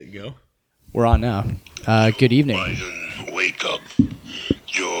go. We're on now. Good evening. Biden, wake up.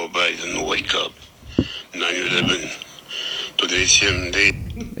 Joe Biden, wake up. 9/11. Today's same day.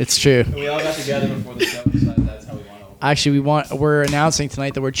 It's true. We all got together before the show, decided that's how we want to. Actually, we're announcing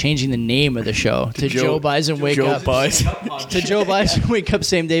tonight that we're changing the name of the show to Joe Bison Wake Up. To Joe Bison Wake Up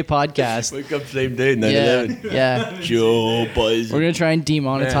Same Day Podcast. Wake up same day, 9/11. Yeah. Joe Bison. We're gonna try and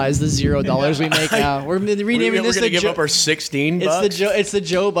demonetize the $0 we make now. We're renaming this We're the gonna give up our 16 bucks. It's the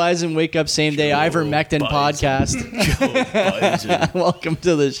Joe Bison Wake Up Same Day Ivermectin podcast. Joe Bison. Welcome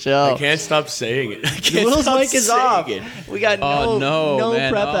to the show. I can't stop saying it. Will's mic is off. We got no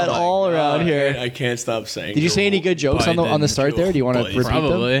prep at all around here. I can't stop saying. Did you say any good jokes on the start there? Do you want to repeat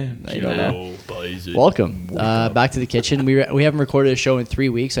Probably. them? I don't know. Bison. Welcome back to the kitchen. We haven't recorded a show in 3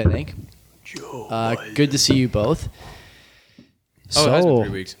 weeks, I think. Good to see you both. Oh, it has been 3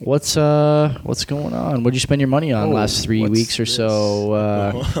 weeks. What's going on? What'd you spend your money on last 3 weeks or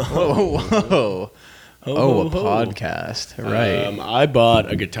so? Whoa. A podcast. Right. I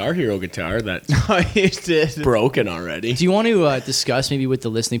bought a Guitar Hero guitar that's You did. broken already. Do you want to discuss maybe with the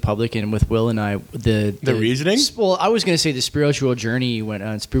listening public and with Will and I the reasoning? Well, I was going to say the spiritual journey you went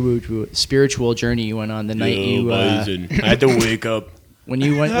on. Spiritual journey you went on the night you Bison. I had to wake up. when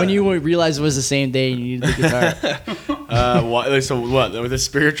you realized it was the same day and you needed the guitar. So what? The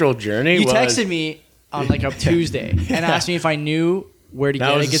spiritual journey. You was, texted me on like a Tuesday and asked me if I knew where to That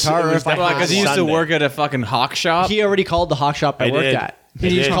get a was- guitar it or was if I definitely had Because he used to Sunday. work at a fucking hawk shop. He already called the hawk shop I worked did. at. I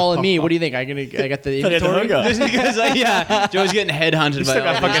He's did. calling me. What do you think? I got the inventory. Because, yeah, Joe's getting headhunted by Still got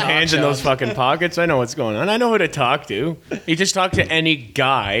all these fucking hawk hands in shops. those fucking pockets. I know what's going on. I know who to talk to. You just talk to any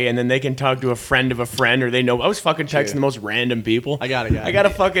guy, and then they can talk to a friend of a friend, or they know. I was fucking texting the most random people. I got it. I got a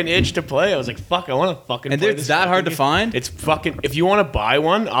fucking itch to play. I was like, fuck, I want to fucking. And play it's this that hard fucking to find? It's fucking. If you want to buy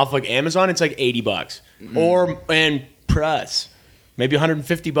one off like Amazon, it's like $80, and plus maybe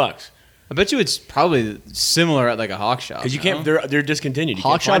 $150. I bet you it's probably similar at like a hawk shop. Because you no? can't. They're discontinued. You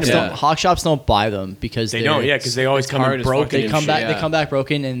Hawk can't find shops them. don't. Hawk shops don't buy them because They don't. Yeah, because they always come hard in as fuck. broken. They and come shit. back. yeah. They come back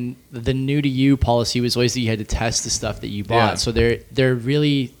broken, and the new to you policy was always that you had to test the stuff that you bought. Yeah. So they're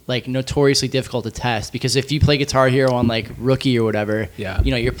really like notoriously difficult to test because if you play Guitar Hero on like Rookie or whatever, Yeah.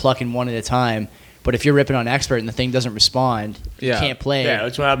 you're plucking one at a time. But if you're ripping on Expert and the thing doesn't respond, Yeah. you can't play. Yeah,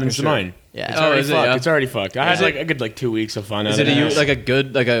 that's what happens to sure. mine. Yeah. It's Oh, already is it, fucked. yeah? It's already fucked. I had Is it- like a good 2 weeks of fun. Is out it of that. like a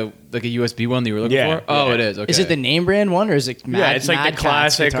good like a USB one that you were looking Yeah, for? Oh, yeah. it is. Okay. Is it the name brand one or is it? Yeah, it's like Mad the Catz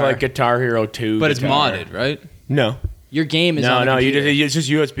classic guitar? like Guitar Hero 2. But it's guitar. modded, right? No, Your game is no, on the no. computer. It's just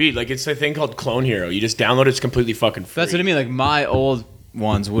USB. Like it's a thing called Clone Hero. You just download it. It's completely fucking free. That's what I mean. Like my old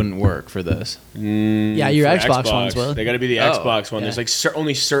ones wouldn't work for this. Yeah, your For Xbox ones will. They got to be the Oh, Xbox one. yeah. There's like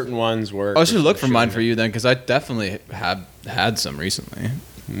only certain ones work. I should look for Shit. mine for you then, because I definitely have had some recently.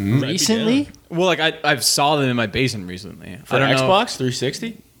 Recently? Well, like I saw them in my basement recently. For I don't know. Xbox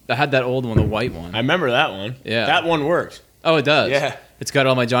 360. I had that old one, the white one. I remember that one. Yeah. that one works. Oh, it does. Yeah. It's got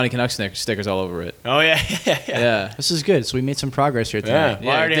all my Johnny Canucks stickers all over it. Oh yeah, Yeah. This is good. So we made some progress here Yeah. tonight.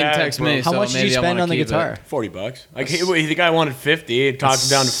 Well, I already didn't had text it, me. bro. How so much did you maybe I spend wanna on the keep it. guitar? $40. Like the guy wanted 50. It talked him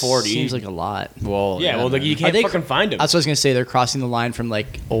down to 40. Seems like a lot. Well, yeah, well, like man. you can't Are they- fucking find them. That's what I was gonna say. They're crossing the line from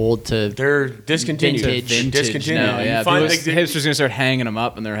like old to. They're discontinued. Vintage. They're vintage discontinued. now. You Yeah, find, people, like, the- hipsters gonna start hanging them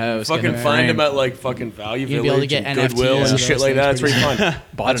up in their house. fucking getting find them framed. at like fucking Value You'd Village be able to get and NFTs Goodwill of and those shit like things that. That's pretty pretty fun.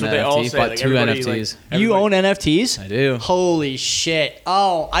 Bought That's an what they all NFT, say. bought Like, 2 everybody, NFTs. like, You everybody- own NFTs? I do. Holy shit.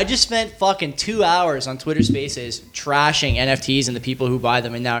 Oh, I just spent fucking 2 hours on Twitter Spaces trashing NFTs and the people who buy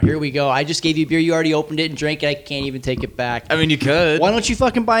them. And now here we go. I just gave you beer. You already opened it and drank it. I can't even take it back. I mean, you could. Why don't you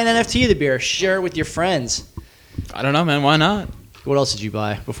fucking buy an NFT of the beer? Share it with your friends. I don't know, man. Why not? What else did you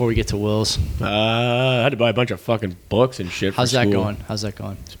buy before we get to Will's? I had to buy a bunch of fucking books and shit. How's for that school. going? How's that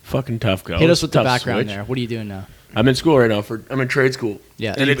going? It's fucking tough go. Hit us with the Tough background switch. there. What are you doing now? I'm in school right now. I'm in trade school.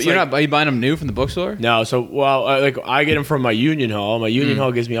 Yeah. And it's You're like- not. Are you buying them new from the bookstore? No, so like I get them from my union hall. My union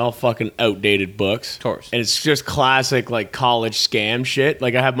hall gives me all fucking outdated books. Of course. And it's just classic like college scam shit.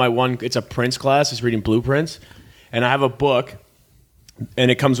 Like I have my one. It's a prints class. It's reading blueprints, and I have a book, and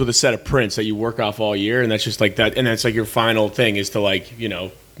it comes with a set of prints that you work off all year, and that's just like that. And that's like your final thing is to like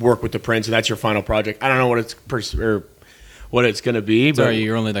work with the prints, and that's your final project. I don't know what what it's gonna be, but Sorry,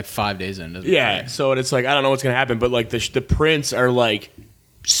 you're only like 5 days in. doesn't yeah. matter. So it's like I don't know what's gonna happen, but like the prints are like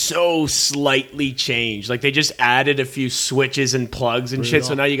so slightly changed. Like they just added a few switches and plugs and shit.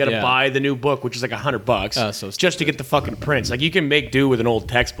 So now you got to Yeah. buy the new book, which is like $100 Oh, so just to get the fucking prints. Like you can make do with an old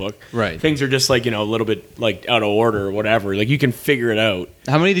textbook. Right. Things are just like a little bit like out of order or whatever. Like you can figure it out.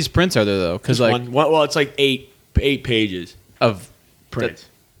 How many of these prints are there though? Because like Well, it's like eight pages of prints.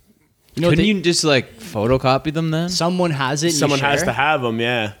 You know what Couldn't they, you just like photocopy them then? someone has it. And Someone you has share? to have them.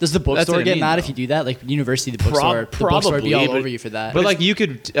 Yeah. Does the That's what bookstore I get mean, mad though. if you do that? Like university, the bookstore, the bookstore would be all probably, over you for that. But like you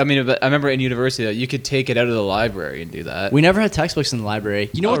could, I mean, I remember in university that you could take it out of the library and do that. We never had textbooks in the library.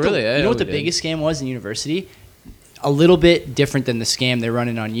 You know Oh, what? really? The, Yeah, you know what we the did. biggest scam was in university? A little bit different than the scam they're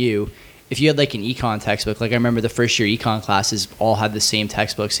running on you. If you had like an econ textbook, like I remember the first year econ classes all had the same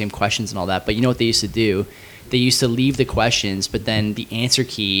textbook, same questions and all that. But you know what they used to do? They used to leave the questions, but then the answer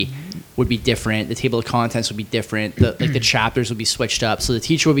key would be different. The table of contents would be different. The chapters would be switched up. So the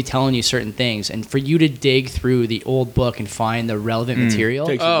teacher would be telling you certain things, and for you to dig through the old book and find the relevant material,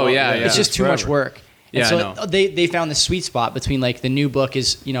 Takes Oh, a- yeah, it's just too much forever. work. And Yeah, I so know. they found the sweet spot between like the new book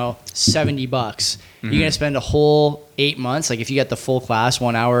is, $70. You're gonna spend a whole 8 months. Like if you get the full class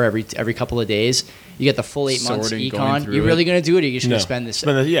 1 hour every couple of days, you get the full 8 months Sorting, going econ. through You're it. really gonna do it, or you're just No. gonna spend this?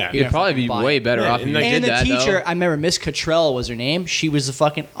 Spend the- yeah. you're You'd probably be fucking buy way it. better Yeah, off if and you like- And did the that. teacher, though. I remember Miss Cottrell was her name. She was the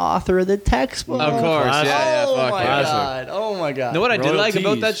fucking author of the textbook. Of course, Classic. yeah, Oh fuck my yeah. god! Oh my god! You know what I did like about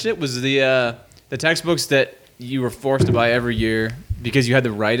Royalties. that shit was the textbooks that you were forced to buy every year because you had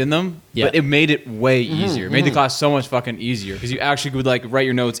to write in them. Yeah. But it made it way easier. It made the class so much fucking easier because you actually would like write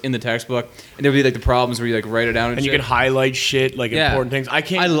your notes in the textbook, and there'd be like the problems where you like write it down And you shit. could highlight shit like Yeah. important things. I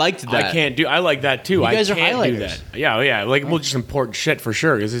can't. I liked I that. can't do. I like that too. You guys I are can't do highlighters. that. Yeah. Like well, just important shit for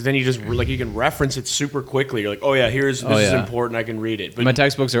sure. Because then you just like you can reference it super quickly. You're like, oh yeah, this Oh, is yeah. important. I can read it. But My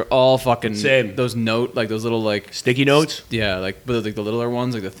textbooks are all fucking Same. those those little like sticky notes. yeah, like the littler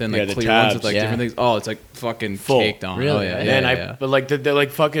ones, like the thin, Yeah, like the clear ones tabs. with like Yeah. different things. Oh, it's like fucking Full. caked on. Really? Oh yeah, And yeah, and yeah. but like they're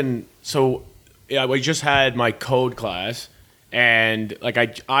like fucking. So yeah, we just had my code class, and like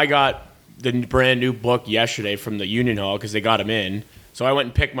I got the brand new book yesterday from the Union Hall because they got them in. So I went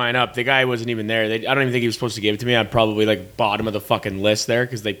and picked mine up. The guy wasn't even there. I don't even think he was supposed to give it to me. I'm probably like bottom of the fucking list there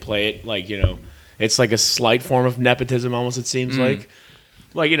because they play it like it's like a slight form of nepotism almost. It seems like.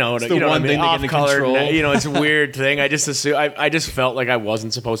 Like the what one I mean? thing they get in Off-colored, control. it's a weird thing. I just assume I just felt like I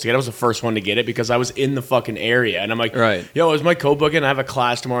wasn't supposed to get it. I was the first one to get it because I was in the fucking area, and I'm like, Right. yo, is my code book in? I have a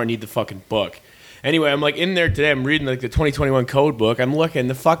class tomorrow. I need the fucking book. Anyway, I'm like in there today. I'm reading like the 2021 code book. I'm looking.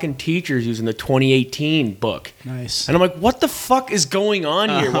 The fucking teacher's using the 2018 book. Nice. And I'm like, what the fuck is going on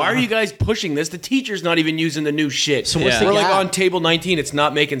here? Why are you guys pushing this? The teacher's not even using the new shit. So what's Yeah. the We're like gap? on table 19. It's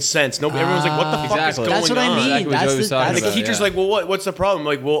not making sense. Nobody, everyone's like, what the fuck Exactly. is going That's what on? I mean. Exactly what That's Joey was the, talking And that's the about, teacher's yeah. like, well, what's the problem? I'm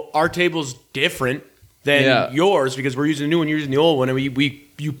like, well, our table's different than Yeah. yours because we're using the new one, you're using the old one, and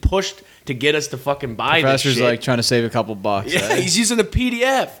you pushed to get us to fucking buy Professor's this shit. like trying to save a couple bucks. yeah, eh? he's using a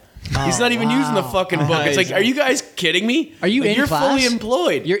PDF. He's not even using the fucking book. It's like, are you guys kidding me? Are you like, in You're class? fully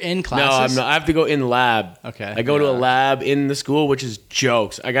employed. You're in No, classes? I'm not. I have to go in lab. Okay. I go to a Yeah. lab in the school, which is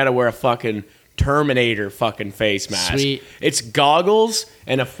jokes. I got to wear a fucking Terminator fucking face mask. Sweet. It's goggles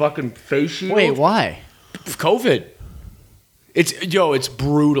and a fucking face shield. Wait, why? COVID. It's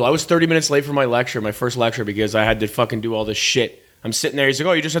brutal. I was 30 minutes late for my first lecture, because I had to fucking do all this shit. I'm sitting there. He's like,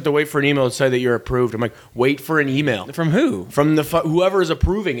 "Oh, you just have to wait for an email to say that you're approved." I'm like, "Wait for an email From who? from whoever is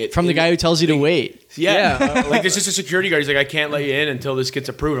approving it." From the guy who tells you to wait. Yeah, like there's just a security guard. He's like, "I can't let you in until this gets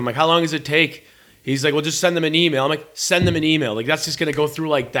approved." I'm like, "How long does it take?" He's like, "Well, just send them an email." I'm like, "Send them an email. Like that's just gonna go through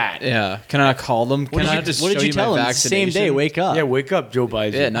like that." Yeah. Can I call them? Can I just What did show you tell my him? It's the same day. vaccination? Wake up. Yeah, wake up, Joe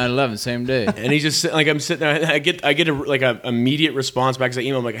Biden. Yeah, 9/11, same day. And he's just like, I'm sitting there. And I get a immediate response back to the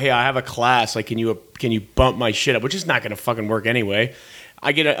email. I'm like, "Hey, I have a class. Like, can you bump my shit up?" Which is not gonna fucking work anyway.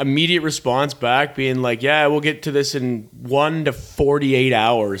 I get an immediate response back being like, "Yeah, we'll get to this in 1 to 48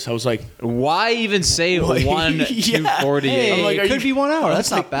 hours." I was like, Why even say What? 1 to Yeah. 48? Hey, I'm like, it are could you- be 1 hour. That's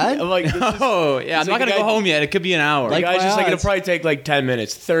not bad. I'm like, this is, Oh, yeah. I'm It's not like going to the go guy- home yet. It could be an hour. the Like guy's my just like, it'll odds. probably take like 10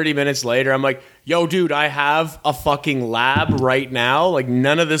 minutes. 30 minutes later, I'm like, "Yo, dude, I have a fucking lab right now. Like,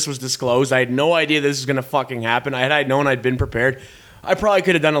 none of this was disclosed. I had no idea this was gonna fucking happen. Had I known, I'd been prepared. I probably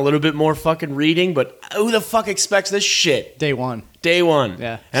could have done a little bit more fucking reading, but who the fuck expects this shit? Day one. Day one.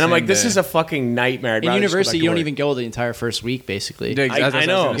 Yeah. And I'm Same like, this day. is a fucking nightmare. I'd In rather just go university, back to you don't work. even go the entire first week, basically. Yeah, I that's what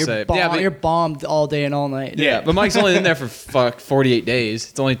know. was gonna You're, say. bomb- you're bombed all day and all night. Yeah, but Mike's only in there for 48 days.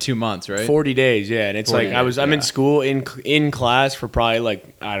 It's only 2 months, right? 40 days, yeah. And it's 40 like I'm days, in school in class for probably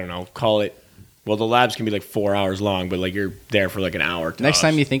like, I don't know, call it. Well, the labs can be like 4 hours long, but like you're there for like an hour. Next tops.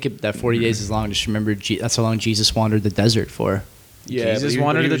 time you think that 40 days is long, just remember that's how long Jesus wandered the desert for. yeah, Jesus but he-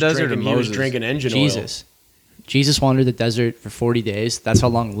 wandered but he the was desert drinking- or He was Moses? drinking engine oil. Jesus. Jesus wandered the desert for 40 days. That's how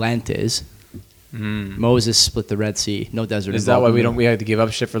long Lent is. Moses split the Red Sea. No desert. Is that involved why in we it. don't? We had to give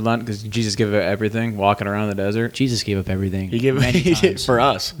up shit for Lent because Jesus gave up everything, walking around the desert. Jesus gave up everything. He gave many it times. for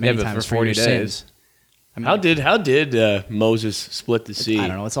us. Many Yeah, but times for 40 your days. sins. I mean, How did Moses split the sea? I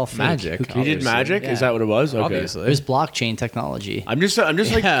don't know. It's all fake. Magic. Who He cares? did magic. Yeah. Is that what it was? Okay. Obviously. It was blockchain technology. I'm just like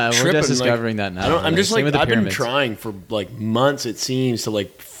Yeah, we're tripping, just discovering that now. I'm just Same like with the I've been pyramids. trying for like months. It seems to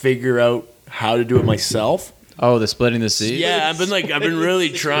like figure out how to do it myself. Oh, the splitting the sea. Yeah, I've been really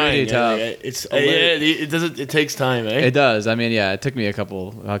trying. tough. It takes time, eh? It does. I mean, yeah, it took me a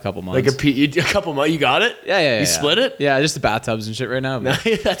couple months. Like a couple months. You got it? yeah. You split it? Yeah, just the bathtubs and shit right now. but-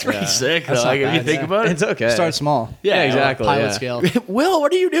 That's pretty Yeah. sick. That's Though. not Like, if you bad, think yeah. about it, It's okay. Start small. Yeah, exactly. Pilot yeah. scale. Will,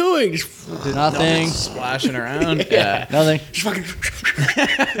 what are you doing? Nothing. Splashing around. yeah. Nothing. Just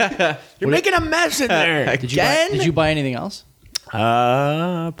fucking. You're making a mess in there. Did you buy anything else?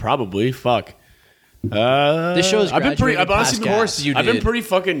 Probably. Fuck. This show's I've been pretty. I've graduated honestly, past been, gas. course you I've been did. pretty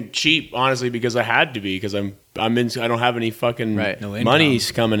fucking cheap, honestly, because I had to be because I'm in. I don't have any fucking Right. No income.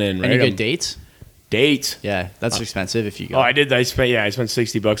 money's coming in. Right. Any good I'm- dates? dates? Yeah, that's expensive if you go. Oh, I did. I spent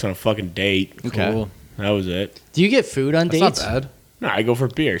 $60 on a fucking date. Okay. Cool. That was it. Do you get food on That's dates? not bad. No, I go for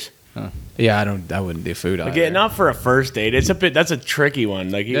beers. Yeah, I wouldn't do food. Again, either. not for a first date. It's a bit. That's a tricky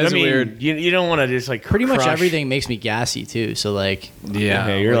one. Like, That's I mean, weird. You don't want to just like Pretty much crush- everything makes me gassy too. So like, Yeah,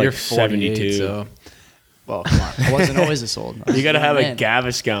 Okay, you're well, like 48, 72. So. well, come on. I wasn't always this old. I was You got to have a man.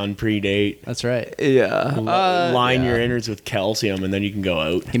 Gaviscon pre-date. That's right. Yeah. Line your innards with calcium, and then you can go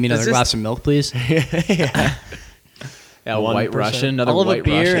out. Give me another Is this- glass of milk, please. Yeah, White 1%. Russian. Another I'll have a White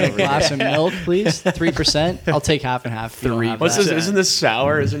beer Russian and a over here. glass of milk, please. 3%. I'll take half and half. if you don't have What's that. this? Isn't this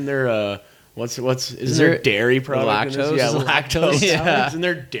sour? Isn't there isn't Is there there dairy product? in this? lactose? Yeah, Is it lactose. Yeah. Isn't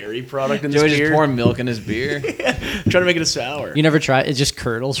there dairy product in Joey this just beer? pouring milk in his beer. Trying to make it a sour. You never tried? It just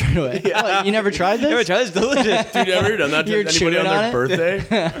curdles right away. What, you never tried this? try this? Delicious. Dude, you ever done that to You're anybody chewing on their on it?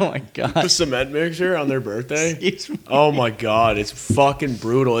 birthday? Oh my god. The cement mixer on their birthday? Excuse me. Oh my god, it's fucking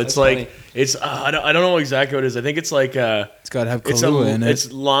brutal. It's That's like funny. it's I don't know exactly what it is. I think it's like It's got to have it's Kahlua in it.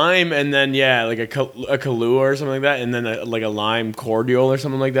 it's lime and then like a Kahlua or something like that, and then like a lime cordial or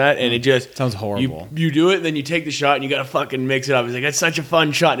something like that, and it just Sounds horrible. You do it, and then you take the shot, and you gotta fucking mix it up. It's like that's such a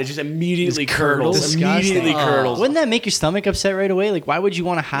fun shot, and it just immediately curdles. Disgusting. Immediately curdles. Wouldn't that make your stomach upset right away? Like, why would you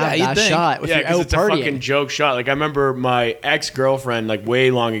want to have Yeah, you'd that think. shot if Yeah, you're because out it's a partying? fucking joke shot. Like I remember my ex-girlfriend, like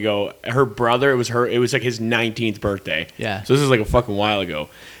way long ago, her brother. It was like his 19th birthday. Yeah. So this is like a fucking while ago,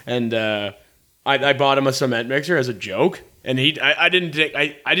 and I bought him a cement mixer as a joke, and I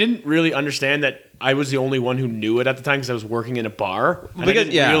didn't really understand that I was the only one who knew it at the time because I was working in a bar. And I Because-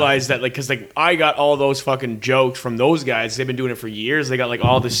 didn't yeah. realize that, like, because like I got all those fucking jokes from those guys. They've been doing it for years. They got like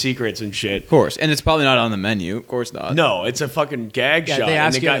all the secrets and shit. Of course, and it's probably not on the menu. Of course not. No, it's a fucking gag Yeah, shot. they and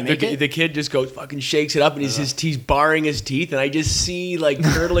ask the, you to guy, make the, it? the kid just goes fucking shakes it up, and he's baring his teeth, and I just see like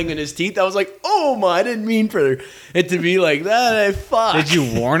curdling in his teeth. I was like, oh my, I didn't mean for it to be like that. Fuck. Did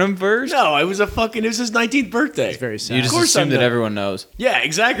you warn him first? No, it was his 19th birthday. It's very sad. You just Of course assumed I'm that not. everyone knows. Yeah,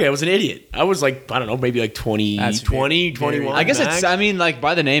 exactly. I was an idiot. I was like, I don't know, maybe like 20, That's 20, very- 21. I guess max. it's. I mean, like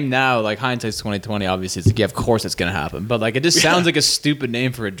by the name now, like hindsight's 2020. Obviously, it's like, yeah, of course it's gonna happen. But like, it just sounds like a stupid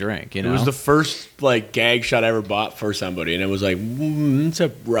name for a drink. You know, It was the first like gag shot I ever bought for somebody, and it was like, it's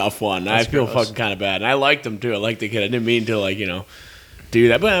a rough one. I feel gross. fucking kind of bad, and I liked him too. I liked the kid. I didn't mean to like do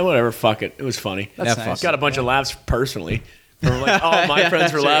that, but whatever. Fuck it. It was funny. That's Yeah, nice. fuck Got a bunch of laughs personally. From like all my Yeah,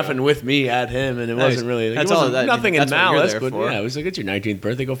 friends were sure. laughing with me at him, and it wasn't really. Like, That's it all wasn't that- nothing in that's what you're malice, there but for. yeah, it was like it's your 19th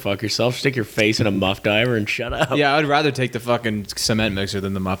birthday. Go fuck yourself. Stick your face in a muff diver and shut up. Yeah, I'd rather take the fucking cement mixer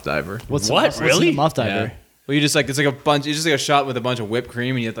than the muff diver. What's What? What's in Really? the muff Yeah. diver? Well, you just like it's like a bunch. It's just like a shot with a bunch of whipped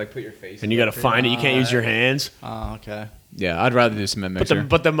cream, and you have to like put your face. And in you it. got to find it. You can't use your hands. Oh, okay. Yeah, I'd rather do cement mixer.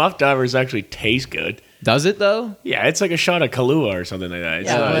 But the muff divers actually taste good. Does it though? Yeah, it's like a shot of Kahlua or something like that. It's,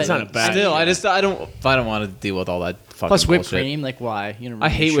 Yeah, not, but it's not a bad. Still, I don't want to deal with all that fucking Plus whipped bullshit. cream. Like, why? You know, I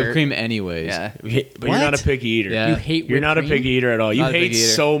hate whipped shirt. cream anyways. Yeah. But you're not a What? picky eater. Yeah. You hate You're whipped not a cream? picky eater at all. You Not a hate picky eater.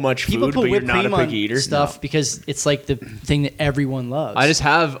 so much People food, put but you're whipped not a cream on picky eater. stuff because it's like the thing that everyone loves.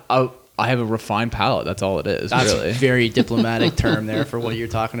 I have a refined palate. That's all it is. That's really. a very diplomatic term there for what you're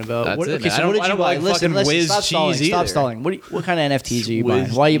talking about. That's What, it, okay, man. so I what don't- did I you don't buy? like Listen, fucking whiz stop stalling. cheese Stop either. stalling. What kind of NFTs are you Whiz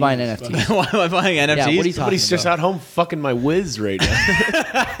buying? Why are you buying NFTs? Why am I buying NFTs? Yeah, what are you talking Somebody's just about? at home fucking my whiz right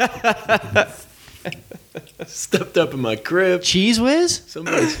now. Stepped up in my crib. Cheese Whiz?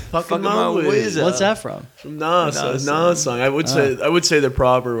 Somebody's fucking my whiz. What's that from? From Nas song. I would say the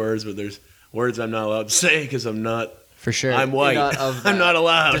proper words, but there's words I'm not allowed to say because I'm not. For sure. I'm white. not of I'm that not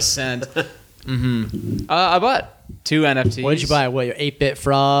allowed. Descent. I bought 2 NFTs. What did you buy? What, 8-bit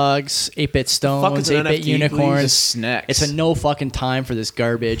frogs, 8-bit stones, is an 8-bit NFT, unicorns? please? Snacks. It's a no fucking time for this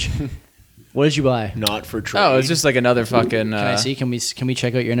garbage. What did you buy? Not for trade. Oh, it's just like another fucking. Can I see? Can we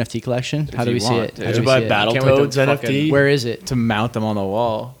check out your NFT collection? How do you we see want it? to. How Did do you we buy see it? Battletoads Can't wait to NFT? Where is it? to mount them on the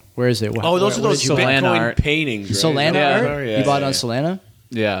wall. Where is it? Oh, those are What those did you buy? Solana Bitcoin art. paintings. Right? Solana Yeah. art? Yeah, You bought it yeah. on Solana?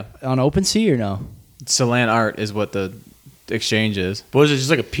 Yeah. On OpenSea or no? Salan art is what the exchange is. What was it? Just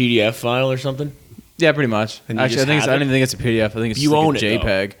like a PDF file or something? Yeah, pretty much. And you Actually, just I have don't even think it's a PDF. I think it's You just like own a it, though.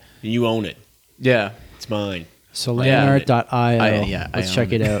 JPEG. You own it. Yeah. It's mine. Solanart.io. Yeah, I Let's own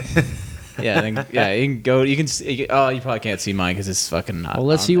check it. it out. Yeah, I think, yeah. You can go. You can. Oh, you probably can't see mine because it's fucking not. Well,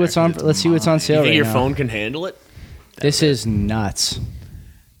 let's see there what's on. 'cause it's Let's see what's on mine. sale You think right your now. phone can handle it? This is nuts.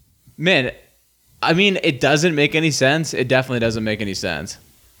 Man, I mean, it doesn't make any sense. It definitely doesn't make any sense.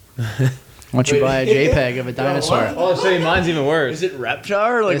 Why don't you buy a JPEG of a dinosaur? Oh, I'll show you. Mine's even worse. Is it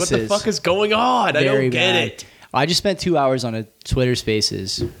Reptar? Like, This what the is fuck is going on? I Very don't get bad. it. I just spent 2 hours on a Twitter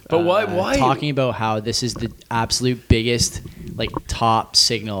Spaces. But why- talking about how this is the absolute biggest, like, top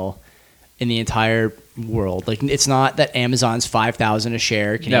signal in the entire world. Like, it's not that Amazon's 5,000 a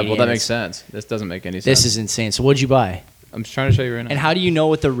share. Yeah, Canadian. well, that makes sense. This doesn't make any sense. This is insane. So, what'd you buy? I'm just trying to show you right now. And how do you know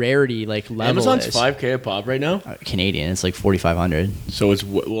what the rarity level Amazon's is? $5K a pop right now. Canadian. It's like 4,500. So it's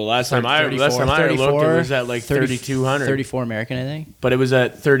last time I looked, it was at like 3,200. 34 American, I think. But it was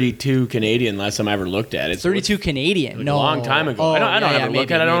at 32 Canadian last time I ever looked at it. So 32 Canadian. like no, a long time ago. I don't ever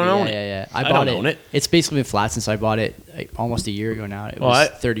look at it. I don't own it. Yeah. I bought don't own it. It's basically been flat since I bought it almost a year ago now. It was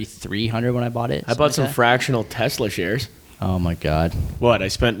 3,300 when I bought it. I bought some something like fractional Tesla shares. that. Oh my god, What? I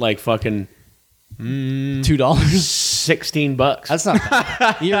spent like fucking $2. $16. That's not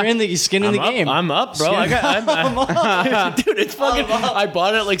bad. You're in the skin in the game. I'm up, bro. I'm dude, it's fucking. I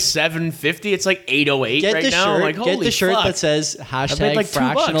bought it at like $7.50. It's like $8.08 Get right the now. shirt. I'm like, holy get the shirt fuck. that says hashtag like $2,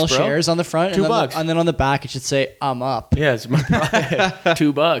 fractional bro. shares on the front, and $2. and then on the back it should say I'm up. Yeah, it's my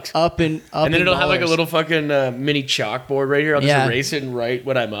 $2. Up and up. And then in it'll have like a dollars. little fucking mini chalkboard right here. I'll just Yeah. erase it and write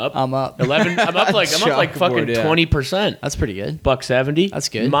what I'm up. I'm up. 11. I'm up like Chalkboard, fucking yeah. 20%. That's pretty good. $1.70. That's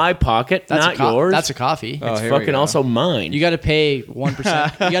good. My pocket, That's not a yours. That's a coffee. Oh, it's here we fucking go. also mine. You got to pay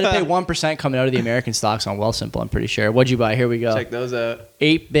 1%. You got to pay 1% coming out of the American stocks on Wealthsimple. I'm pretty sure. What'd you buy? Here we go. Check those out.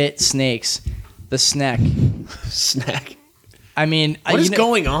 8-bit snakes. The snack. snack. I mean, What is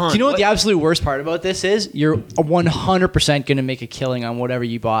going on? Do you know what the What- absolute worst part about this is? You're 100% going to make a killing on whatever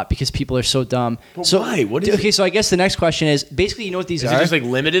you bought because people are so dumb. But so why? What is okay, it? so I guess the next question is basically, you know what these Is are? it just like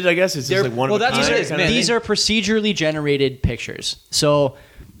limited? I guess it's just like one well, of a that's what kind it is, kind of man. These thing? are procedurally generated pictures. So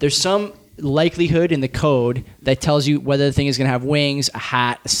there's some likelihood in the code that tells you whether the thing is going to have wings, a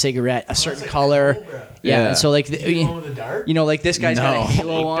hat, a cigarette, a certain color. Yeah. Yeah. And so like with the dart? you know, like this guy's got a No.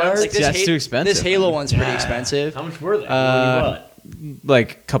 Halo one. Darts? Like this That's too expensive. This Halo one's pretty expensive. How much were they? What you bought?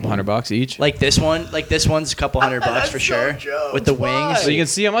 Like a couple $100 each. Like this one's a couple $100 for sure jokes. with the Why? wings. So you can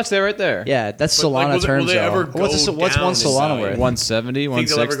see how much they're right there. Yeah, that's But, like, Solana will they- will terms. they ever though. What's go what's down one in Solana value? worth? 170, Think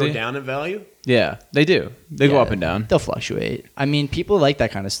they'll ever 160. go down in value? Yeah, they do. They go Yeah, up and down. They'll fluctuate. I mean, people like that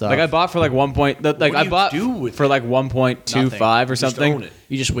kind of stuff. Like I bought for like one point. Like do I you bought do with for like 1.25 or Just something. own it.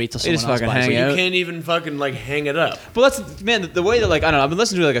 you just wait till They someone just else fucking buys hang it. out. You can't even fucking like hang it up. But that's man, the way that like I don't know. I've been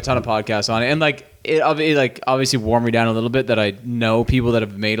listening to like a ton of podcasts on it, and like it like obviously wore me down a little bit that I know people that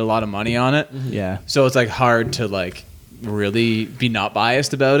have made a lot of money on it. Yeah. So it's like hard to like really be not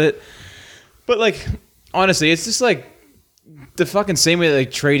biased about it. But like honestly, it's just like the fucking same way that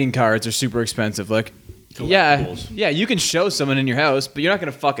like trading cards are super expensive. Like Collectibles. yeah, you can show someone in your house, but you're not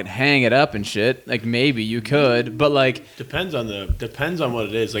gonna fucking hang it up and shit. Like maybe you could, but like Depends on what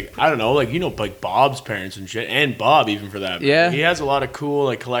it is. Like I don't know, like you know, like Bob's parents and shit, and Bob even for that. Yeah. he has a lot of cool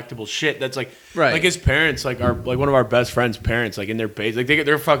like collectible shit. That's like Right. Like his parents, like our like one of our best friends' parents, like in their base, like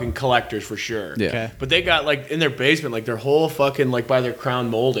they're fucking collectors for sure. Yeah. Okay. But they got like in their basement, like their whole fucking like by their crown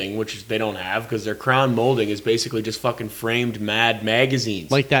molding, which is, they don't have because their crown molding is basically just fucking framed Mad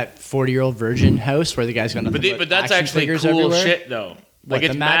magazines. Like that 40-year-old virgin house where the guy's got nothing but that's action actually cool figures everywhere. shit though. What, Like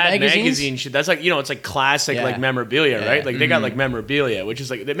it's the Mad magazines? magazine shit. That's like, you know, it's like classic Yeah. like memorabilia, Yeah. right? Like they got like memorabilia, which is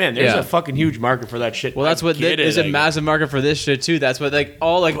like, man, there's Yeah. a fucking huge market for that shit. well, that's I what get there's it, a I guess. massive market for this shit too. That's what like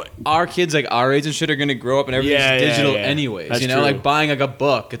all like our kids like our age and shit are gonna grow up and everything's Yeah, yeah, digital yeah. anyways. That's you know, true. like buying like a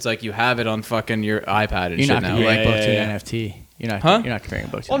book, it's like you have it on fucking your iPad and You're shit not now. comparing Like, a book to yeah. an NFT. You're not. Huh? You're not comparing a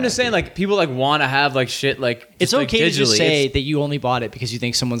book to. well, I'm an just NFT. saying like people like want to have like shit like It's just, like, okay to just digitally. say It's- that you only bought it because you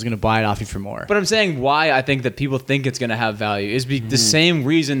think someone's going to buy it off you for more. But I'm saying why I think that people think it's gonna have value is the same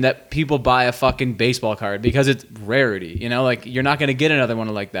reason that people buy a fucking baseball card because it's rarity. You know, like you're not gonna get another one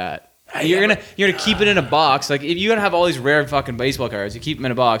like that. You're gonna keep it in a box. Like if you're gonna have all these rare fucking baseball cards, you keep them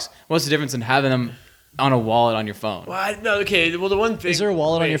in a box. What's the difference in having them on a wallet on your phone? Well, no, okay. Well, the one thing Is there a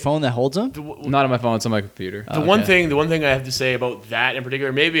wallet on your phone that holds them? Not on my phone. It's on my computer. The one thing I have to say about that in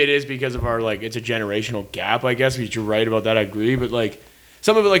particular, maybe it is because of our like it's a generational gap, I guess. Because you're right about that, I agree. But like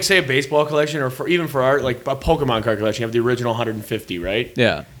some of it, like say a baseball collection, or even for art, like a Pokemon card collection, you have the original 150, right?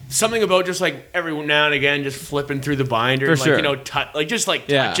 Yeah. something about just like every now and again just flipping through the binder, For and, like sure. you know, like just like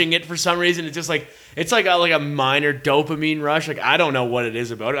Yeah. touching it for some reason. It's just like it's like a minor dopamine rush. Like I don't know what it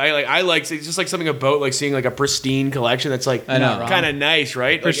is about it. I like it's just like something about like seeing like a pristine collection that's like I know. kind of nice,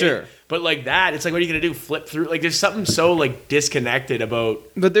 right? For Like, sure. But like that, it's like, what are you gonna do? Flip through? Like, there's something so like disconnected about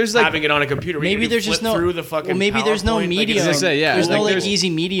But there's like having it on a computer. What are you Maybe gonna do, there's just flip no. through the fucking. Well, maybe there's no PowerPoint? Like, medium. it's I was gonna say, yeah, There's like, no like there's- easy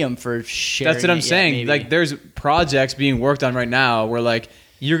medium for sharing. that's what I'm it yet, saying. maybe. Like there's projects being worked on right now where like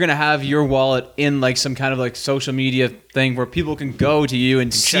you're gonna have your wallet in like some kind of like social media thing where people can go to you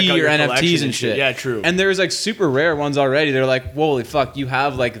and check see out your your collection NFTs and and shit. shit. Yeah, true. And there's like super rare ones already. They're like, holy fuck, you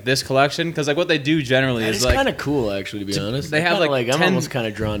have like this collection because like what they do generally is It's like kind of cool, actually, to be honest. they have Kinda like I'm 10 almost kind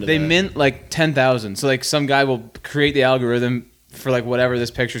of drawn to they that. mint like 10,000. So like some guy will create the algorithm for like whatever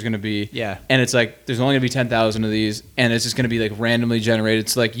this picture is going to be. Yeah. And it's like there's only going to be 10,000 of these and it's just going to be like randomly generated.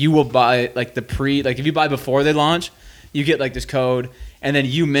 So like you will buy like like if you buy before they launch, you get like this code and then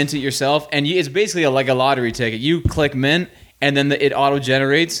you mint it yourself and it's basically like a lottery ticket. You click mint and then it auto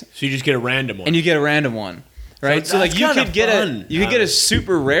generates So you just get a random one. and you get a random one. Right? So, like that's you kinda could get fun. you could get a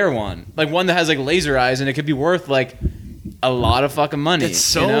super rare one. Like one that has like laser eyes and it could be worth like a lot of fucking money. It's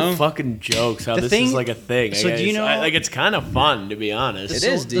so you know? fucking jokes how The this thing- is like a thing. so do you know- like it's kind of fun, to be honest. It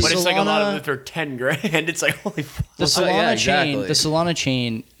is, dude. But it's like a lot of Solana- it for 10 grand. It's like, holy fuck. The So, Solana yeah, chain, exactly. the Solana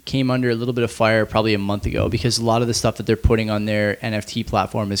chain came under a little bit of fire probably a month ago because a lot of the stuff that they're putting on their NFT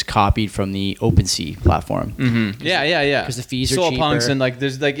platform is copied from the OpenSea platform. Yeah. 'Cause the fees are Soul Punks cheaper. and like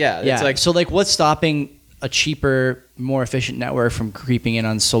there's like Yeah. it's like So like, what's stopping a cheaper, more efficient network from creeping in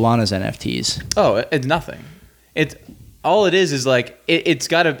on Solana's NFTs? it's nothing. It's all it is like it's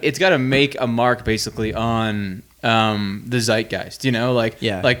gotta make a mark basically on the zeitgeist. You know, like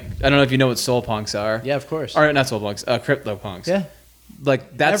Yeah. like I don't know if you know what Soul Punks are. Yeah, of course. Or not Soul Punks, Crypto Punks. Yeah.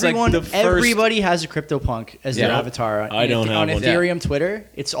 Like that's Everyone, like the first. everybody has a CryptoPunk as their Yeah. avatar. I don't have on one. Ethereum Twitter.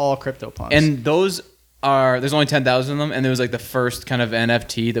 It's all CryptoPunks. And those there's only 10,000 of them, and there was like the first kind of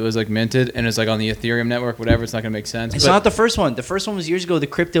NFT that was like minted, and it's like on the Ethereum network, whatever. It's not gonna make sense. it's but- not the first one. The first one was years ago. The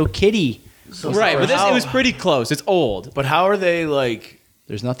Crypto Kitty. right, but how- it was pretty close. It's old. But how are they like,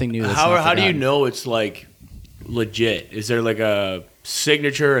 There's nothing new. That's how not do you forgotten. know it's like legit? Is there like a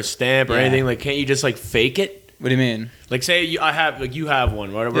signature, a stamp, or Yeah. anything? Like, can't you just like fake it? What do you mean? Like, say you have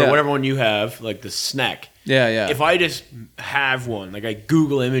one, Yeah. whatever one you have, like the snack. Yeah. If I just have one, like I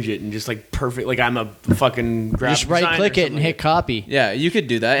Google image it and just like perfect, like I'm a fucking graphic Just right designer click or it and something hit copy. Yeah, you could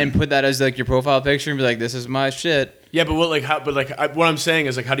do that and put that as like your profile picture and be like, "This is my shit." Yeah, but what I'm saying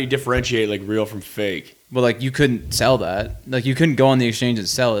is like, how do you differentiate like real from fake? Well, like you couldn't sell that. Like you couldn't go on the exchange and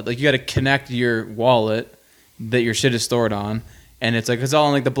sell it. Like you got to connect your wallet that your shit is stored on, and it's like it's all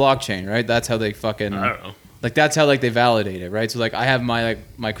on like the blockchain, right? That's how they fucking. I don't know. Like that's how like they validate it, right? So like I have my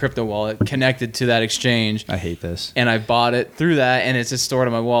crypto wallet connected to that exchange, I hate this. and I bought it through that, and it's just stored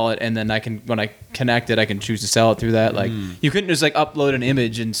on my wallet, and then when I connect it, I can choose to sell it through that. Like you couldn't just like upload an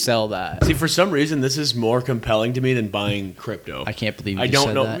image and sell that. See, for some reason, this is more compelling to me than buying crypto. I can't believe you I just don't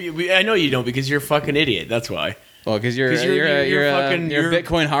said know. that. I know you don't because you're a fucking idiot. That's why. Well, because you're 'Cause you're a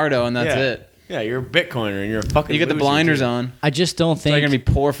Bitcoin hardo, and that's yeah. it. Yeah, you're a Bitcoiner and you're a fucking. You get the loser, blinders too. on. I just don't So you're think. gonna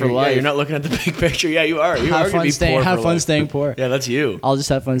be poor for Yeah, life. you're not looking at the big picture. Yeah, you are. You are have gonna fun be staying. poor Have for fun life. staying poor. Yeah, that's you. I'll just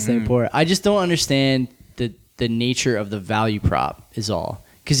have fun Mm. staying poor. I just don't understand the nature of the value prop. Is all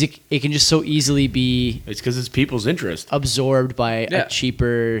because it can just so easily be It's because it's people's interest. absorbed by Yeah. a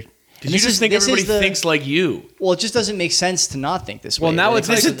cheaper. Because you just think everybody thinks like you. Well, it just doesn't make sense to not think this way. Well, now When it's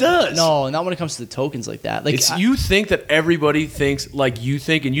comes like- to Yes, it does. No, not when it comes to the tokens like that. Like You think that everybody thinks like you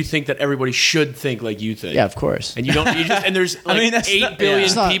think, and you think that everybody should think like you think. yeah, of course. And you don't. You just and there's like mean, that's 8 not- billion yeah.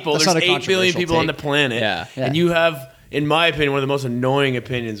 That's not- people. that's There's not a 8 billion controversial people on the take. planet. Yeah. And you have, in my opinion, one of the most annoying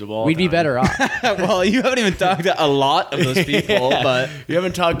opinions of all. We'd be time. better off. Well, you haven't even talked to a lot of those people, Yeah. but you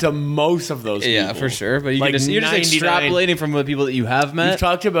haven't talked to most of those people. yeah, for sure. But you're Like just 99 extrapolating from the people that you have You've met.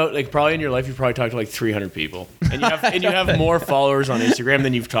 talked about like probably in your life you've probably talked to like 300 people, and you have more followers on Instagram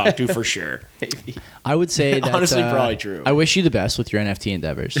than you've talked to for sure. I would say that Honestly, probably true. I wish you the best with your NFT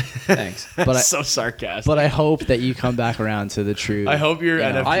endeavors, Thanks. but I, so sarcastic. but I hope that you come back around to the true. I hope your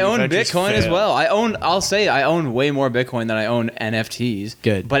NFT I own ventures Bitcoin as fail. well. I'll say I own way more Bitcoin than I own NFTs.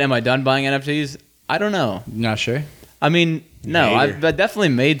 Good. But am I done buying NFTs? I don't know. Not sure. I mean, no, Hater. I've definitely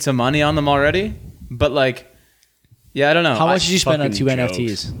made some money on them already. But like, yeah, I don't know. How much did you spend on fucking 2 jokes.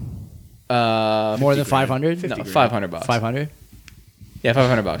 NFTs? More than 50 grand. 500? 50 No, grand. 500 bucks. 500. Yeah,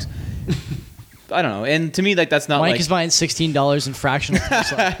 $500. I don't know. And to me, like that's not Mike like is buying $16 in fractional.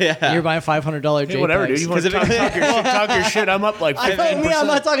 yeah. You're buying $500 Hey, whatever, dude. You want to talk your shit? I'm up like I 15%. I'm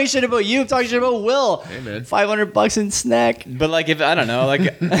not talking shit about you. I'm talking shit about Will. Hey, man. $500 in snack. But like, if I don't know,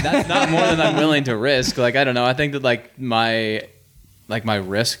 like that's not more than I'm willing to risk. Like I don't know. I think that like like my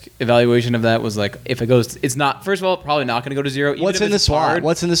risk evaluation of that was like if it goes, it's not. First of all, probably not going to go to zero. Even What's if in the it's SWOT? hard.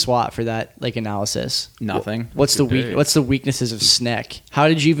 What's in the SWOT for that like analysis? Nothing. What's the Good day. What's the weaknesses of SNEC? How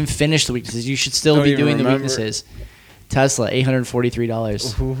did you even finish the weaknesses? You should still Don't be even doing the remember. weaknesses. Tesla,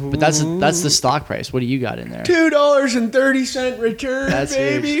 $843. But that's the stock price. What do you got in there? $2.30 return, That's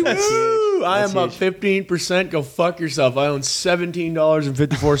baby. huge. That's Woo! huge. I That's am up huge. 15%. Go fuck yourself. I own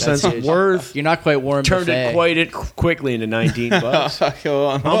 $17.54 That's huge. worth. You're not quite Warren Turned Buffett. it quickly into 19 bucks. Go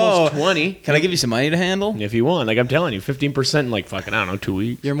on. Almost Whoa. 20 Can I give you some money to handle? if you want. Like I'm telling you, 15% in like fucking, I don't know, 2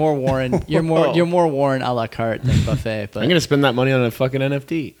 weeks. You're more Warren. You're more Warren a la carte than Buffett. But I'm going to spend that money on a fucking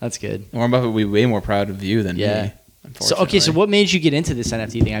NFT. that's good. Warren Buffett would be way more proud of you than Yeah. me. So okay, so what made you get into this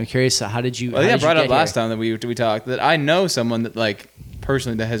NFT thing? I'm curious. How did you? Well, how yeah, I did you brought get up last here? time that we talked that I know someone that like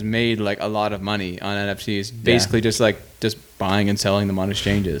personally that has made like a lot of money on NFTs, basically just buying and selling them on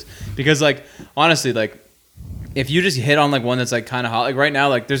exchanges. Because like honestly, like if you just hit on like one that's like kind of hot, like right now,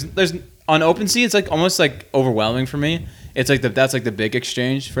 like there's on OpenSea, it's like almost like overwhelming for me. It's like that's like the big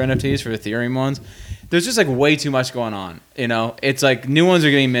exchange for NFTs for Ethereum ones. There's just like way too much going on. You know, it's like new ones are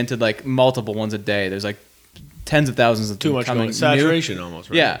getting minted like multiple ones a day. There's like tens of thousands of Too them much coming going. Saturation almost,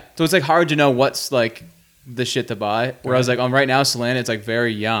 right? Yeah, so it's like hard to know what's like the shit to buy. Whereas like on right now, Solana, it's like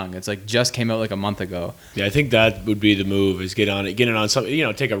very young. It's like just came out like a month ago. Yeah, I think that would be the move is get it on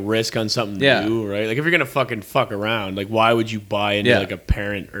something, take a risk on something Yeah. new, right? Like if you're going to fucking fuck around, like why would you buy into Yeah. like a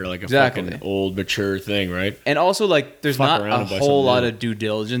parent or like a Exactly. fucking old mature thing, right? And also like there's Fuck not around a and buy whole something lot new. of due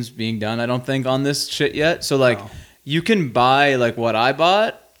diligence being done, I don't think, on this shit yet. So like you can buy like what I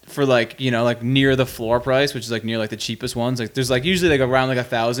bought for like like near the floor price, which is like near like the cheapest ones. Like there's like usually like around like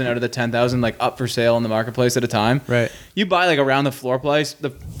 1,000 out of the 10,000 like up for sale in the marketplace at a time. Right. You buy like around the floor price,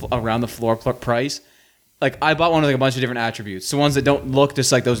 price. Like I bought one with like a bunch of different attributes, so ones that don't look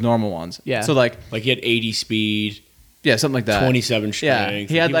just like those normal ones. Yeah. So like Like he had 80 speed, yeah, something like that. 27 Yeah. strength.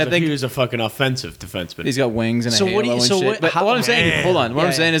 He had, I think- he was a fucking offensive defenseman. He's got wings and a So halo what do you- and so shit. what- But how- what I'm saying, hold on. What Yeah,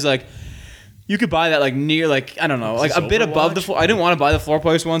 I'm saying is like, you could buy that like near like I don't know, like Is a this bit above the Overwatch? floor. I didn't want to buy the floor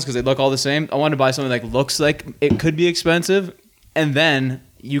price ones because they look all the same. I wanted to buy something like looks like it could be expensive, and then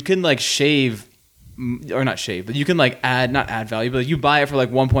you can like shave. Or not shave, but you can like not add value, but like you buy it for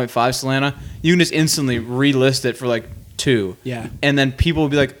like 1.5 Solana, you can just instantly relist it for like 2. Yeah. And then people will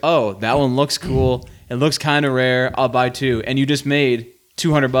be like, oh, that one looks cool. It looks kind of rare. I'll buy 2. And you just made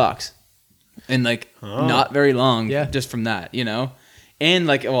 $200 in like not very long Yeah. just from that, And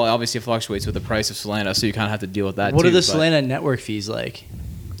like, well, obviously it fluctuates with the price of Solana, so you kind of have to deal with that What too. are the but Solana network fees like?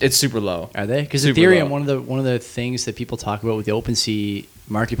 It's super low. Are they? Because Super Ethereum, low. one of the things that people talk about with the OpenSea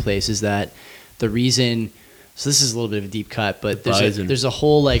marketplace is that the reason. So this is a little bit of a deep cut, but Bison. there's a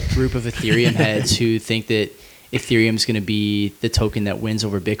whole like group of Ethereum heads who think that Ethereum's going to be the token that wins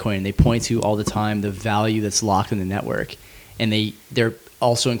over Bitcoin. And they point to all the time the value that's locked in the network, and they're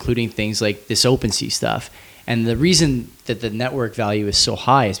also including things like this OpenSea stuff. And the reason that the network value is so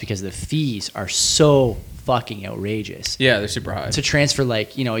high is because the fees are so fucking outrageous. Yeah, they're super high. To transfer,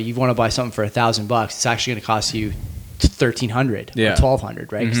 like, you want to buy something for $1,000, it's actually going to cost you $1,300 Yeah. or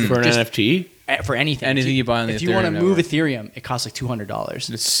 $1,200, right? 'Cause For an just- NFT? for anything. Anything you buy on the if you want to Ethereum move network. Ethereum, it costs like $200.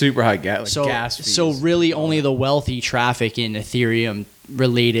 It's super high gas, So, gas fees. so really only the wealthy traffic in Ethereum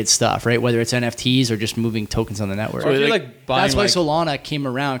related stuff, right? Whether it's NFTs or just moving tokens on the network. So if you're like- like buying That's why like, Solana came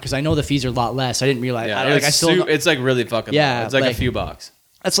around, because I know the fees are a lot less. I didn't realize. yeah, I still. it's like really fucking Yeah, low. It's like a like- few bucks.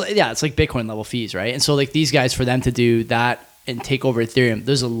 It's like Bitcoin level fees, right? And so like these guys, for them to do that and take over Ethereum,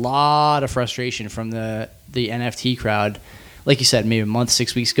 there's a lot of frustration from the NFT crowd. Like you said, maybe a month,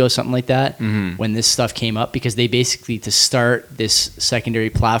 6 weeks ago, something like that, when this stuff came up, because they basically, to start this secondary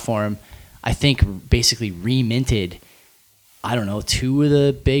platform, I think basically reminted, I don't know, 2 of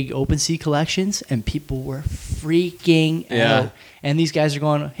the big OpenSea collections, and people were freaking Yeah. out. And these guys are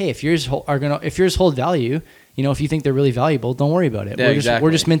going, hey, if yours hold value, if you think they're really valuable, don't worry about it. Yeah, We're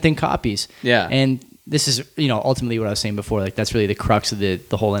exactly. just minting copies. Yeah. And this is, ultimately what I was saying before. Like, that's really the crux of the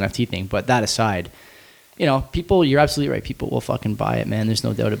whole NFT thing. But that aside, people, you're absolutely right. People will fucking buy it, man. There's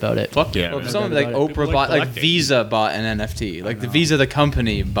no doubt about it. Fuck yeah, Well, man. someone No like doubt about it. People Oprah like bought, like collecting. Visa bought an NFT. Like the Visa, the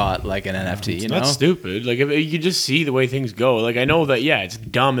company bought like an NFT. You know, That's stupid. Like, if you just see the way things go. Like, I know that, yeah, it's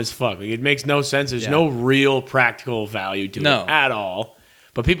dumb as fuck. Like, it makes no sense. There's Yeah. no real practical value to No. it at all.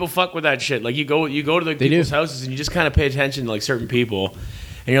 But people fuck with that shit. Like, you go to the They people's do. houses and you just kind of pay attention to, like, certain people.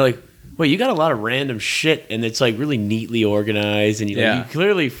 And you're like, wait, you got a lot of random shit, and it's, like, really neatly organized. And, you Yeah.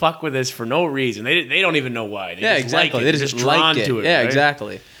 clearly fuck with this for no reason. They don't even know why. They yeah, just exactly. Like it. They They're just drawn like it. to it. Yeah, right?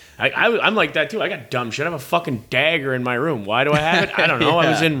 exactly. I'm like that too. I got dumb shit. I have a fucking dagger in my room. Why do I have it? I don't know. I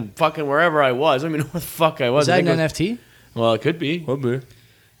was Yeah. in fucking wherever I was. I don't even know where the fuck I was. Was that I an think it NFT? Well, it could be.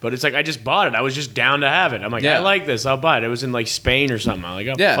 But it's like I just bought it. I was just down to have it. I'm like, Yeah. I like this. I'll buy it. It was in like Spain or something. I'm like,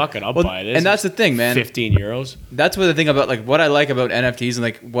 oh, Yeah. fuck it. I'll Well, buy it. and that's the thing, man. 15 euros. That's what the thing about like what I like about NFTs and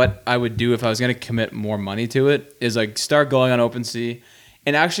like what I would do if I was going to commit more money to it is like start going on OpenSea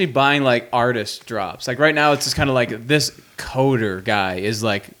and actually buying like artist drops. Like right now it's just kind of like this coder guy is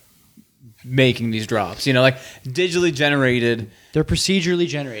like making these drops, you know, like digitally generated. They're procedurally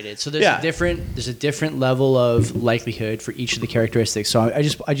generated, so there's Yeah. a different level of likelihood for each of the characteristics. So I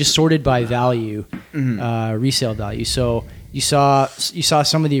just sorted by value, resale value. So you saw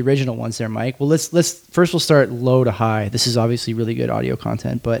some of the original ones there, Mike. Well, let's first we'll start low to high. This is obviously really good audio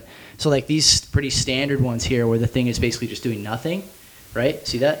content, but so like these pretty standard ones here, where the thing is basically just doing nothing, right?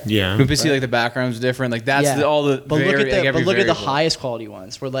 See that? Yeah. We see like the background's different. Like that's all the. But look at the like, every the variable. highest quality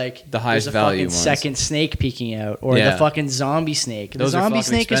ones, where like The highest there's a value fucking ones. second snake peeking out, or Yeah. the fucking zombie snake. Those the are zombie fucking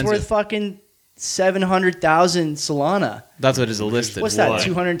snake is worth expensive. fucking 700,000 Solana. That's what is listed. What's that? What?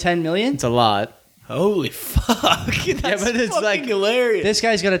 210 million. It's a lot. Holy fuck. That's but it's fucking like- hilarious. This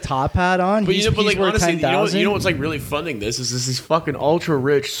guy's got a top hat on. But He's, you know, but he's like worth honestly, 10,000. you know what's like really funding this is these fucking ultra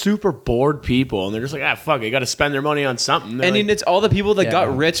rich, super bored people, and they're just like, fuck, they got to spend their money on something. They're And like, it's all the people that Yeah.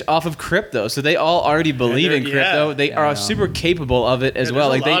 got rich off of crypto. So they all already believe in they're- crypto. yeah. They are super capable of it as yeah,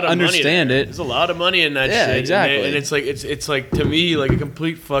 well. there's Like a they lot of money understand there. it. There's a lot of money in that Yeah, shit. exactly. And it's like it's like to me like a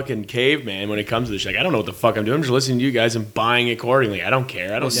complete fucking caveman when it comes to this shit. Like, I don't know what the fuck I'm doing. I'm just listening to you guys and buying accordingly. I don't care.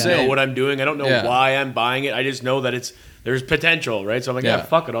 I don't know same. what I'm doing. I don't know Yeah. why I'm buying it. I just know that there's potential, right? So I'm like, Yeah.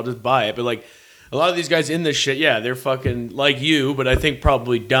 fuck it, I'll just buy it. But like a lot of these guys in this shit, yeah, they're fucking like you, but I think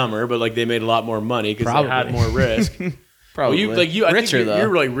probably dumber. But like they made a lot more money because they had Probably. more risk. Probably. Well, I richer think though.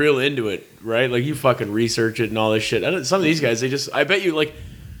 you're like real into it, right? Like you fucking research it and all this shit. Some of these guys, I bet you like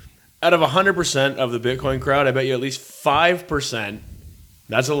out of 100% of the Bitcoin crowd, I bet you at least 5%.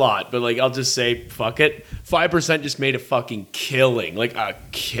 That's a lot, but like I'll just say fuck it. 5% just made a fucking killing, like a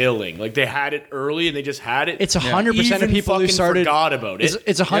killing. Like they had it early and they just had it. It's 100% of Even people who fucking started. forgot about it.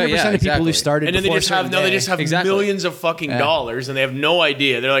 It's 100% Yeah, of people who exactly. started. And then they before just a have certain day. Exactly. millions of fucking dollars, and they have no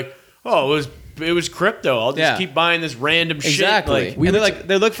idea. They're like, oh, it was crypto. I'll just Yeah. keep buying this random Exactly. shit. Like, And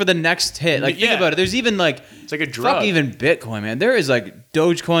they look for the next hit. Like think Yeah. about it. There's even like it's like a drug. fuck even Bitcoin, man. There is like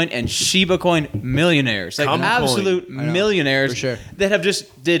Dogecoin and Shiba Coin millionaires, like Cum absolute know, millionaires for sure. that have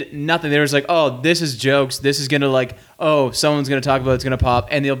just did nothing. They're just like, oh, this is jokes. This is gonna like, oh, someone's gonna talk about it, it's gonna pop,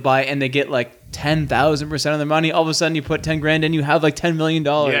 and they'll buy, and they get like 10,000% of their money. All of a sudden, you put 10 grand in, you have like $10 million.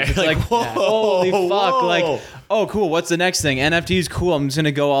 Yeah, It's you're like, like, whoa, holy fuck! whoa. Like, oh, cool. What's the next thing? NFTs, cool. I'm just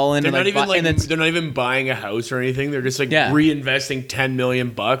gonna go all in. They're and not even buy- and it's- they're not even buying a house or anything. They're just like Yeah. reinvesting $10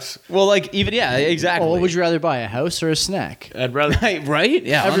 million. well, like even exactly. Well, what would you rather buy, a house or a snack? I'd rather right?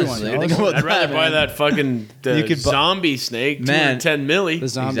 Yeah, Everyone honestly, knows. think about I'd rather that, buy man. that fucking You could bu- zombie snake, Man. 210 milli. The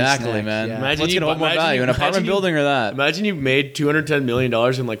zombie Exactly, snack, man. yeah. Imagine What's you- gonna hold more imagine value, you- an apartment imagine you- building or that? Imagine you made $210 million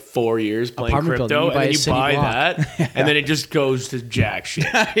in like 4 years playing Apartment crypto, building. You and buy then a you city buy block. that, and then it just goes to jack shit.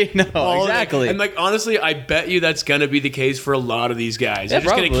 I know All day. exactly. And like honestly, I bet you that's gonna be the case for a lot of these guys. Yeah, They're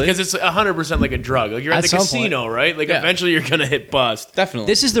just gonna, probably. because it's 100% like a drug. Like you're at At the some casino, right? Like Yeah. eventually you're gonna hit bust. Definitely.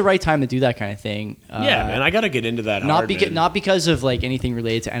 This is the right time to do that kind of thing. Yeah, man, I gotta get into that. not hard, because man. not because of like anything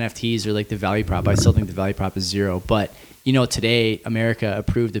related to NFTs or like the value prop. I still think the value prop is zero. But you know, today America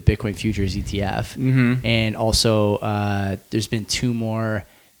approved the Bitcoin futures ETF, and also there's been 2 more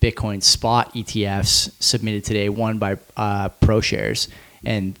Bitcoin spot ETFs submitted today. One by ProShares,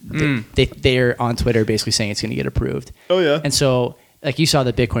 and they're on Twitter basically saying it's going to get approved. Oh, yeah. And so like you saw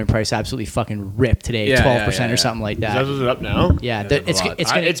the Bitcoin price absolutely fucking rip today, Yeah, 12% yeah, or something like Is that. that what's it up now? Yeah, that's it's a lot.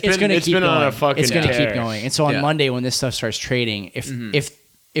 it's gonna It's it's been- gonna it's keep been on going. a fucking It's gonna tear. keep going. And so on Yeah. Monday when this stuff starts trading,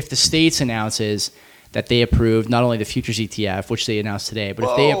 if the states announces that they approve not only the futures ETF, which they announced today, but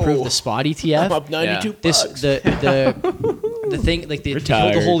if they approve the spot I'm ETF, up 92 this bucks. the thing like the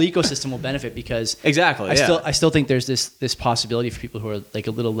Retired. whole ecosystem will benefit because Exactly, yeah. I still think there's this possibility for people who are like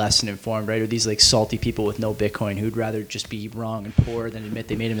a little less than informed, right? Or these like salty people with no Bitcoin who'd rather just be wrong and poor than admit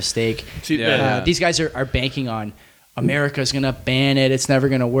they made a mistake. See, Yeah. man, These guys are banking on America's gonna ban it. It's never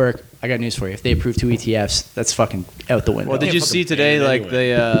gonna work. I got news for you. If they approve 2 ETFs, that's fucking out the window. Well, did can't you fucking see today? ban it Like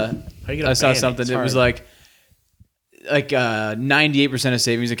anyway. How you gonna I saw ban it? something. It's It was hard. like 98% of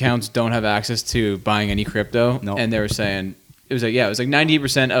savings accounts don't have access to buying any crypto. No. And they were saying it was like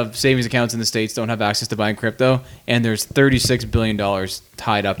 98% of savings accounts in the states don't have access to buying crypto, and there's $36 billion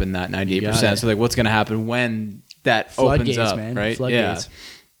tied up in that 98%. it. So like, what's going to happen when that Floodgates, opens up? man. Right? Floodgates. Yeah.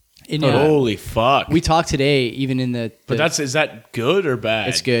 And, Holy fuck. we talked today, even in the But is that good or bad?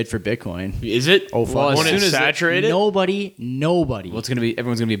 It's good for Bitcoin. Is it? Oh, well, Won't as soon it as saturate it? Nobody. Well,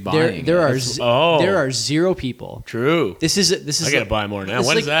 everyone's gonna be buying. There it. are there are 0 people. True. This is I gotta buy more now. this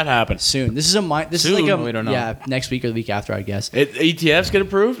When is does that happen? Soon. This is Soon? like a We don't know. yeah, next week or the week after, I guess. ETFs get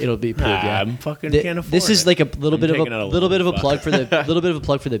approved? It'll be approved. Yeah, I'm fucking Th- can't afford This is it. like a little I'm bit of taking out a a little bit of a loan, plug for the little bit of a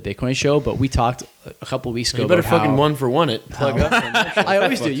plug for the Bitcoin show. But we talked a couple weeks ago. You better about fucking how- one for one it. Plug up. I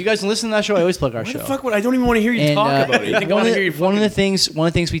always do. You guys listen to that show. I always plug our Why show. the fuck would I don't even want to hear you And, talk about it. You think I one, want of to hear you the, one of fucking...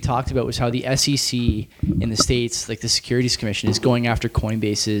 the things we talked about was how the SEC in the States, like the Securities Commission, is going after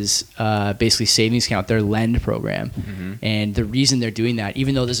Coinbase's basically savings account, their Lend program. And the reason they're doing that,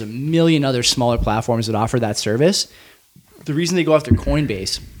 even though there's a million other smaller platforms that offer that service, the reason they go after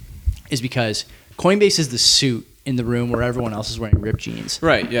Coinbase is because Coinbase is the suit in the room where everyone else is wearing ripped jeans.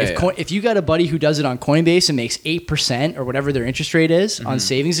 Right, yeah, yeah. If you got a buddy who does it on Coinbase and makes 8% or whatever their interest rate is on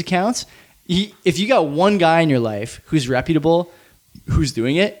savings accounts, if you got one guy in your life who's reputable, who's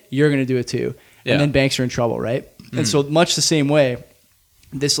doing it, you're going to do it too. Yeah. And then banks are in trouble, right? And so much the same way,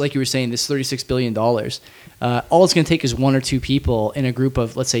 this, like you were saying, this $36 billion, all it's going to take is 1 or 2 people in a group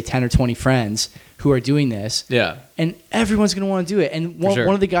of, let's say, 10 or 20 friends who are doing this. Yeah. And everyone's going to want to do it. And one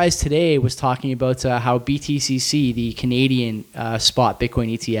sure. of the guys today was talking about how BTCC, the Canadian spot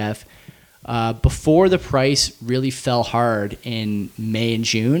Bitcoin ETF, before the price really fell hard in May and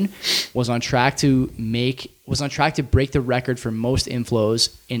June, was on track to break the record for most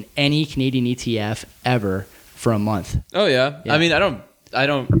inflows in any Canadian ETF ever for a month. Oh yeah. Yeah. I mean, I don't.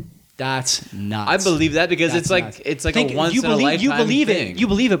 That's nuts. I believe that because That's nuts. it's like Think- a once you in a believe, lifetime you believe thing. it. You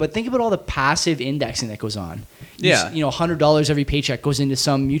believe it, but think about all the passive indexing that goes on. Yeah. $100 every paycheck goes into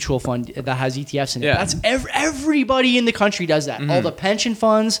some mutual fund that has ETFs in it. Yeah. That's everybody in the country does that. All the pension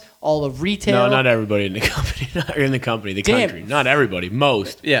funds, all of retail. No, not everybody in the company. Not in the company, the Damn. country. Not everybody.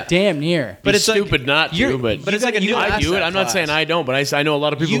 Most. Yeah. Damn near. But it's it's like- stupid not to, but it's like a new I do it. asset I'm not class. saying I don't, but I know a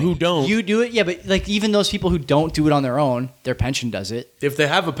lot of people who don't. You do it, yeah, but like even those people who don't do it on their own, their pension does it. If they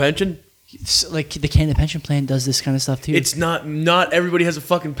have a pension, It's like the Canada Pension Plan does this kind of stuff too. it's not everybody has a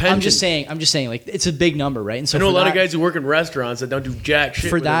fucking pension. I'm just saying, like it's a big number, right? And so I know a for lot of that- guys who work in restaurants that don't do jack shit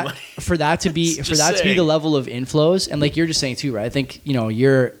for with their that money. for that to be Just for that to be saying. the level of inflows, and like you're just saying too, right? I think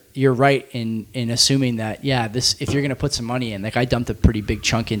you're right in assuming that if you're gonna put some money in, like I dumped a pretty big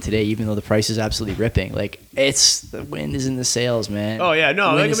chunk in today, even though the price is absolutely ripping. Like it's the wind is in the sails, man. Oh yeah, no.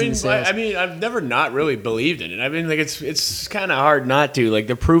 The wind Like, is in the sails. I mean, I've never not really believed in it. I mean, like it's kind of hard not to. Like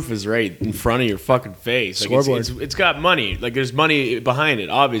the proof is right in front of your fucking face. Like Scoreboard. it's got money. Like there's money behind it,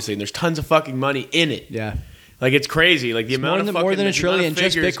 obviously, and there's tons of fucking money in it. Yeah. Like it's crazy. Like the amount of more than a the amount of trillion,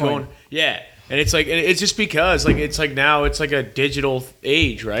 just figures Bitcoin. Yeah. And it's like, and it's just because like it's like now it's like a digital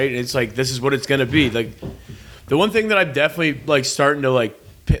age, right? And it's like this is what it's gonna be. Like the one thing that I'm definitely like starting to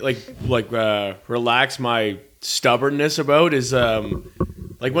relax my stubbornness about is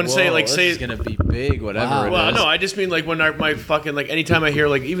like when say this is gonna be big, whatever. Wow. It is. well, no, I just mean like when my fucking like anytime I hear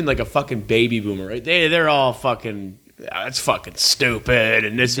like even like a fucking baby boomer, right? They're all fucking that's fucking stupid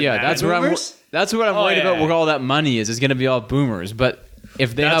and this. Yeah, and that. that's what Boomers? I'm Oh, worried about. yeah. Where all that money is going to be all boomers. But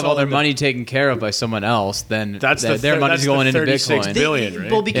if they That's have all all their in the- money taken care of by someone else, then That's their money's that's going the into 36 Bitcoin. billion,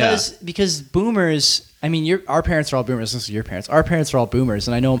 right? Well, because boomers, I mean, our parents are all boomers. Listen to your parents. Our parents are all boomers,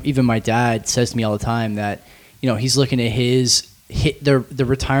 and I know even my dad says to me all the time that he's looking at the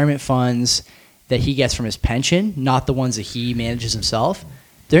retirement funds that he gets from his pension, not the ones that he manages himself.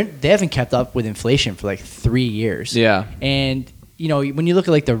 They haven't kept up with inflation for like 3 years. Yeah. And when you look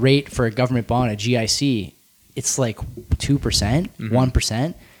at like the rate for a government bond, a GIC, it's like 2%,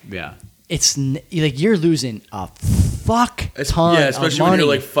 1%. Yeah. It's like you're losing a fuck ton yeah, of especially money. when you're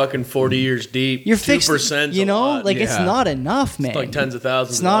like fucking 40 years deep. You're fixed, 2%, like it's Yeah. not enough, man. It's like tens of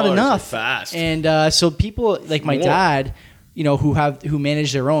thousands. It's not of dollars, enough. like, fast. And so people like my More. dad, who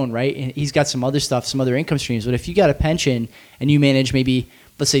manage their own, right? And he's got some other stuff, some other income streams. But if you got a pension and you manage maybe,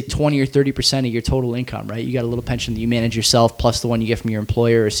 let's say 20 or 30% of your total income, right? You got a little pension that you manage yourself plus the one you get from your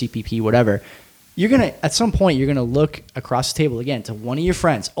employer or CPP, whatever. At some point, you're gonna look across the table again to one of your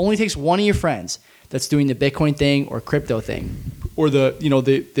friends. Only takes one of your friends that's doing the Bitcoin thing or crypto thing, or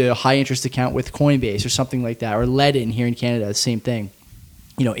the high interest account with Coinbase or something like that, or Ledin here in Canada, the same thing.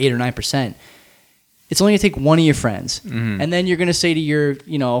 8 or 9%. It's only gonna take one of your friends, and then you're gonna say to you're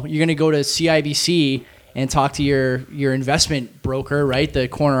gonna go to CIBC and talk to your investment broker, right, the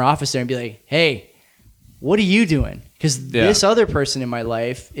corner office there, and be like, hey, what are you doing? Because this other person in my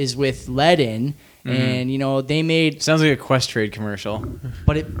life is with Ledin, And they made, Sounds like a Quest Trade commercial.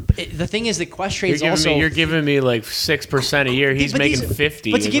 but the thing is that Questrade's You're also. giving me like 6% a year. He's But making these-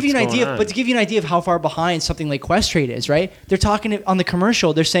 50. But to give you an What's idea, going on? of how far behind something like Questrade is, right? They're talking on the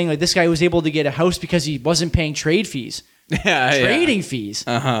commercial. They're saying like this guy was able to get a house because he wasn't paying trade fees. Trading fees.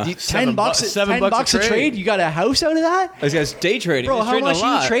 Uh-huh. $10 $7 $10 a trade. You got a house out of that, This guy's day trading. bro? He's How trading a much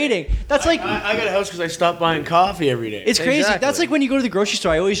are lot. you trading? That's like I got a house because I stopped buying coffee every day. it's crazy. Exactly. That's like when you go to the grocery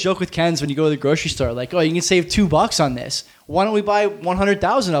store. I always joke with Ken's when you go to the grocery store, like, oh, you can save $2 on this. Why don't we buy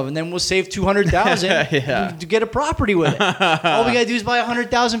 100,000 of them? Then we'll save 200,000 Yeah. to get a property with it. All we gotta do is buy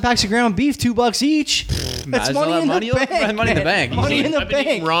 100,000 packs of ground beef, $2 each. That's as well money have in money- the bank. money in the bank. Money in the I've been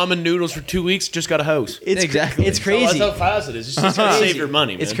eating bank. ramen noodles for 2 weeks. Just got a house. It's Exactly. It's So crazy. that's how fast it is. It's just gotta save your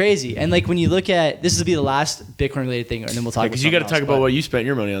money, man. It's crazy. And like when you look at this, will be the last Bitcoin related thing, and then we'll talk. Because you got to talk about what you spent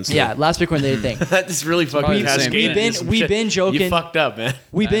your money on. Stuff. Yeah, last Bitcoin related thing. That's really fucking probably the same cascaded thing. into some We've shit. been joking. You fucked up, man.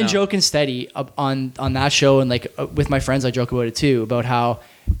 We've I been know. joking steady on that show, and like with my friends, I joke about it too, about how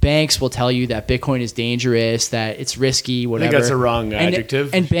banks will tell you that Bitcoin is dangerous, that it's risky, I whatever. think that's a wrong And-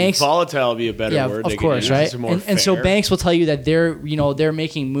 adjective. And banks, volatile would be a better yeah, word. of they could course, use. right? It's more And so fair. banks will tell you that they're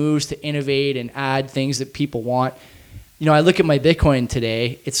making moves to innovate and add things that people want. I look at my Bitcoin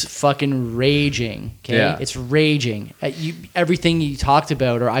today; it's fucking raging. Okay, Yeah. it's raging. Everything you talked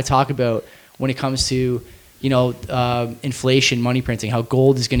about, or I talk about, when it comes to inflation, money printing, how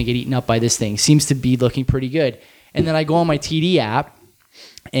gold is going to get eaten up by this thing, seems to be looking pretty good. And then I go on my TD app,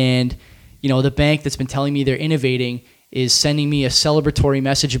 and the bank that's been telling me they're innovating is sending me a celebratory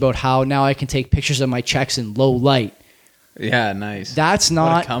message about how now I can take pictures of my checks in low light. Yeah, nice. That's What a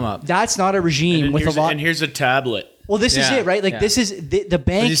not come up. That's not a regime And with a here's, lot. and here's a tablet. Well, this is Yeah, it, right? Like yeah. this is the Did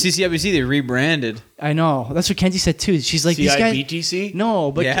bank. you see CIBC? They rebranded. I know. That's what Kenzie said too. She's like, these guys. CIBTC?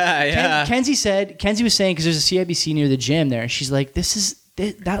 No, but Yeah. Kenzie was saying, because there's a CIBC near the gym there, and she's like,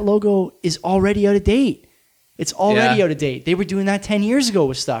 that logo is already out of date. It's already Yeah. out of date. They were doing that 10 years ago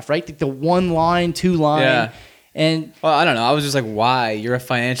with stuff, right? Like the 1 line, 2 line. Yeah. And Well, I don't know. I was just like, why? You're a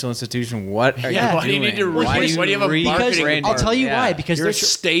financial institution. What are Yeah. you Why do you doing? need to Why why do you have a marketing rebrand I'll it? tell you Yeah. why. Because You're a they're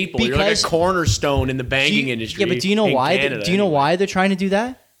staple. You're like a because- cornerstone in the banking industry. Yeah, but do you know in why? Canada, Do you know anyway. why they're trying to do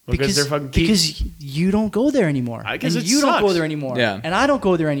that? Because they're fucking because you don't go there anymore. Because and it you don't go sucks. there anymore. Yeah. And I don't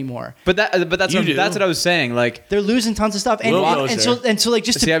go there anymore. But that's You do. that's what I was saying. Like, They're losing tons of stuff. And, Will and, goes so like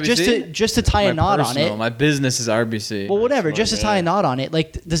just The to CIBC? just to tie a my knot on personal, it. my business is RBC. Well, whatever. Just to tie a knot on it.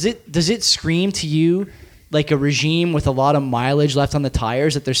 Like, does it scream to you like a regime with a lot of mileage left on the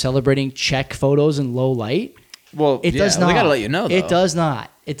tires that they're celebrating check photos in low light? Well, It yeah, does not. They gotta let you know. Though. It does not.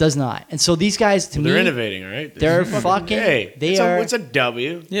 It does not. And so these guys, to They're me, innovating, all right? they're fucking. Hey, they it's are. it's a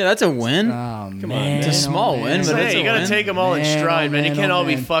W. Yeah, that's a win. Oh, Come on, man, it's a small oh, win, man. but Hey, it's a you got to win. take them all in Man, stride, oh, man. You man, can't oh, all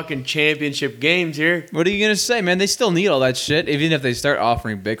be man. fucking championship games here. What are you gonna say, man? They still need all that shit. Even if they start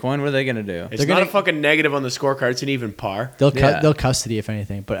offering Bitcoin, what are they gonna do? It's They're not gonna- a fucking negative on the scorecard. It's an even par. Yeah. They'll custody if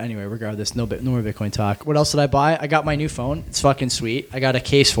anything. But anyway, regardless, no more Bitcoin talk. What else did I buy? I got my new phone. It's fucking sweet. I got a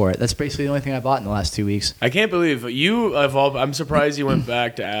case for it. That's basically the only thing I bought in the last 2 weeks. I can't believe you evolved. I'm surprised you went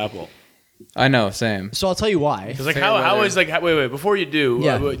back to Apple. I know, same. So I'll tell you why. Because like Fair how weather. is like wait before you do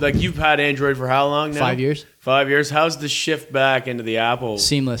Yeah. like you've had Android for how long now? 5 years. 5 years. How's the shift back into the Apple?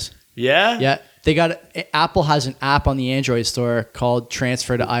 Seamless. Yeah. Yeah, they got Apple has an app on the Android store called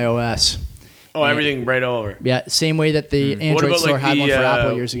Transfer to iOS. Oh, everything right over. Yeah, same way that the What Android about store like had the one for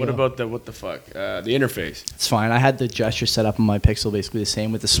Apple years ago. what about the what the fuck the interface? It's fine. I had the gesture set up on my Pixel basically the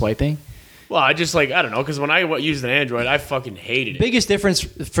same with the swiping. Well, I just like I don't know because when I used an Android, I fucking hated it. Biggest difference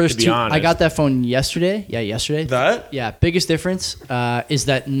first be two. honest. I got that phone yesterday. Yeah, yesterday. That? Yeah, biggest difference is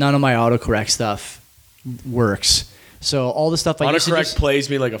that none of my autocorrect stuff works. So all the stuff I used to Autocorrect just plays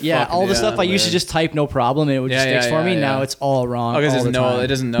me like a yeah, fucking all the stuff I used to man. just type no problem and it would just Yeah, fix yeah, for me. yeah, Now yeah. it's all wrong. Oh, because all the time. it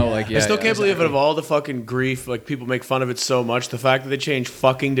doesn't know. Like, yeah, I still yeah, can't believe exactly. of all the fucking grief, like people make fun of it so much. The fact that they changed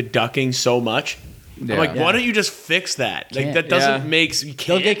fucking to ducking so much. Yeah. I'm like, Yeah. why don't you just fix that? Like Can't. that doesn't Yeah. make you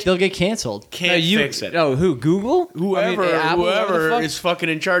can't They'll get canceled. can't No, you fix it. Oh, who? Google? Whoever I mean, Apple, whatever the whoever fuck? is fucking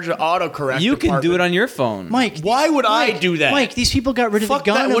in charge of autocorrect. You can do department. it on your phone. Mike, Why would I do that? Mike, these people got rid of Fuck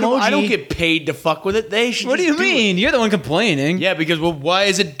the gun that. emoji. I don't get paid to fuck with it. They should. What do just you it. mean? You're the one complaining. Yeah, because well, why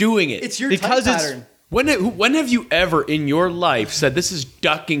is it doing it? It's your Because type it's- pattern. when have you ever in your life said this is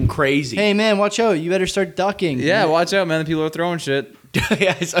ducking crazy? Hey man, watch out! You better start ducking. Yeah, watch out, man. The people are throwing shit.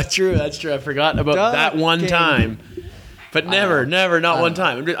 Yeah, it's true. That's true. I forgot about that one Ducking. time. But never, not one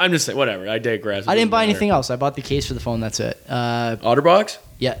time. I'm just saying, whatever. I digress. I didn't buy It doesn't anything else. I bought the case for the phone. That's it. matter. OtterBox?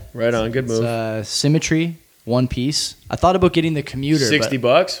 Yeah, Right on. Good move. it's Symmetry, one piece. I thought about getting the commuter, $60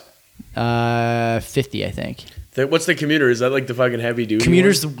 bucks. but 50, I think. What's the commuter? Is that like the fucking heavy duty?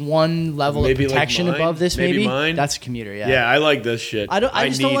 Commuter's one? the one level Maybe of like protection mine? above this. Maybe Maybe mine? that's a commuter. Yeah. Yeah, I like this shit. I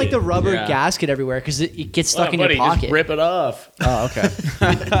just don't need like it. the rubber Yeah. gasket everywhere because it gets stuck Oh, in buddy, your pocket. Just rip it off. Oh, okay.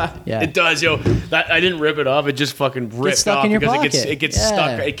 Yeah. It does, yo. I didn't rip it off. It just fucking ripped stuck off in your because pocket. it gets Yeah.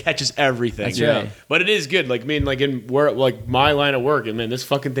 stuck. It catches everything. That's Yeah. right. But it is good. Like, I mean, like in where like my line of work, and man, this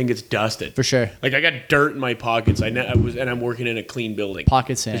fucking thing gets dusted. For sure. Like I got dirt in my pockets. And I'm working in a clean building.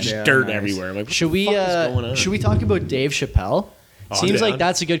 Pocket sand. There's just Yeah, dirt nice. everywhere. I'm like, what Should the we fuck is going on? should we talk about Dave Chappelle? Oh, Seems I'm like down.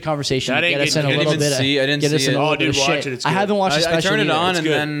 that's a good conversation That to ain't get us in a getting- little I didn't bit. see- I didn't get us see in it. a Oh, little bit dude, of watch shit. it. It's I good. haven't watched the I special. turned it either. on It's and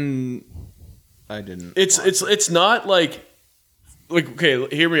good. then I didn't. It's not like okay.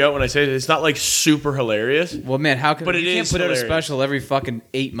 Hear me out when I say it. It's not like super hilarious. Well, man, how can But you it can't is put out a hilarious. special every fucking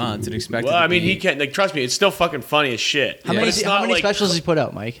 8 months and expect Well, it to I mean, be- he can't. Like, trust me, it's still fucking funny as shit. How But many, it's how not many like- specials has he put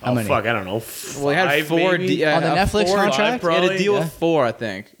out, Mike? How Oh many? fuck, I don't know. Well, he had Five, four maybe? On the Netflix four, contract? He had a Probably, deal yeah. with 4, I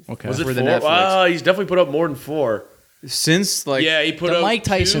think. Okay. Was it for four? the Netflix. He's definitely put up more than 4. Since like Yeah, he put The up Mike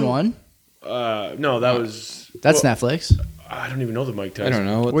Tyson 2. one. No, that was. That's well, Netflix. I don't even know the Mike Tyson. I don't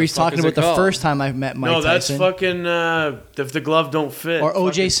know what Where the he's fuck talking is about it the called? first time I met Mike No, that's Tyson. fucking. If the glove don't fit. Or Fucking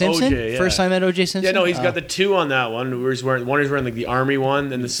O.J. Simpson. OJ, yeah. First time I met O.J. Simpson. Yeah, no, he's Oh. got the 2 on that one. Where he's wearing like the army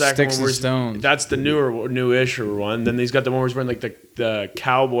one, and the second Sticks one and where he's- Stones. That's the newish one. Then he's got the one where he's wearing like the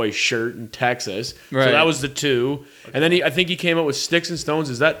cowboy shirt in Texas. So Right. that was the 2. And then I think he came up with Sticks and Stones.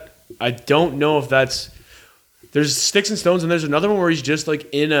 Is that? I don't know if that's. There's Sticks and Stones, and there's another one where he's just like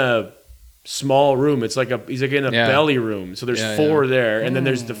in a small room. It's like he's like in a Yeah. belly room. So there's Yeah, 4 there, and then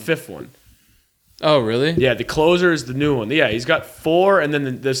there's the 5th one. Oh, really? Yeah, the closer is the new one. Yeah, he's got 4, and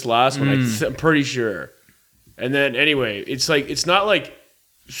then this last one. Hmm. I'm pretty sure. And then anyway, it's not. Well,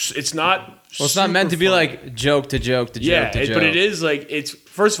 it's Well, it's not meant to be funny. like joke to joke to Yeah, joke to joke. but it is like it's.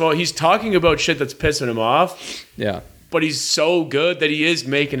 First of all, he's talking about shit that's pissing him off, Yeah, but he's so good that he is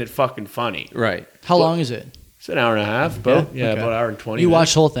making it fucking funny. right. How long is it? It's an hour and a half, about Yeah? Okay. about an hour and 20. You minutes.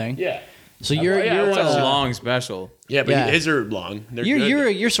 watched the whole thing. Yeah, So you're yeah, I you're watched It's a uh, long special. yeah, but Yeah. his are long. They're you're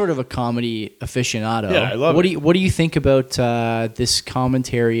good. you're sort of a comedy aficionado. Yeah, I love what it. What do you think about this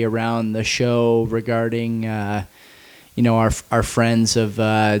commentary around the show regarding our friends of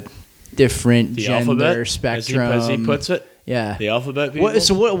different the gender alphabet spectrum? as he puts it. Yeah. The alphabet people.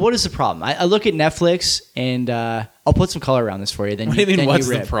 What is the problem? I look at Netflix and I'll put some color around this for you. Then What do you mean? then What's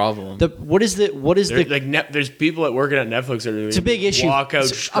you the rip. problem? What is the There's people that working at Netflix that are It's a big issue. Walk out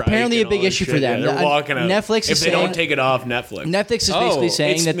It's strike apparently and a big all that issue for shit. them. Yeah, they're walking out. Netflix if is they don't saying- take it off Netflix. Netflix is Oh, basically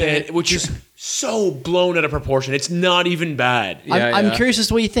saying It's that man, which is so blown out of proportion. It's not even bad. Yeah, I'm yeah. curious as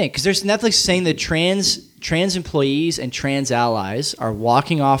to what you think because there's Netflix saying that trans employees and trans allies are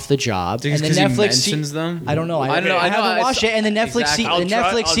walking off the job, Just and the 'cause he Netflix mentions them? I don't know. I don't know. I I know. haven't watched it, and the Netflix Exactly. I'll try-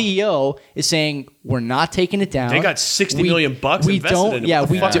 Netflix I'll- CEO is saying we're not taking it down. They got $60 million bucks We invested don't. in it. Yeah,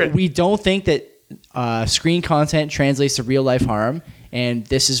 Fuck. we don't think that screen content translates to real life harm, and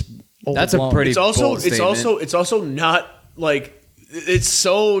this is That's a overblown. pretty- It's also bold it's also not like it's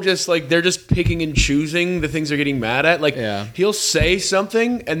so just like they're just picking and choosing the things they're getting mad at. Like Yeah. he'll say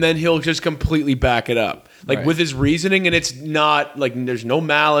something and then he'll just completely back it up. Like Right. with his reasoning, and it's not like there's no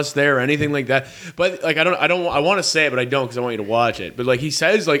malice there or anything like that. But like I want to say it, but I don't because I want you to watch it. But like he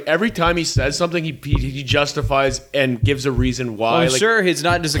says, like every time he says something, he justifies and gives a reason why. I'm like, sure it's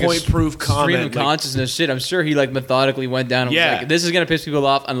not just like point-proof stream comment, of like- consciousness shit. I'm sure he like methodically went down and Yeah. was like, "This is gonna piss people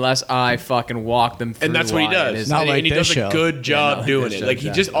off unless I fucking walk them through." And that's what he why it does. is." Not and, like and he this does show. a good job not like doing this it. show, Like he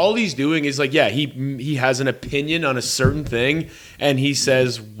just all he's doing is like, yeah, he has an opinion on a certain thing, and he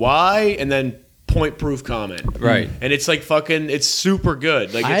says why, and then point proof comment. Right. And it's like fucking, it's super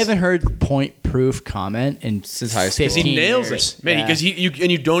good. Like I it's, haven't heard point proof comment in Since high school. 15 he nails years. it, man. Yeah. Because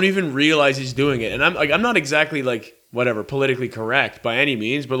you don't even realize he's doing it. And I'm not exactly like whatever politically correct by any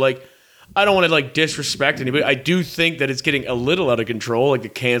means, but like. I don't want to like disrespect anybody. I do think that it's getting a little out of control, like the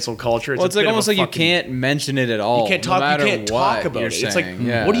cancel culture. Well, it's a like bit of almost a like you fucking- can't mention it at all. You can't no talk. matter You can't what talk about you're it. It's like, saying.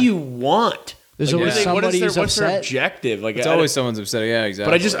 Yeah. what do you want? There's Like, always what is somebody their, who's what's their upset. objective? Like, It's I- always someone's upset. Yeah,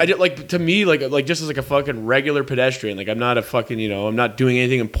 exactly. But I did like to me like just as like a fucking regular pedestrian. Like I'm not a fucking I'm not doing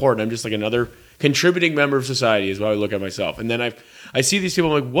anything important. I'm just like another contributing member of society is how I look at myself. And then I see these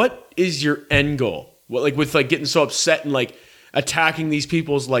people. I'm like, what is your end goal? What like with like getting so upset and like attacking these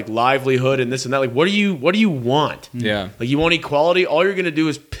people's like livelihood and this and that. Like what do you want? Yeah. Like you want equality? All you're gonna do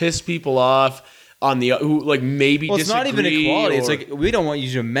is piss people off on the who like maybe. Well, it's not even disagree equality. It's or- like we don't want you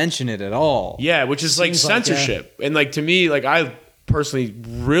to mention it at all. yeah, which is like Seems like, censorship. And like to me, like I personally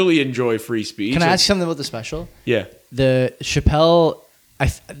really enjoy free speech. Can I Like, ask you something about the special? Yeah. The Chappelle,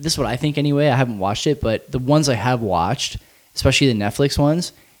 this is what I think anyway. I haven't watched it, but the ones I have watched, especially the Netflix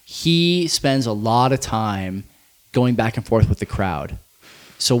ones, he spends a lot of time going back and forth with the crowd.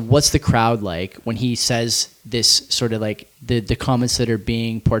 So what's the crowd like when he says this sort of like the comments that are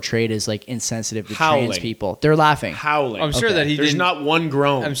being portrayed as like insensitive to Howling. trans people. They're laughing. Howling. I'm sure that he There's didn't. not one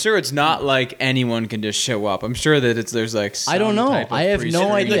groan. I'm sure it's not like anyone can just show up. I'm sure that there's like I don't some know. type of I have no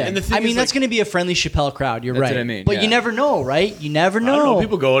pre-screening. idea. And the thing I mean, is, that's like- going to be a friendly Chappelle crowd. You're That's right. what I mean, But yeah. you never know, right? You never I know. don't know.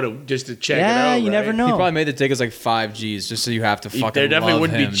 People go just to check it Yeah, out. you never right? know. He probably made the tickets like 5 G's just so you have to fucking There definitely love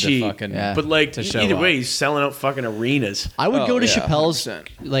wouldn't be him to cheap. fucking- Yeah. But like to show either up. way, he's selling out fucking arenas. I would Oh, go to yeah, Chappelle's 100%.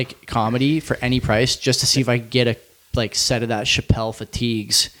 like comedy for any price just to see if I could get a like set of that Chappelle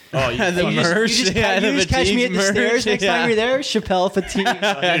fatigues. Oh, you The fucking- merch, You just, yeah, you the just catch me at the fatigue stairs merch, next yeah. time you're there. Chappelle fatigues.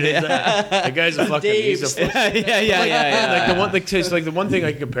 that guy's a fucking. He's a Dave's. fucking yeah. like the one thing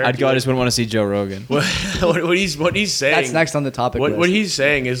I can compare. I'd to, go. I like, just wouldn't want to see Joe Rogan. what he's saying. That's next on the topic What list. he's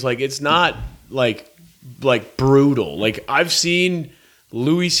saying is like it's not like brutal. Like I've seen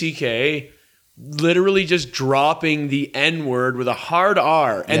Louis C.K. literally just dropping the N word with a hard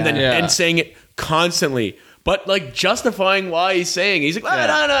R and then Yeah. and saying it constantly. But like justifying why he's saying it. He's like,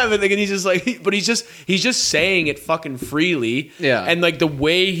 no, but he's just like, but he's just saying it fucking freely. Yeah. And like the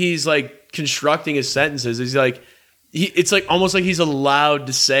way he's like constructing his sentences is like, it's like almost like he's allowed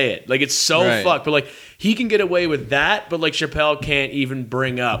to say it. Like it's so Right. fucked. But like he can get away with that, but like Chappelle can't even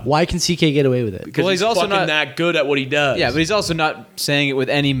bring up Why can CK get away with it? because Well, he's he's also fucking not- that good at what he does. Yeah, but he's also not saying it with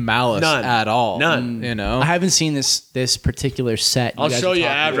any malice None. at all. None. You know. I haven't seen this particular set. I'll guys show are you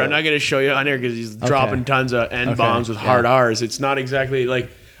talking after. about. I'm not going to show you on here because he's dropping tons of N bombs with hard R's. It's not exactly like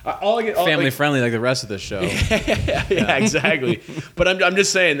all I get. Family like, friendly like the rest of the show. yeah, exactly. But I'm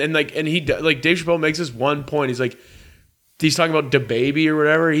just saying, and he like Dave Chappelle makes this one point. He's talking about DaBaby or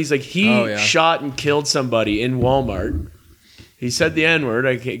whatever. He's like he shot and killed somebody in Walmart. He said the N word.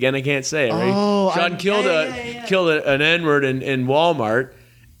 I can't say it. Right? Oh, shot and killed killed an N word in Walmart,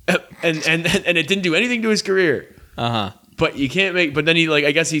 and it didn't do anything to his career. Uh-huh. But you can't make. But then he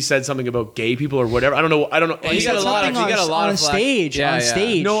I guess he said something about gay people or whatever. I don't know. he got a lot of- Something he got a lot on of flack. stage. Yeah, on yeah.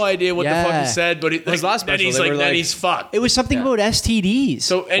 stage. no idea what the fuck Yeah. he said. But His last then special, he's they like were then like- he's fucked. It was something about STDs.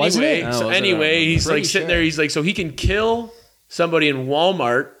 So wasn't anyway, it? Oh, was it? I don't he's Pretty like sitting sure. there. He's like, so he can kill somebody in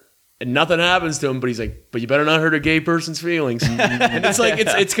Walmart and nothing happens to him. But he's like, but you better not hurt a gay person's feelings. And it's like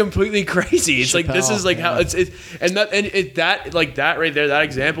it's completely crazy. It's like this is like how it's that right there. That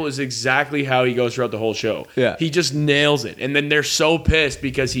example is exactly how he goes throughout the whole show. Yeah. he just nails it. And then they're so pissed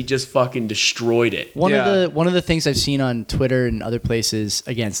because he just fucking destroyed it. One Yeah. of the things I've seen on Twitter and other places.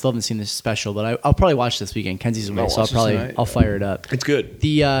 Again, still haven't seen this special, but I'll probably watch this weekend. Kenzie's away, so watch this tonight. I'll fire it up. It's good.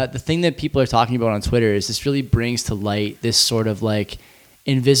 The thing that people are talking about on Twitter is this really brings to light this sort of like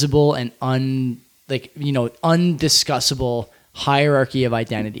invisible and undiscussable hierarchy of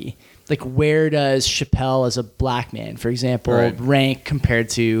identity. Like where does Chappelle as a black man, for example, Right. rank compared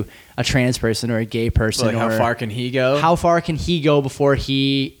to a trans person or a gay person? Like how or far can he go? how far can he go before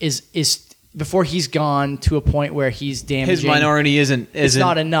he is before he's gone to a point where he's damaging? His minority isn't It's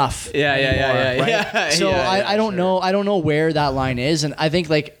not enough. Yeah, yeah, anymore, yeah, right? yeah. So Yeah, I don't know. I don't know where that line is, and I think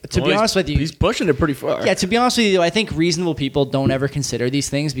like to be honest with you, he's pushing it pretty far. yeah, to be honest with you, I think reasonable people don't ever consider these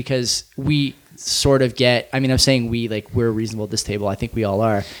things because we sort of get. I mean, I'm saying we like we're reasonable at this table. I think we all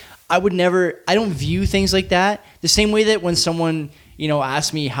are. I don't view things like that the same way that when someone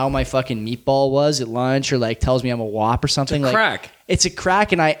asks me how my fucking meatball was at lunch or like tells me I'm a wop or something. Like, crack. It's a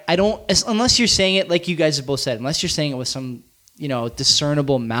crack, and I don't unless you're saying it like you guys have both said. Unless you're saying it with some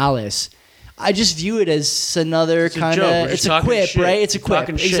discernible malice. I just view it as another It's a kind joke. We're of just it's a talking quip, shit. right? It's a We're quip.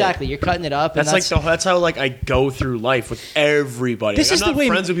 talking shit. Exactly. You're cutting it up. And That's how like I go through life with everybody. This Like, is I'm the not way-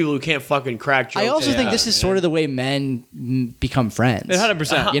 friends with people who can't fucking crack jokes. I also think this is sort of the way men become friends.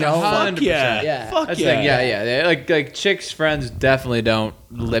 100%. You know, Fuck yeah. Yeah. Fuck That's yeah. the thing. Yeah. Like chicks' friends definitely don't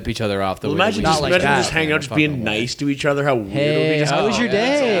lip each other off the Well, way imagine we Not just, like imagine that. just hanging out, just Fucking being way. nice to each other. How weird it would be. Hey, Just, how was your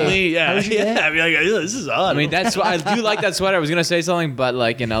day? Only, yeah, How was your day? I'd be like, "Ew, this is odd. I mean, that's why I do like that sweater. I was gonna say something, but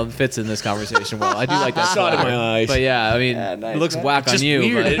it fits in this conversation well. I do like that Shot sweater. in my eyes. But yeah, I mean, nice, it looks man. whack It's on just you,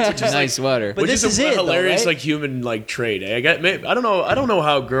 weird. but It's it's just a nice sweater. But which this is is a it, though, hilarious right? like human like trait. I don't know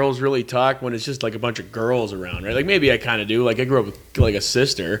how girls really talk when it's just like a bunch of girls around, right? Like maybe I kind of do. Like I grew up with like a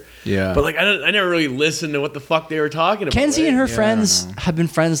sister, Yeah. But like I never really listened to what the fuck they were talking about. Kenzie right? and her friends have been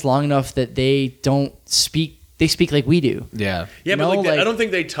friends long enough that they don't speak. They speak like we do yeah. yeah, but No, like, like- I don't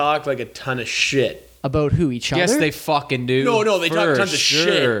think they talk like a ton of shit. about who each other. Yes, they fucking do. No, they talk for tons of sure.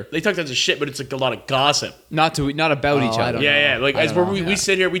 shit. They talk tons of shit, but it's like a lot of gossip. Not about each I other. don't Yeah, yeah. Like I as don't where know. we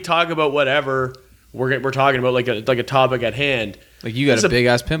sit here, we talk about whatever we're talking about, like a topic at hand. Like you got It's a a- big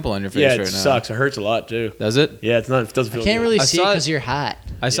ass pimple on your face Yeah, right it now. sucks. It hurts a lot too. Does it? Yeah, it doesn't feel I can't good. really I see it saw it- because of your hat.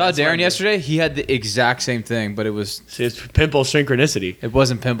 I saw that's what I Darren mean. yesterday. He had the exact same thing, but it See, it's pimple synchronicity.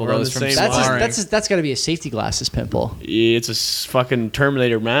 wasn't pimple. We're That on was the from same That's line. sparring. that's got to be a safety glasses pimple. It's a fucking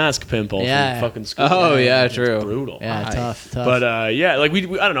Terminator mask pimple Yeah. from fucking school. Oh, yeah, It's true. brutal. Yeah, Aye. tough. But yeah, like we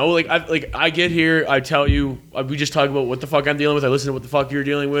I don't know, I get here, I tell you, we just talk about what the fuck I'm dealing with. I listen to what the fuck you're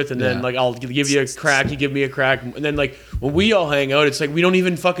dealing with, and then Yeah. like I'll give you a crack, you give me a crack, and then like when we all hang out, it's like we don't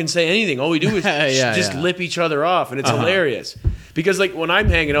even fucking say anything. All we do is Yeah, just yeah. lip each other off, and it's hilarious. Because like when I'm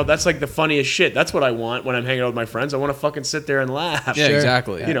hanging out, that's like the funniest shit. That's what I want when I'm hanging out with my friends. I want to fucking sit there and laugh. Yeah, Sure.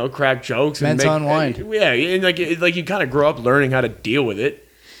 exactly. You know, crack jokes Meant and to unwind. Yeah, and like you kind of grow up learning how to deal with it.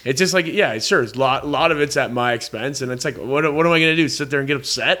 It's just like sure, a lot of it's at my expense, and it's like what am I gonna do? Sit there and get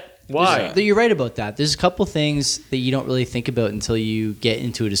upset? Why? You're right about that. There's a couple things that you don't really think about until you get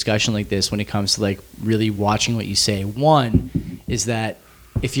into a discussion like this when it comes to like really watching what you say. One is that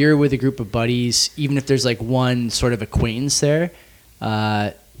if you're with a group of buddies, even if there's like one sort of acquaintance there,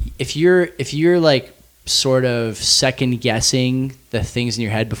 if you're like sort of second guessing the things in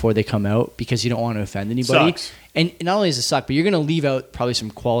your head before they come out because you don't want to offend anybody. Sucks. And not only does it suck, but you're going to leave out probably some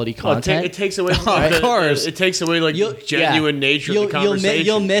quality Well, content. it takes away. Of course. it takes away like the genuine nature of the You'll conversation.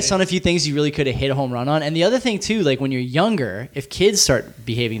 you'll miss on a few things you really could have hit a home run on. And the other thing too, like when you're younger, if kids start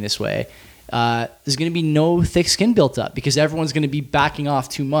behaving this way, there's going to be no thick skin built up because everyone's going to be backing off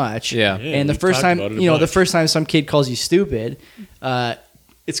too much. Yeah. Yeah, and the we've first talked time, about it a the bunch. first time some kid calls you stupid,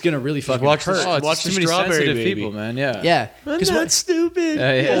 it's going to really fucking watch hurt. the- Oh, it's Watch too the many strawberry sensitive baby. people, man. Yeah. Yeah, I'm because not stupid.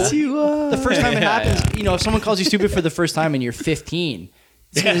 Yeah. Yes, you are. the first time it Yeah, happens, if someone calls you stupid for the first time and you're 15,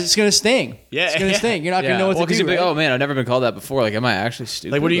 it's gonna sting. Yeah, it's gonna yeah. sting. You're not gonna know what well, to do. you're like, right? oh man, I've never been called that before. Like, am I actually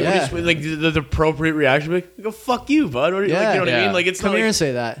stupid? Like what do you Yeah. like the appropriate reaction? Like, go fuck you, bud. What are you, like, Yeah. you know what I Yeah. mean? Like it's Come not here like, and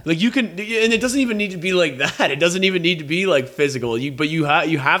say that. like you can, and it doesn't even need to be like that. It doesn't even need to be like physical. But you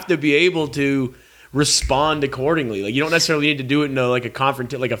have to be able to respond accordingly. Like you don't necessarily need to do it in like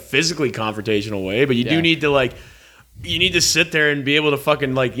a physically confrontational way, but you Yeah. do need to you need to sit there and be able to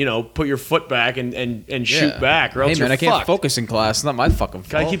fucking put your foot back and shoot back, or else Hey man, you're I can't fucked. focus in class. It's not my fucking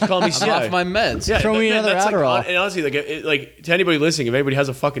fault. Guy keeps calling me I'm off my meds. Yeah, Throw me another that's Adderall. Like, and honestly, like to anybody listening, if anybody has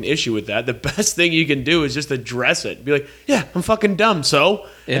a fucking issue with that, the best thing you can do is just address it. Be like, yeah, I'm fucking dumb, so.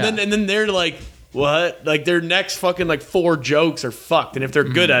 Yeah. And then they're like, what? Like their next fucking 4 jokes are fucked, and if they're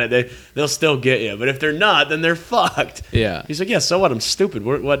good at it, they'll still get you. But if they're not, then they're fucked. Yeah. He's like, yeah, so what? I'm stupid.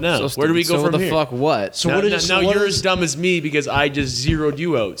 What now? So Where do we stupid. go So from the here? fuck what? So now, what is now so what you're is- as dumb as me because I just zeroed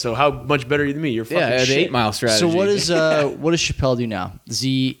you out. So how much better are you than me? You're fucking Yeah, the shit. 8 Mile strategy. So what does Chappelle do now?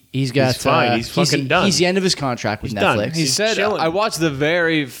 He's got He's fine. He's fucking done. He's the end of his contract with He's done. Netflix. He He's said, chilling. I watched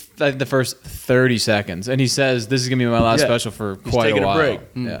the first 30 seconds, and he says, this is going to be my last Yeah. special for He's quite taking a a while. break.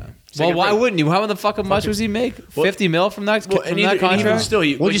 Yeah. taking Well, a why break. wouldn't you? How the fucking much was he make? 50 mil from that, Well, from that contract? even still,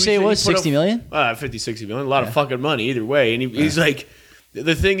 What'd you say it was, 60 million? 50, 60 million. A lot of fucking money either way. And he's like,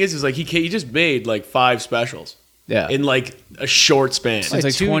 the thing is like he just made 5 specials. Yeah. In a short span. Since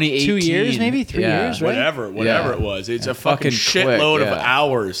like two- 2018. 2 years, maybe 3 Yeah. years, right? Whatever Yeah. it was. It's a Fucking fucking quick, shitload of yeah.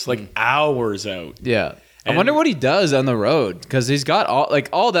 hours. Hours out. Yeah. I And- wonder what he does on the road, because he's got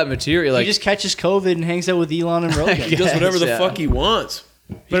all that material. He just catches COVID and hangs out with Elon and Rogan. He does whatever the yeah. fuck he wants.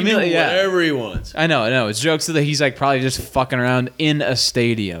 He But I can mean, do yeah. whatever he wants. I know. It's jokes that he's probably just fucking around in a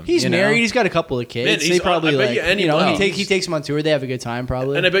stadium. He's you know? married. He's got a couple of kids. Man, they he's on- probably I bet you any he money. takes them on tour. They have a good time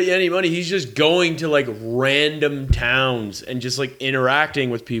probably. And I bet you any money he's just going to random towns and just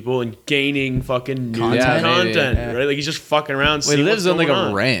interacting with people and gaining fucking new Content. content, Yeah, maybe. right? He's just fucking around. Well, he seeing lives what's on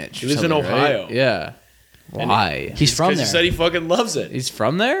going a ranch. He or lives in something, right? Ohio. Yeah. Why? He's from Because there. he said he fucking loves it. He's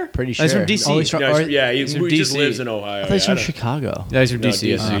from there? Pretty Oh, he's sure. from DC. Oh, he's from- Yeah, or- yeah, he from just DC. lives in Ohio. I thought he's from don't- Chicago. Yeah, he's from No,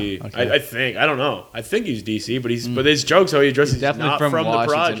 DC. DC. okay. I think. I don't know. I think he's DC, but but his jokes how he addresses he's Definitely not from, from the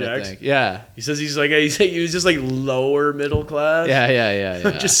Washington, I projects. think. Yeah. He says he was just lower middle class.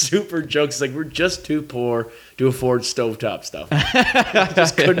 Yeah. Just super jokes. We're just too poor to afford stovetop stuff.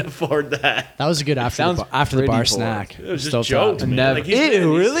 Just couldn't afford that. That was a good after Sounds the bar pretty poor. snack. It was just Stovetop. jokes, man. Never-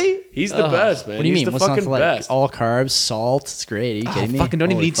 He's the best, man. What do you He's mean? the What's not fucking to like? best. All carbs, salt. It's great. Are you kidding me? Fucking don't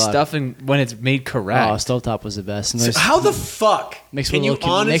even Holy eat fuck. stuffing when it's made correct. Oh, stovetop was the best. And So there's- how the fuck Mix can with you a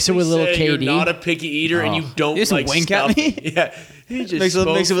little- mix it honestly with a little say you're KD? not a picky eater and you don't You just like wink at stuffing? me? Yeah, he just Mix it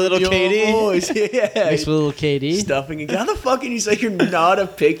spoke with a little from your KD? voice. Yeah, mixed with a little KD. stuffing. How the fuck can you say you're not a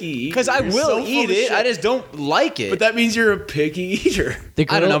picky eater? Because I You're will so full eat of it. shit. I just don't like it. But that means you're a picky eater. The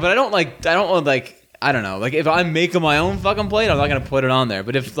I don't know, grill- but I don't want I don't know. If I'm making my own fucking plate, I'm not gonna put it on there.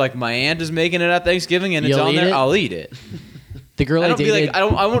 But if my aunt is making it at Thanksgiving and it's You'll on eat there, it? I'll eat it. The girl I I don't be dated. like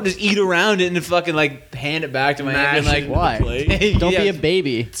I won't just eat around it and fucking like hand it back to my aunt and Mash like it. Why? Plate. Don't be Yeah. a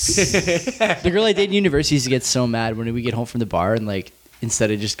baby. The girl I dated in university used to get so mad when we get home from the bar and like instead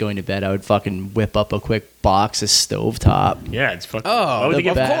of just going to bed, I would fucking whip up a quick box of stovetop. Yeah, it's fucking. Oh, why would they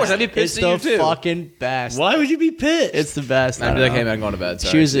of get course, mad? I'd be pissed It's at the you too. fucking best. Why would you be pissed? It's the best. I'd be like, I hey don't know. man, I'm going to bed.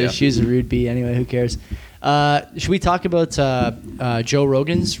 Sorry. She was Yeah. she was a rude bee. Anyway, who cares? Should we talk about Joe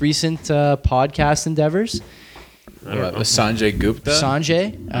Rogan's recent podcast endeavors? What, with Sanjay Gupta.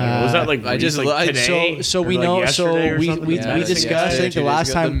 Sanjay. was that like I just- like I- today? So Or, we like, know. yesterday So or we something? we, Yeah, we I think discussed. I yesterday, think the 2 last days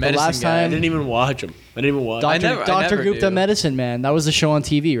ago, time. the The last medicine guy. I time. didn't even watch him. I didn't even watch. I Dr. never Dr. Gupta do. Medicine Man. That was the show on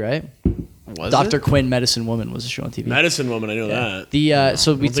TV, right? Was Dr. it? Quinn Medicine Woman was the show on TV. Medicine Woman. I know that. The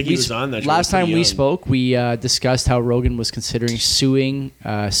so we, don't think we he was on that show. last He was pretty time we young. spoke, we discussed how Rogan was considering suing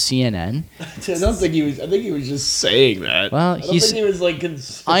CNN. I don't think he was. I think he was just saying that. Well, I don't he's- think he was like.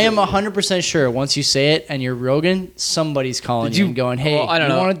 I am 100% sure once you say it and you're Rogan, somebody's calling Did you you- and going, "Hey, well, I don't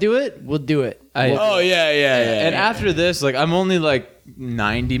you know. want to do it? We'll do it." Oh yeah, yeah. And after this, like I'm only like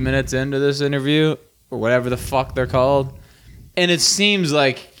 90 minutes into this interview or whatever the fuck they're called, and it seems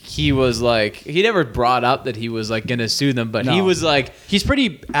like he was like he never brought up that he was like gonna sue them, but he No. was like He's pretty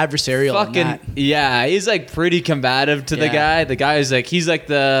adversarial. in fucking that. yeah, he's like pretty combative to the Yeah. guy. The guy is like he's like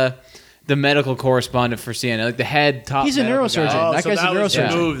the medical correspondent for CNN, like the head top. He's a medical neurosurgeon. guy. Oh, That so guy's a that was the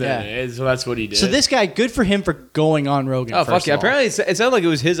neurosurgeon. move then. Yeah. So that's what he did. So this guy, good for him for going on Rogan. Oh first fuck yeah! of all. Apparently, it sounded like it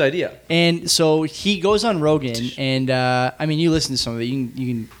was his idea. And so he goes on Rogan, and I mean, you listen to some of it. You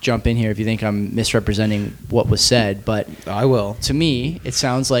can jump in here if you think I'm misrepresenting what was said, but I will. to me, it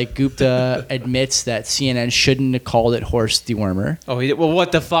sounds like Gupta admits that CNN shouldn't have called it horse dewormer. Oh, well,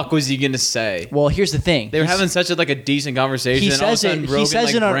 what the fuck was he gonna say? Well, here's the thing: They were He's- having such a decent conversation. He and all of a says it. sudden He Rogan, says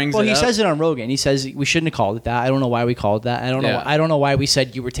like, it on. brings Well, it he up. says it on Rogan. He says we shouldn't have called it that. I don't know why we called it that. I don't know. Yeah. I don't know why we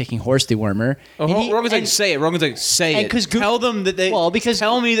said you were taking horse dewormer. Oh, And he- Rogan's like, and- say it. Rogan's like, say and it. 'cause Tell them that they. Well, because-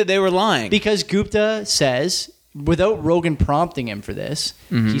 tell me that they were lying. Because Gupta says, without Rogan prompting him for this,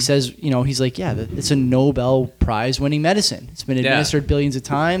 Mm-hmm. he says, he's like, yeah, it's a Nobel Prize winning medicine. It's been administered billions of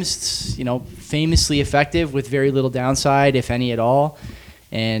times. It's, famously effective with very little downside, if any at all.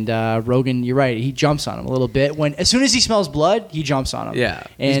 And Rogan, you're right, he jumps on him a little bit. As soon as he smells blood, he jumps on him. Yeah.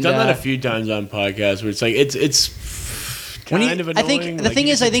 And, He's done that a few times on podcasts where it's like it's when kind of I annoying. think the like, thing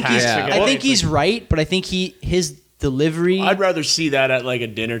he is, I think he's, attacks the guy. I think It's he's like- right, but I think his delivery, I'd rather see that at like a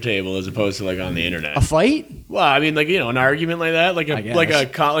dinner table as opposed to like on the internet. a fight. Well, I mean, like an argument like that, like I a guess.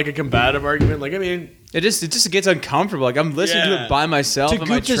 like a combative argument. Like I mean, it just gets uncomfortable. Like I'm listening to Yeah. it by myself To in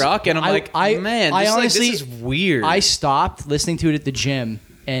my Gupta's- truck, and I'm I- like, I- man, I this, honestly- this is weird. I stopped listening to it at the gym,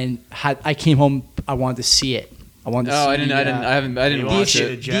 and I came home. I wanted to see it. I wanted to see. I didn't You watch watched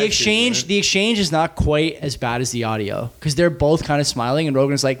it. it. The exchange, right? the exchange is not quite as bad as the audio because they're both kind of smiling, and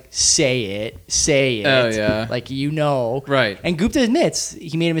Rogan's like, "Say it, say it." Oh, yeah. like Right. And Gupta admits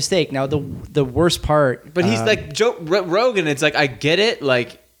he made a mistake. Now the worst part, But he's like Rogan. It's like I get it.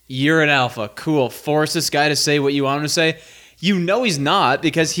 Like you're an alpha, cool. Force this guy to say what you want him to say. You know he's not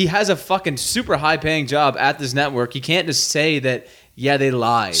because he has a fucking super high paying job at this network. He can't just say that. Yeah, they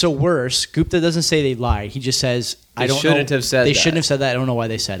lied. so worse. Gupta doesn't say they lied. He just says, "I They don't shouldn't know. have said They that. shouldn't have said that. I don't know why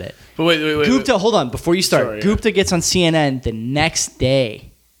they said it." but wait. Gupta, hold on before you start. Sorry, yeah. Gupta gets on CNN the next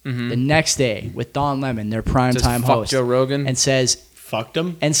day. The next day with Don Lemon, their primetime Just fuck host, Joe Rogan. and says, fucked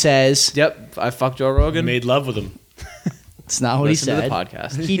him. Yep, I fucked Joe Rogan. Made love with him. "It's not what Listen he to the said."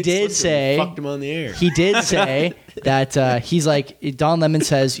 podcast. He did say, fucked him on the air. he did say that he's like, Don Lemon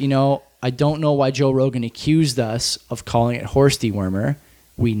says, I don't know why Joe Rogan accused us of calling it horse dewormer.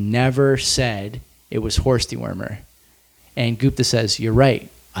 We never said it was horse dewormer. And Gupta says, you're right.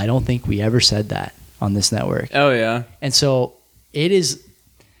 I don't think we ever said that on this network. Oh yeah. And so it is.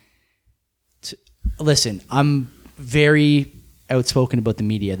 Listen, I'm very outspoken about the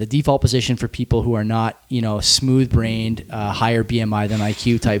media. The default position for people who are not, smooth-brained, higher BMI than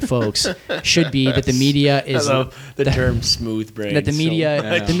IQ type folks should be that the media is I love the term "smooth brain." that the so media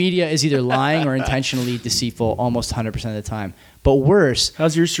much. the media is either lying or intentionally deceitful almost 100% of the time. But worse,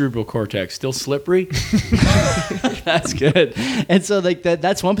 How's your cerebral cortex? Still slippery? that's good. And so like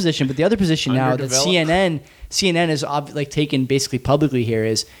that's one position, but the other position now that Underdeveloped? CNN is taken basically publicly here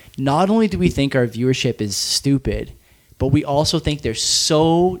is not only do we think our viewership is stupid, but we also think they're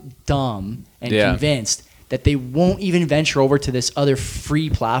so dumb and Yeah. convinced that they won't even venture over to this other free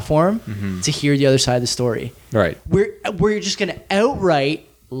platform to hear the other side of the story. Right. We're just going to outright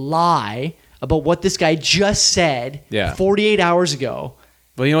lie about what this guy just said Yeah. 48 hours ago.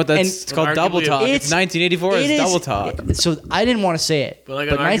 Well, you know what? That's And- called Arguably, double talk. it's- It's 1984. It It's is- double talk. So I didn't want to say it, But like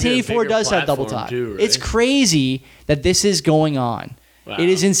but an arguably 1984 a does bigger have double platform talk. too, right? It's crazy that this is going on. Wow. It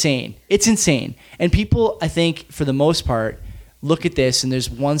is insane. It's insane. And people, I think, for the most part, look at this and there's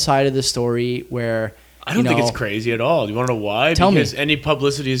one side of the story where I don't think know, it's crazy at all. Do you want to know why? Tell me. Because any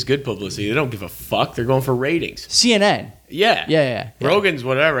publicity is good publicity. They don't give a fuck. They're going for ratings. CNN. Yeah. Yeah. Rogan's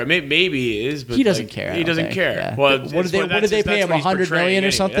whatever. Maybe he is, but He doesn't care, I He don't doesn't think. care. Yeah. Well, What did they pay him? $100 million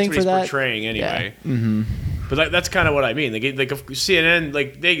or something for that? That's what he's portraying anyway. Yeah. But that's kind of what I mean. Like if CNN,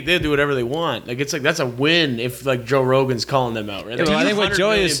 like they do whatever they want. Like it's like that's a win if like Joe Rogan's calling them out, right? Yeah, Like, but I think what 100 Joey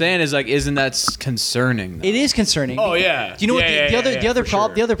million is saying is like, isn't that concerning? Though? It is concerning. Oh yeah. Do you know what Yeah, the other for problem?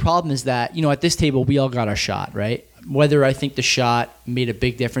 sure. The other problem is that at this table we all got our shot, right? Whether I think the shot made a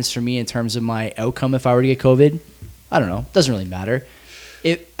big difference for me in terms of my outcome if I were to get COVID, I don't know. Doesn't really matter.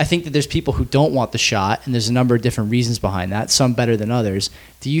 I think that there's people who don't want the shot, and there's a number of different reasons behind that. Some better than others.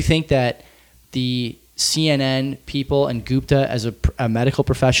 Do you think that the CNN people and Gupta as a medical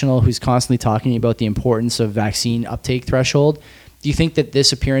professional who's constantly talking about the importance of vaccine uptake threshold, do you think that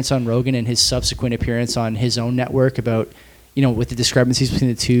this appearance on Rogan and his subsequent appearance on his own network about, with the discrepancies between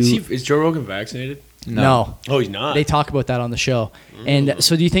the two? Is Joe Rogan vaccinated? No. Oh, he's not. They talk about that on the show. And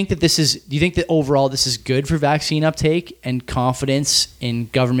so do you think that overall this is good for vaccine uptake and confidence in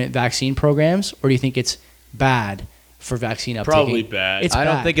government vaccine programs, or do you think it's bad for vaccine uptake? Probably bad. It's I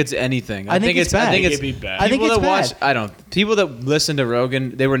don't bad. think it's anything. I think it's bad. I think It'd it's be bad. I think people it's that bad. People that listen to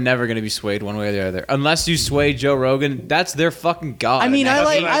Rogan, they were never going to be swayed one way or the other. Unless you sway Joe Rogan, that's their fucking god. I mean, That's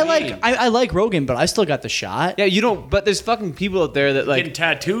what I like Rogan, but I still got the shot. Yeah, you don't. But there's fucking people out there that Getting like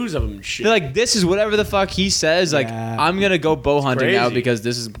tattoos of him and shit. they're like, this is whatever the fuck he says. Like, Yeah. I'm gonna go bow hunting now crazy. because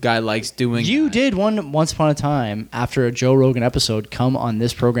this guy likes doing. You that. did once upon a time after a Joe Rogan episode come on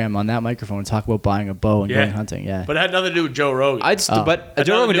this program on that microphone and talk about buying a bow and Yeah. going hunting. Yeah. But it had nothing to do with Joe Rogan. But Had Joe nothing Rogan to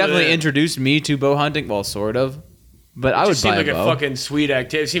do with definitely it. introduced me to bow hunting. Well, sort of. But I It would just seemed buy like a a bow. fucking sweet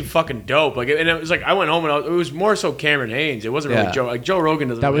activity. It seemed fucking dope. Like, and it was like I went home and it was more so Cameron Haynes. It wasn't really Yeah. Joe. Like Joe Rogan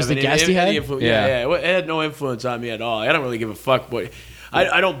doesn't. That was have the any, guest he any had? influ- Yeah. yeah. It had no influence on me at all. I don't really give a fuck. But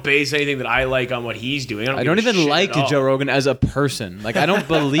I don't base anything that I like on what he's doing. I don't give a even shit like at all. Joe Rogan as a person. Like, I don't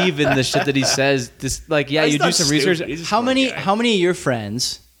believe in the shit that he says. This, like, yeah, He's you do not some stupid. research. He's a How smart many guy. how many of your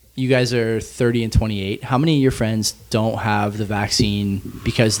friends, you guys are 30 and 28, how many of your friends don't have the vaccine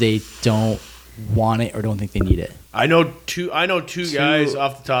because they don't want it or don't think they need it? I know two guys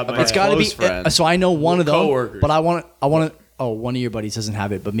off the top of my It's head. got to be close friends. so I know one of them, Coworkers. but I want to one of your buddies doesn't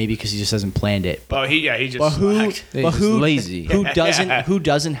have it, but maybe because he just hasn't planned it. Oh, he just. But who slacked. He's just lazy. who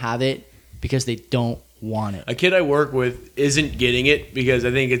doesn't have it because they don't want it? A kid I work with isn't getting it because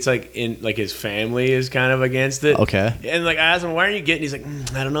I think it's like in like his family is kind of against it. Okay. And like I asked him, why aren't you getting? He's like,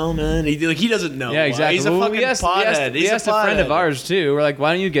 I don't know, man. He doesn't know. Yeah, why. exactly. He's a Well, fucking pothead. We asked a friend of ours too. We're like,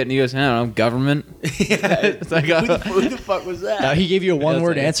 "Why don't you get?" And he goes, "I don't know, government." It's like, Who the fuck was that? He gave you a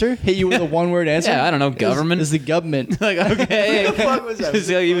one-word like- answer? Hit you with a one-word answer? Yeah, I don't know, government. Is the government. like, okay. Who the fuck was that? It's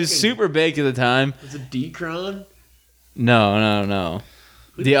like, he was Fucking- super baked at the time. Was it Decron? No.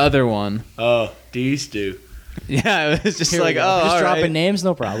 The other one. Oh, D-Stew. Yeah, it was just Here we like, go. oh, just all dropping right. names,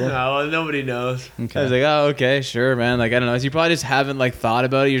 no No, problem. well, nobody knows. I was like, oh, okay, sure, man. Like, I don't know. You probably just haven't like thought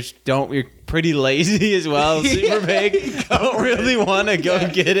about it. You're pretty lazy as well. Super big. Don't really want to go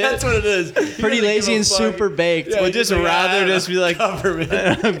get it. That's what it is. Pretty lazy and super baked. Yeah, Would just like, rather ah, just be like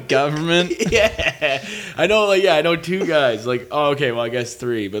government. government. Yeah, I know. Like, I know two guys. Like, oh, okay, well, I guess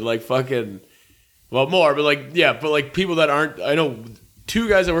three, but like, fucking, well, more. But like, yeah, but like people that aren't. I know two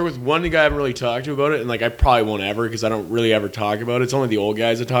guys I work with. One guy I haven't really talked to about it, and like I probably won't ever because I don't really ever talk about it. It's only the old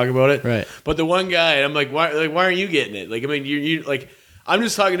guys that talk about it. Right. But the one guy, I'm like, why aren't you getting it? Like, I mean, you like, I'm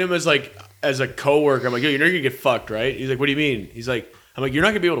just talking to him as a coworker. I'm like, yo, you're not gonna get fucked, right? He's like, what do you mean? He's like, I'm like, you're not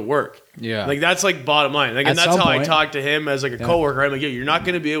gonna be able to work. Yeah. Like that's like bottom line. Like, At and that's some how I point. talk to him as like a coworker. I'm like, yeah, you're not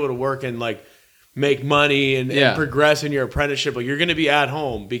gonna be able to work and like make money and progress in your apprenticeship. Like you're gonna be at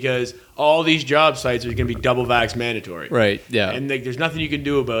home because all these job sites are gonna be double vax mandatory. Right. Yeah. And like there's nothing you can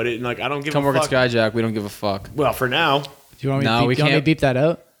do about it. And like I don't give Come a work fuck. at Skyjack. We don't give a fuck. Well, for now. Do you want me, No, to, beep, we do you want me to can't. beep that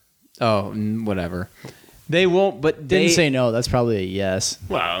out? Oh, whatever. They won't. But Didn't they say no. That's probably a yes.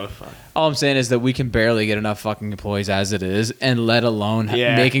 Well, fuck. All I'm saying is that we can barely get enough fucking employees as it is, and let alone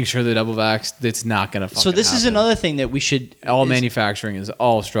Yeah. making sure the double vax. It's not gonna. So this is happen. another thing that we should. All is- manufacturing is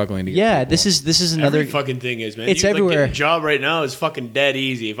all struggling to get. Yeah, people. this is another. Every fucking thing is, man. It's You, like, everywhere. getting a job right now is fucking dead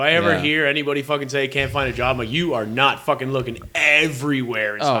easy. If I ever Yeah. hear anybody fucking say can't find a job, I'm like, you are not fucking looking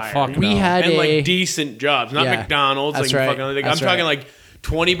everywhere. Is Oh, hiring. fuck we no. had and a. like decent jobs, not Yeah. McDonald's. That's like right. fucking, like, That's I'm talking right. like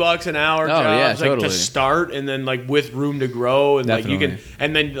 $20 an hour Oh, jobs, yeah, like totally. to start, and then like with room to grow, and like you can, Definitely.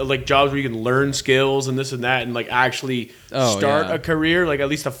 and then like jobs where you can learn skills and this and that, and like actually Oh, start yeah. a career, like at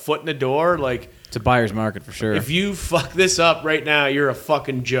least a foot in the door, like. It's a buyer's market for sure. If you fuck this up right now, you're a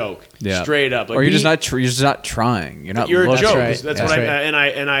fucking joke. Yeah. Straight up. Like, or you're we- just not. You're just not trying. You're not. You're a looking. joke. right. That's That's what right. I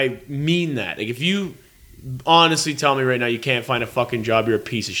and I mean that. Like if you honestly tell me right now you can't find a fucking job, you're a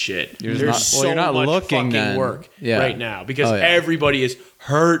piece of shit. You're not much looking fucking then. work Yeah. right now because Oh, yeah. everybody is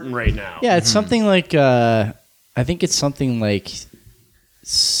hurting right now. Yeah, it's something like I think it's something like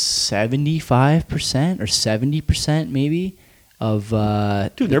 75% or 70% maybe of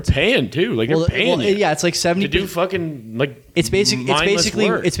Dude, they're paying too. Like they're paying you yeah, it's like 70 to do fucking like it's basically mindless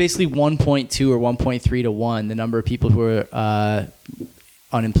work. 1.2 or 1.3 to 1 the number of people who are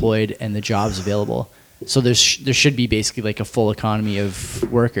unemployed and the jobs available. So there should be basically like a full economy of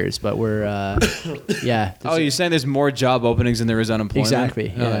workers, but we're yeah. Oh, you're saying there's more job openings than there is unemployment?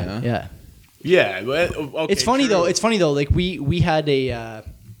 exactly. Oh, Yeah. yeah. But, okay, It's funny true. though. It's funny though. Like we had a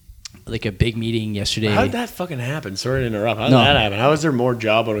like a big meeting yesterday. How did that fucking happen? Sorry to interrupt. How did No. that happen? How is there more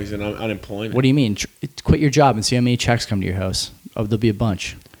job openings than unemployment? What do you mean? Quit your job and see how many checks come to your house. Oh, there'll be a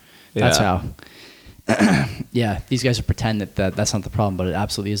bunch. That's Yeah. how. Yeah, these guys will pretend that's not the problem, but it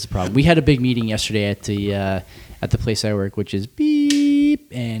absolutely is the problem. We had a big meeting yesterday at the place I work, which is beep,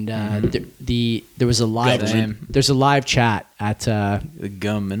 and there was a live Government. there's a live chat at The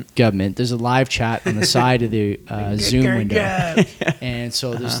government. government. There's a live chat on the side of the Zoom window, and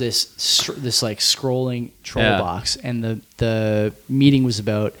so there's this like scrolling troll Yeah. box, and the meeting was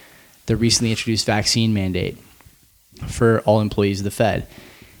about the recently introduced vaccine mandate for all employees of the Fed,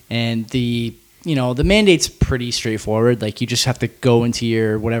 and the mandate's pretty straightforward. Like you just have to go into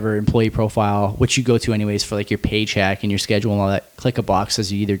your whatever employee profile, which you go to anyways for like your paycheck and your schedule and all that. Click a box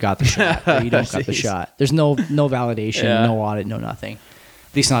says you either got the shot or you don't got the Jeez. shot. There's no validation, Yeah. no audit, no nothing.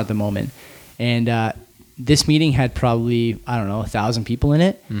 At least not at the moment. And this meeting had probably 1,000 people in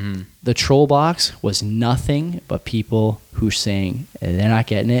it. Mm-hmm. The troll box was nothing but people who are saying they're not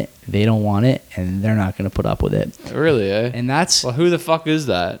getting it, they don't want it, and they're not going to put up with it. Really, eh? And that's Well, who the fuck is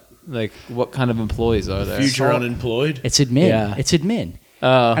that? Like, what kind of employees are there? Future unemployed? it's admin. Yeah. It's admin.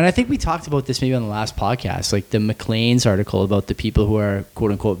 Oh. And I think we talked about this maybe on the last podcast, like the McLean's article about the people who are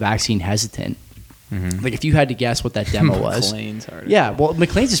quote unquote vaccine hesitant. Like if you had to guess what that demo was. McLean's article. Yeah, well,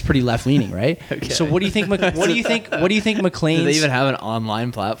 McLean's is pretty left leaning, right? Okay. So what do you think? What do you think Do McLean's? they even have an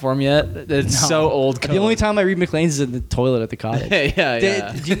online platform yet? It's so old. The only time I read McLean's is in the toilet at the cottage.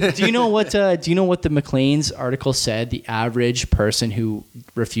 yeah. Do you know what? Do you know what the McLean's article said? The average person who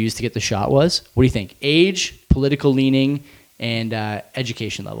refused to get the shot was. What do you think? Age, political leaning, and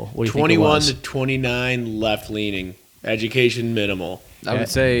education level. What do you think it 21 was? to 29 left leaning. Education minimal. I would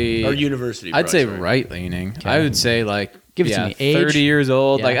say Or university. I'd say sorry. right leaning. I would say like Give it to me. Age? 30 years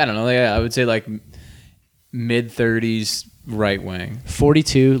old. Yeah. Like I don't know. Yeah, I would say like mid 30s, right wing.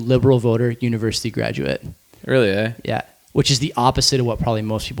 42, liberal voter, university graduate. Really? Eh? Yeah, which is the opposite of what probably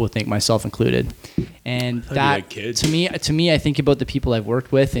most people would think, myself included. And do you that like kids? to me, I think about the people I've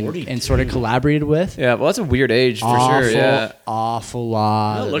worked with and sort of collaborated with. Yeah. Well, that's a weird age for sure. Yeah. Awful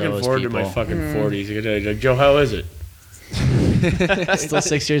lot. I'm of not looking those forward people. to my fucking 40s. Like, Joe, how is it? Still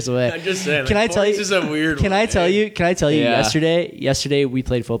 6 years away. I'm just saying. Can like, I tell 40s you? is a weird Can one, I tell man. you? Can I tell you? Yeah. Yesterday we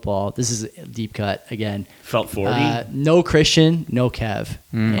played football. This is a deep cut again. Felt 40? No Christian, no Kev.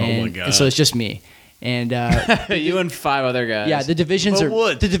 And, Oh my God. And so it's just me. And You and 5 other guys. yeah, the divisions But are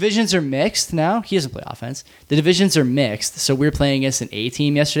Woods. the divisions are mixed now. He doesn't play offense. The divisions are mixed. So we were playing against an A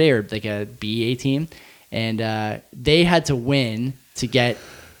team yesterday, or like a B A team, and they had to win to get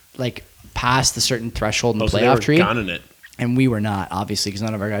like past a certain threshold in the Oh, so they playoff were tree. gunning it. And we were not, obviously, because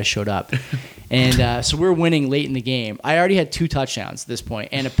none of our guys showed up. And so we're winning late in the game. I already had 2 touchdowns at this point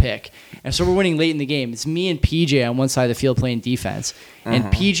and a pick. And so we're winning late in the game. It's me and PJ on one side of the field playing defense. And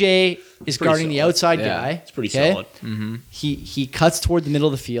PJ is guarding the solid. outside Yeah, guy. It's pretty okay? solid. He cuts toward the middle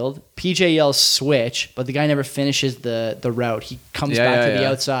of the field. PJ yells switch, but the guy never finishes the route. He comes back to the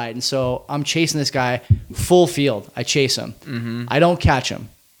outside. And so I'm chasing this guy full field. I chase him. I don't catch him,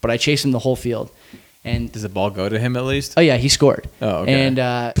 but I chase him the whole field. And Does the ball go to him at least? oh yeah, he scored. Oh, okay.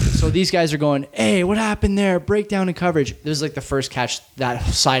 And so these guys are going, "Hey, what happened there? Breakdown and coverage." This is like the first catch that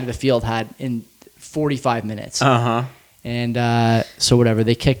side of the field had in 45 minutes. Uh-huh. And so whatever,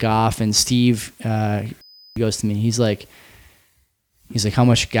 they kick off, and Steve goes to me. He's like, "How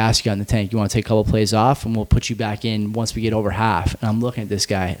much gas you got in the tank? You want to take a couple plays off, and we'll put you back in once we get over half." And I'm looking at this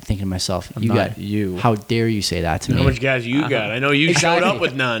guy, thinking to myself, Not you. How dare you say that to me? How much guys you got? I know you showed up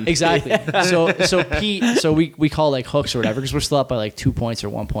with none. Exactly. So Pete, so we call like hooks or whatever because we're still up by like 2 points or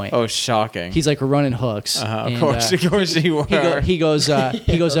 1 point. Oh, shocking. He's like, we're running hooks. Of And, course you were. he goes,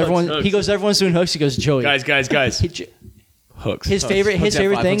 everyone's doing hooks. He goes, Joey. Guys. Hooks. His favorite Hooks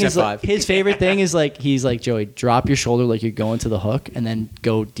at five, thing hooks is at like, five. his favorite thing is like he's like, Joey, drop your shoulder like you're going to the hook and then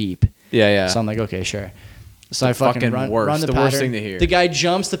go deep. Yeah. So I'm like, okay, sure. So I fucking run worst. the The pattern. worst thing to hear. The guy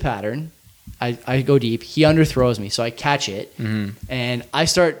jumps the pattern. I go deep. He underthrows me, so I catch it, and I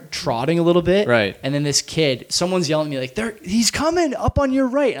start trotting a little bit. Right. And then this kid, someone's yelling at me like, "He's coming up on your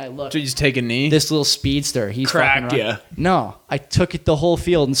right." And I look. So you just take a knee. This little speedster, he's Cracked fucking ya. No, I took it the whole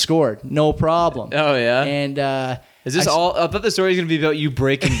field and scored, no problem. Oh yeah. And Is this all? I thought the story was gonna be about you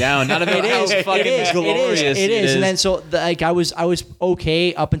breaking down, not about how fucking glorious It is. And then so like I was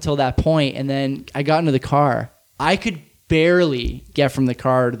okay up until that point, and then I got into the car. I could barely get from the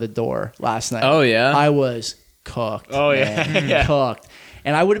car to the door last night. Oh, yeah? I was cooked. Oh, yeah. man. Yeah. Cooked.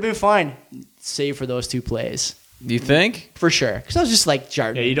 And I would have been fine, save for those 2 plays. Do you think? For sure, because I was just like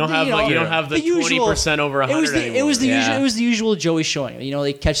jarring. Yeah, you don't have the 20% over 100 It was the anymore. it was the usual Joey showing. You know,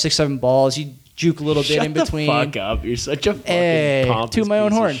 they catch 6-7 balls, you juke a little bit Shut in between. the fuck up. You're such a fucking Hey, pompous to my own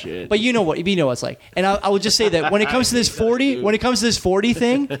piece of horn. shit. But you know what it's like. And I will just say that when it comes to this 40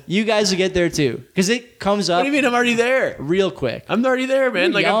 thing, you guys will get there too, because it comes What up do you mean I'm already there? real quick. I'm already there, man.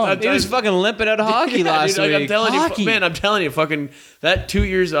 You're Like young. I'm He was fucking limping out of hockey Yeah, last dude, like, week. I'm telling Hockey. you, man. I'm telling you, fucking that 2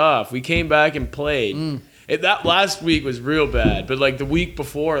 years off. We came back and played. That last week was real bad, but like the week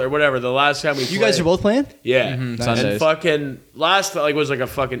before or whatever, the last time we You guys are both playing? yeah, Sundays. and fucking last like was like a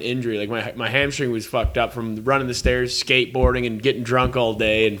fucking injury. Like my hamstring was fucked up from running the stairs, skateboarding, and getting drunk all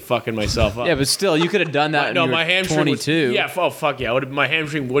day and fucking myself up. Yeah, but still, you could have done that. No, when you my were hamstring 22. was, yeah, oh fuck yeah, my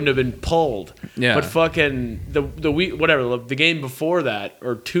hamstring wouldn't have been pulled. Yeah. But fucking the week whatever the game before that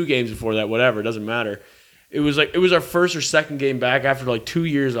or 2 games before that, whatever, it doesn't matter. It was our first or second game back after like 2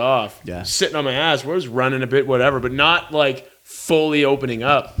 years off. Yeah. Sitting on my ass, where I was running a bit, whatever, but not like fully opening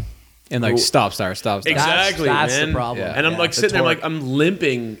up. And like stop, start. Exactly, That's man. the problem. Yeah. And I'm like sitting there, like I'm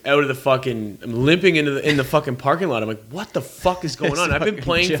limping in the fucking parking lot. I'm like, what the fuck is going on? I've been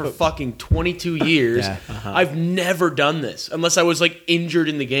playing for fucking 22 years. Yeah. I've never done this unless I was like injured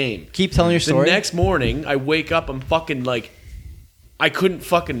in the game. Keep telling your The story. next morning, I wake up, I'm fucking like, I couldn't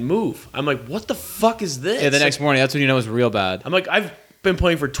fucking move. I'm like, what the fuck is this? Yeah, the next morning, that's when you know it's real bad. I'm like, I've been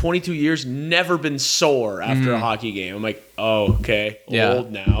playing for 22 years, never been sore after a hockey game. I'm like, oh, okay,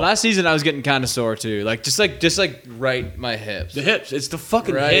 old now. Last season, I was getting kind of sore too. Like just right my hips. The hips, it's the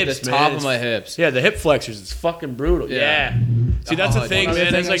fucking Right, hips, the man. top It's- of my hips. Yeah, the hip flexors, it's fucking brutal. Yeah. Yeah. See, that's the thing, Another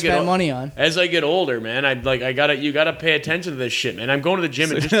man. thing As I I spend get money on. as I get older, man, you gotta pay attention to this shit, man. I'm going to the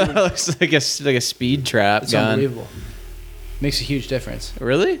gym and just that doing, looks like a speed trap It's gun. unbelievable. Makes a huge difference.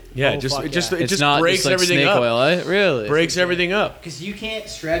 Really? yeah, Oh, just fuck it just yeah. it It's just not breaks just like everything snake up. oil, eh? Really? Breaks everything up. Because you can't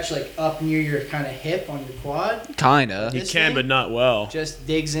stretch like up near your kind of hip on your quad. Kinda. You This can, thing? but not well. Just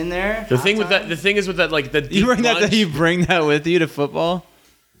digs in there. The thing is with that, like the deep You bring lunge, you bring that with you to football?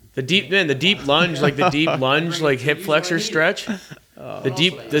 the deep lunge, like the deep lunge, like hip flexor stretch. The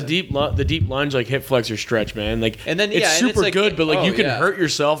deep lunge, like hip flexor stretch, man. Like, And then, it's yeah, and super it's like- good, but like oh, you can yeah. hurt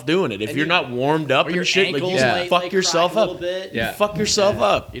yourself doing it if And you're not warmed up Or your and shit. Like, you ankles can might, fuck like, yourself crack a up. little bit. Yeah. You fuck yourself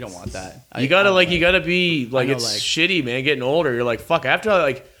up. You don't want that. You gotta be like, know, it's like- shitty, man. Getting older, you're like, fuck. I have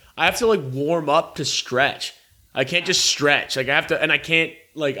to warm up to stretch. I can't just stretch. Like I have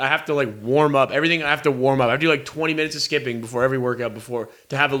to warm up everything. I have to warm up. I have to do like 20 minutes of skipping before every workout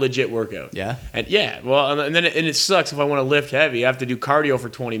to have a legit workout. Yeah. And yeah, well, and then it sucks if I want to lift heavy. I have to do cardio for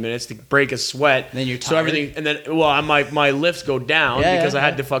 20 minutes to break a sweat. Then you're so tired. everything, and then my lifts go down Yeah, because yeah, I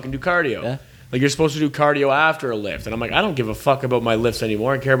had yeah. to fucking do cardio. Yeah. Like you're supposed to do cardio after a lift, and I'm like, I don't give a fuck about my lifts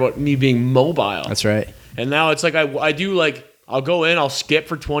anymore. I care about me being mobile. That's right. And now it's like I do like I'll go in, I'll skip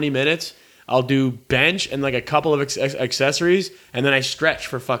for 20 minutes, I'll do bench and like a couple of accessories, and then I stretch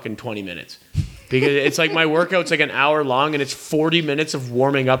for fucking 20 minutes. Because it's like my workout's like an hour long and it's 40 minutes of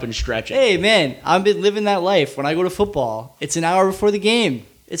warming up and stretching. Hey man, I've been living that life. When I go to football, it's an hour before the game.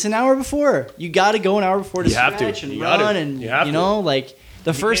 It's an hour before. You got to go an hour before to You have to. stretch and You gotta. run, and You have to. know, like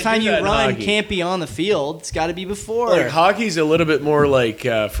the first can't time do you that in run hockey. can't be on the field. It's got to be before. Like hockey's a little bit more like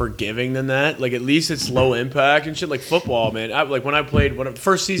forgiving than that. Like at least it's low impact and shit. Like football, man.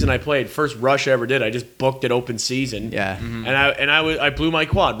 First season I played, first rush I ever did, I just booked it open season. Yeah. And I blew my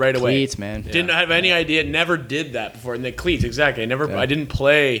quad right away. Cleats, man. Didn't have any idea. Never did that before. And the cleats, exactly. I didn't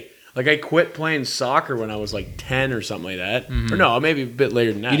play. Like I quit playing soccer when I was like 10 or something like that. Or no, maybe a bit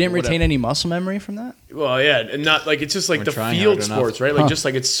later than that. You didn't Whatever. retain any muscle memory from that? Well, yeah, and not like it's just like We're the trying field hard enough. sports, right? Like just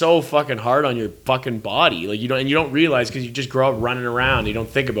like it's so fucking hard on your fucking body. Like you don't realize because you just grow up running around. You don't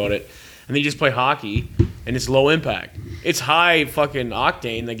think about it, and then you just play hockey, and it's low impact. It's high fucking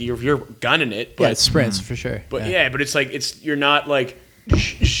octane. Like you're gunning it, but Yeah, it's sprints for sure. but but it's like you're not like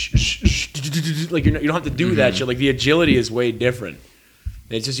like you don't have to do that shit. Like the agility is way different.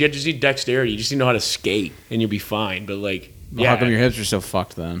 It's just you just need dexterity. You just need to know how to skate, and you'll be fine. But like, Well, how come your hips are so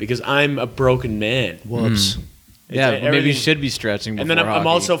fucked then? because I'm a broken man. Whoops. Yeah, maybe you everything- should be stretching before And then I'm hockey.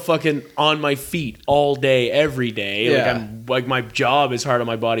 also fucking on my feet all day, every day. Yeah. Like my job is hard on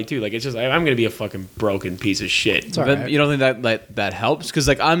my body too. Like it's just I'm gonna be a fucking broken piece of shit. all But right. you don't think that helps? Because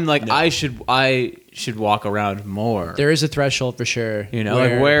like I'm like I should walk around more. There is a threshold for sure. You know,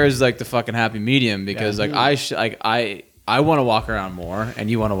 like where is like the fucking happy medium? Because like I want to walk around more, and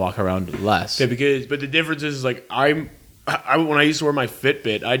you want to walk around less. Okay, but the difference is like when I used to wear my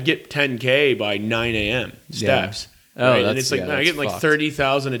Fitbit, I'd get 10K by 9 a.m. steps. Oh, right? And that's- it's like yeah, man, I that's get like fucked.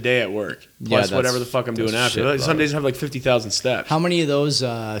 30,000 a day at work, Yeah, plus that's- whatever the fuck I'm doing that's after. shit, Some bro. days I have like 50,000 steps. How many of those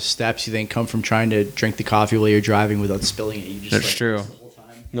steps you think come from trying to drink the coffee while you're driving without spilling it? You just That's like, true.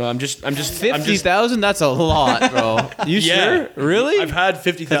 No, I'm just 50,000? That's a lot, bro. You Yeah. sure? Really? I've had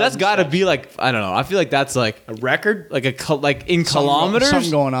 50,000. Because that's got to steps. be like I don't know. I feel like that's like a record. like in kilometers. something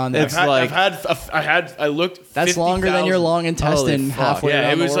going on there. It's like I looked. That's longer than your 50,000. long intestine Holy fuck. halfway Yeah,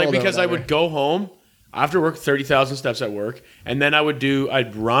 around it the was like world or because I whatever. would go home after work, 30,000 steps at work, and then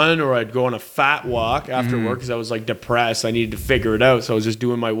I'd run or I'd go on a fat walk after work because I was like depressed. I needed to figure it out, so I was just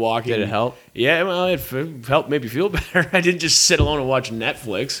doing my walking. Did it help? Yeah, well, it helped maybe feel better. I didn't just sit alone and watch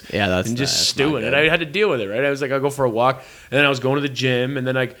Netflix. Yeah, that's and just that's stew not in it. good. I had to deal with it, right? I was like, I'll go for a walk, and then I was going to the gym, and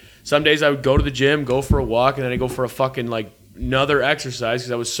then like some days I would go to the gym, go for a walk, and then I go for a fucking like another exercise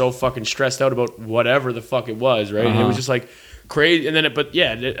because I was so fucking stressed out about whatever the fuck it was, right? And it was just like crazy. And then,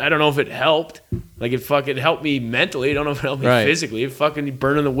 I don't know if it helped. Like it fucking helped me mentally. I don't know if it helped me Right. physically. It fucking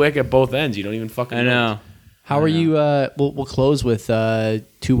burning the wick at both ends. You don't even fucking I know. How are you? We'll close with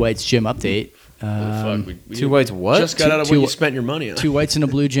Two Whites gym update. Fuck, we Two whites what? just got out of two- what you spent your money on. Two Whites and a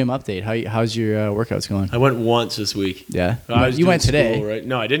Blue gym update. How's your workouts going? I went once this week. Yeah, I was you doing went today. school, right?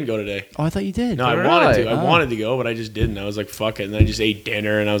 No, I didn't go today. Oh, I thought you did. No, I did wanted to. I. I wanted to go, but I just didn't. I was like, fuck it. And then I just ate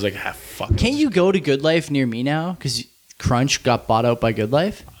dinner, and I was like, fuck. Can't you go to Good Life near me now? Because Crunch got bought out by Good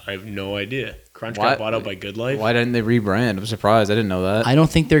Life. I have no idea. Crunch Why- got bought out by Good Life. Why didn't they rebrand? I'm surprised. I didn't know that. I don't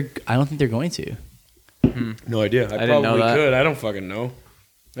think they're going to. No idea. I didn't probably know that. could. I don't fucking know.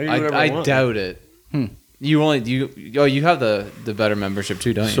 I, can do whatever I want. doubt it. You have the better membership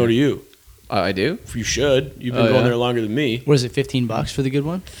too, don't you? So do you. I do. You should. You've been Oh, going yeah? there longer than me. What is it? $15 for the good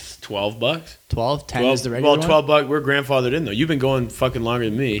one? $12. 12, 10 12, is the regular well, one. $12. We're grandfathered in though. You've been going fucking longer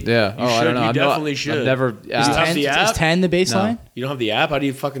than me. Yeah. You I should. don't know. You I'm definitely not, should. I've never. Is Is have 10, the is app? 10 the baseline? You don't have the app. How do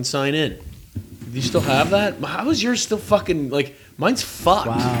you fucking sign in? Do you still have that? How is yours still fucking like? Mine's fucked.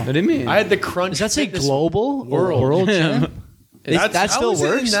 Wow. What do you mean? I had the Crunch. Does that say Fitness global or World. world gym? That how still is it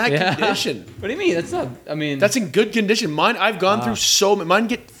works? in that Yeah. condition. What do you mean? That's not. I mean, That's in good condition. Mine, I've gone through so many. Mine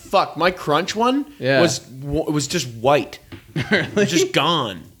get fucked. My Crunch one Yeah. was just white. It was just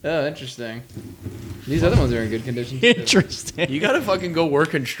gone. oh, interesting. These other ones are in good condition. too. Interesting. You gotta fucking go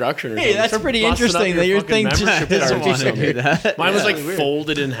work construction or Hey, something. that's Start pretty busting up interesting that your fucking thing just membership doesn't cards or wanna something. do that. Mine was Yeah, like weird.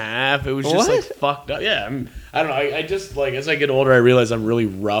 folded in half. It was just like What? fucked up. Yeah, I don't know. I just like as I get older, I realize I'm really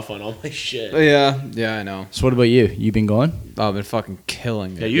rough on all my shit. Yeah, I know. So what about you? You been going? Oh, I've been fucking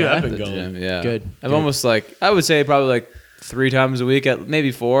killing it. Yeah, you have at been the going. gym, Yeah, Good, I've good. almost like I would say probably like 3 times a week, at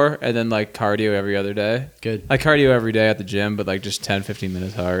maybe 4, and then like cardio every other day. Good. Like cardio every day at the gym, but like just 10-15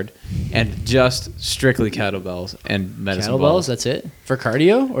 minutes hard, and just strictly kettlebells and medicine Kettlebells, balls. that's it? For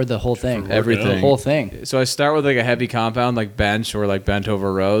cardio or the whole thing? Everything. The whole thing. So I start with like a heavy compound, like bench or like bent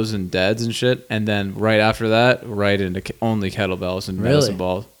over rows and deads and shit, and then right after that, right into only kettlebells and Really? medicine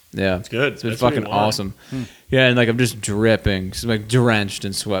balls. Yeah, It's good. It's been That's what fucking you want. awesome. Yeah, and like I'm just dripping, just like drenched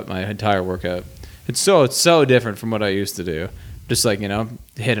in sweat my entire workout. It's so different from what I used to do. Just like,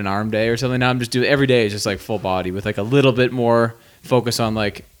 hit an arm day or something. Now I'm just doing every day is just like full body with like a little bit more focus on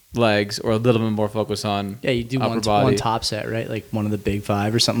like legs or a little bit more focus on Yeah, you do upper body. one top set, right? Like one of the big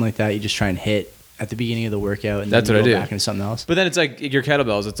 5 or something like that. You just try and hit at the beginning of the workout and That's then what you I go do. back into something else. But then it's like your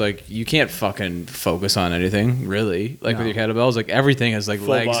kettlebells. It's like you can't fucking focus on anything really. Like No. with your kettlebells, like everything has like Full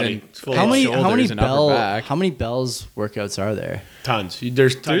legs body. and It's full How body. many shoulders and upper back. how many bells workouts are there? Tons.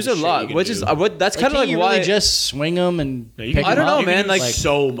 There's tons There's of a shit lot, you can which do. is what that's Like, kind of can't like you why really just swing them and Yeah, you pick can- I don't them know, up? man, like-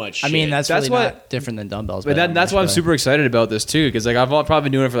 so much. I mean, shit. that's That's really what- not different than dumbbells. But by that's much, why I'm but- super excited about this too, because like I've probably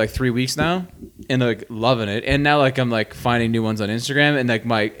been doing it for like 3 weeks now, and like loving it. And now like I'm like finding new ones on Instagram, and like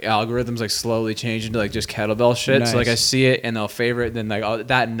my algorithms like slowly changing to like just kettlebell shit. So like I Nice. see it and I'll favorite, then like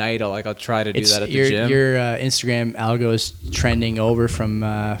that night I'll try to do that at the your, gym. Your Instagram algo is trending over from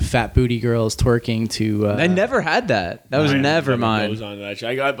fat booty girls twerking to. I never had that. That was Mine never fucking mine. goes on to that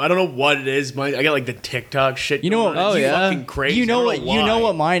shit. I don't know what it is. I got like the TikTok shit. You know going what- on. oh, It's yeah? fucking crazy. You I know don't what? You know why.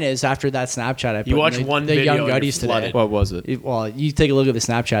 what mine is after that Snapchat I put. You watch in the, one the video Young and you're Gutties today. flooded. What was it? Well, you take a look at the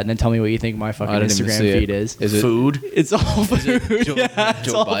Snapchat and then tell me what you think my fucking I didn't even Instagram see it. feed is. Is it Food. It's all food. Joe- yeah, it's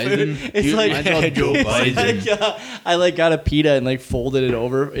Joe all Biden? food. It's You- like mine's all Joe Biden. I like got a pita and like folded it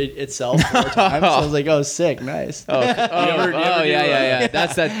over itself 4 times. So I was like, oh, sick, nice. Oh, ever do, yeah.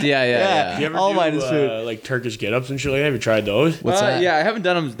 That's that. Yeah. You ever All do, mine is food. like Turkish get-ups and shit like that? Have you tried those? What's that? Yeah, I haven't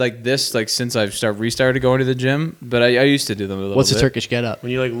done them like this since I've restarted going to the gym, but I used to do them a little What's bit. a Turkish get up?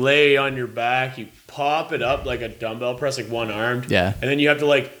 When you like lay on your back, you pop it up like a dumbbell press, like one-armed. Yeah. And then you have to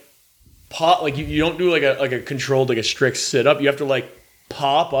like pop, like you don't do like a controlled, like a strict sit-up. You have to like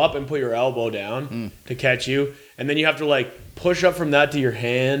pop up and put your elbow down to catch you. And then you have to like push up from that to your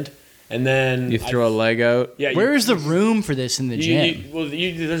hand. And then You throw a leg out. Yeah. Where is the room for this in the gym?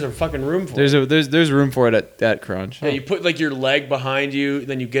 There's a fucking room for There's it. there's room for it at Crunch. Yeah, you put like your leg behind you,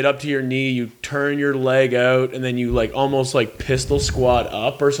 then you get up to your knee, you turn your leg out, and then you like almost like pistol squat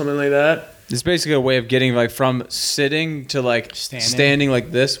up or something like that. It's basically a way of getting like from sitting to like standing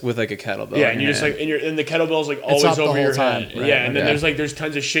like this with like a kettlebell. Yeah, in and your you just hand. like and the kettlebell's like It's always up the over whole your time, head. right, Yeah, and then okay. there's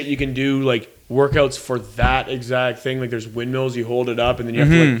tons of shit you can do, like workouts for that exact thing. Like there's windmills, you hold it up, and then you have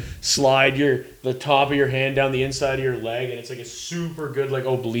to like slide the top of your hand down the inside of your leg, and it's like a super good like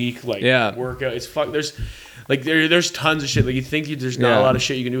oblique like workout. It's there's tons of shit. Like you think there's not a lot of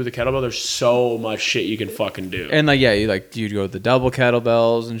shit you can do with a kettlebell. There's so much shit you can fucking do. And like you'd go with the double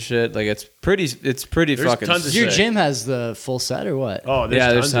kettlebells and shit. Like it's pretty There's fucking tons of Your sick. gym has the full set or what? Oh, there's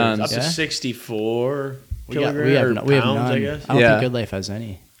Yeah, tons. there's tons. Up to Yeah? 64 we kilograms have or none. pounds, I guess. I don't Yeah. think Good Life has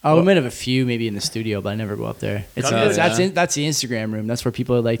any. Oh, we might have a few maybe in the studio, but I never go up there. It's Oh, that's yeah. that's the Instagram room. That's where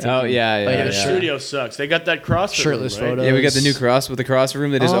people like to. Oh, yeah, Yeah, yeah, the yeah. studio sucks. They got that CrossFit Shirtless room, right? photos. Yeah, we got the new CrossFit room.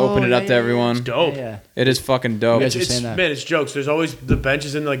 They just Oh, open it yeah, up to yeah, everyone. It's dope. Yeah. It is fucking dope. You guys are It's saying that. man, it's jokes. There's always the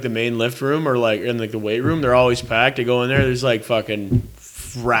benches in like the main lift room or like in like the weight room. They're always packed. I go in there. There's like fucking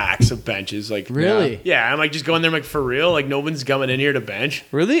racks of benches. Like Really? Yeah, I'm like just going there. I'm like for real. Like no one's coming in here to bench.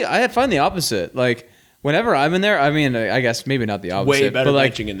 Really? I find the opposite. Like whenever I'm in there, I mean, I guess maybe not the opposite. Way better but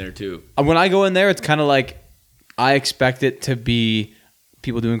like benching in there too. when I go in there, it's kind of like I expect it to be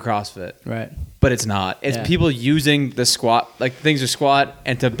people doing CrossFit, Right. but it's not. It's Yeah. people using the squat, like things to squat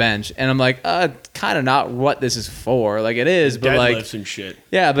and to bench, and I'm like, kind of not what this is for. Like it is, but Deadlifts like, and shit.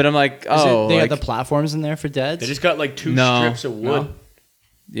 yeah, but I'm like, Is oh, it, they like, got the platforms in there for deads. They just got like two No, strips of wood. no.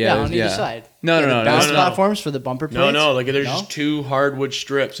 yeah, on either yeah. side. No, Yeah, no, the no, bounce no, no. platforms for the bumper plates. No, like there's No? just two hardwood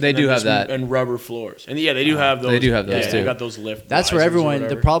strips. They and do then have just- that. and rubber floors. And yeah, they do have those. They do have those, yeah, too. They got those lift. That's where risers or everyone. The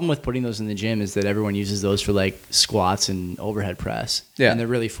whatever. problem with putting those in the gym is that everyone uses those for like squats and overhead press. Yeah. and they're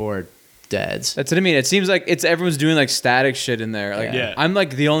really for deads. That's what I mean. It seems like everyone's doing like static shit in there. Like Yeah. I'm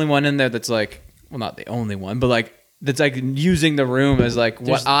like the only one in there that's like, well, not the only one, but like that's like using the room as like what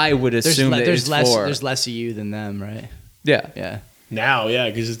There's- I would assume that there's it's less. for. There's less of you than them, right? Yeah. Yeah. Now, yeah,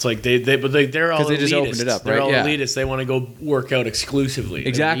 because it's like they're all 'Cause they just elitists. opened it up, They're right? all Yeah. elitists. They want to go work out exclusively.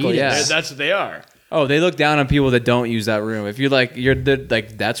 Exactly. Yeah. That's what they are. Oh, they look down on people that don't use that room. If you're like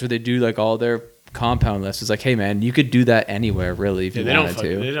that's where they do like all their compound lifts. It's like, hey man, you could do that anywhere really if Yeah, you they don't. wanted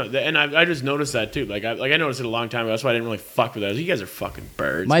Fucking, to. they don't. And I just noticed that too. Like I noticed it a long time ago. That's why I didn't really fuck with that. You guys are fucking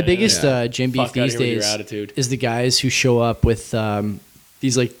birds. My man. biggest Yeah. gym beef Fuck outta these here with your days attitude. is the guys who show up with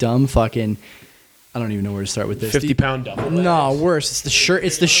these like dumb fucking. I don't even know where to start with this. 50-pound duffel bag. No, worse. It's the shirt.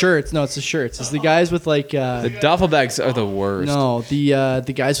 It's the shirts. No, it's the shirts. It's the guys with like. The duffel bags are the worst. No,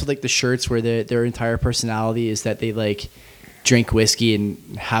 the guys with like the shirts where their entire personality is that they like drink whiskey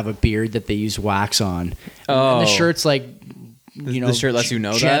and have a beard that they use wax on. And the shirt's like, you know, the shirt lets you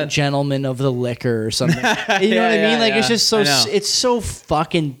know that? gentleman of the liquor or something. You know what I mean? Yeah, Like it's yeah. just so I know. it's so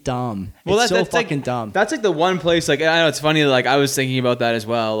fucking dumb. Well, It's so that's fucking like, dumb. That's like the one place. Like I know it's funny. Like I was thinking about that as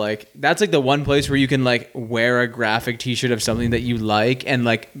well. Like that's like the one place where you can like wear a graphic T-shirt of something that you like and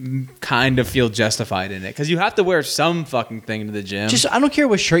like kind of feel justified in it because you have to wear some fucking thing to the gym. Just I don't care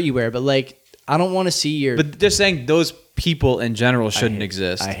what shirt you wear, but like I don't want to see your. but just saying those people in general shouldn't hate-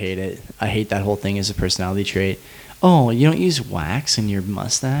 exist. I hate it. I hate that whole thing as a personality trait. Oh, you don't use wax in your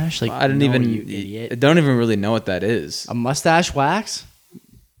mustache? Like I didn't no, even. you idiot. I don't even really know what that is. A mustache wax?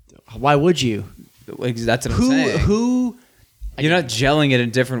 Why would you? Like, that's what I'm saying. Who? You're not gelling it in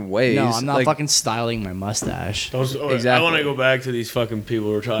different ways. No, I'm not Like, fucking styling my mustache. Exactly. I want to go back to these fucking people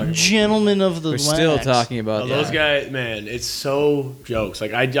we're talking about. Gentlemen of the We're wax. still talking about Those that. guys, man, it's so jokes.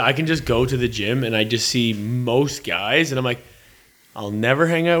 Like I can just go to the gym and I just see most guys, and I'm like, I'll never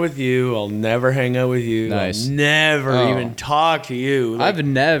hang out with you. I'll never hang out with you. Nice. I'll never Oh. even talk to you. Like,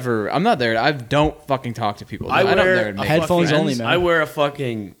 I'm not there. I don't fucking talk to people. I don't wear there a and make Headphones friends. only, man. I wear a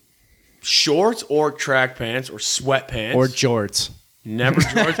fucking shorts or track pants or sweatpants Or jorts. never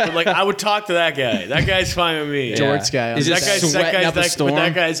shorts, but like I would talk to that guy. That guy's fine with me. Yeah. Jorts guy. Is That it guy's sweating up a storm? but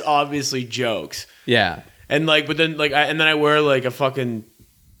that guy's obviously jokes. Yeah. And like, but then like, and then I wear like a fucking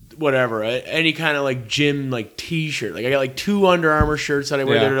whatever, any kind of like gym like t-shirt. Like I got like 2 Under Armour shirts that I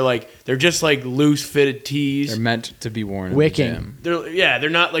wear Yeah. that are like they're just like loose fitted tees. They're meant to be worn. Wicking. In the gym. They're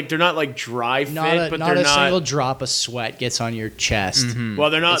not like dry fit, but not they're a not. single drop of sweat gets on your chest. Well,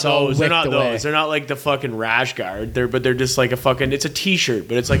 they're not It's all those. They're not wicked away. those. They're not like the fucking rash guard. They're just like a fucking. It's a t-shirt,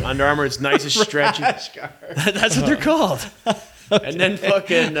 but it's like Under Armour. It's nice and stretchy. That's what they're called. And then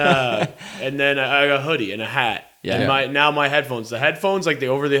fucking, and then I got a hoodie and a hat. Yeah. And my headphones. The headphones, like the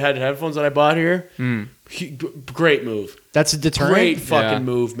over-the-head headphones that I bought here. Great move. That's a deterrent. Great fucking Yeah.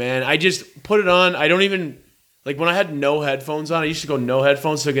 move, man. I just put it on. I don't even like when I had no headphones on. I used to go no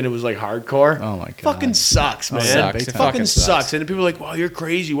headphones, thinking it was like hardcore. Oh my God. Fucking sucks, man. sucks. It It fucking fucking sucks. sucks. And then people are like, "Wow, you're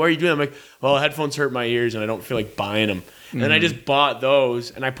crazy. Why are you doing?" That? I'm like, "Well, headphones hurt my ears, and I don't feel like buying them." And then I just bought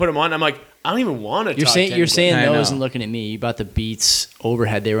those, and I put them on. I'm like, I don't even want to. You're saying I those know. and looking at me. You bought the Beats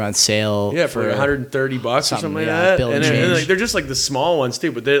overhead. They were on sale. yeah, for like $130 or something like yeah, that. Bill And, and then, change. like, they're just like the small ones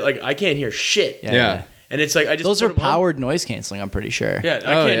too, but they're like I can't hear shit. Yeah. And it's like I just Those put are 'em on. powered noise canceling. I'm pretty sure. Yeah,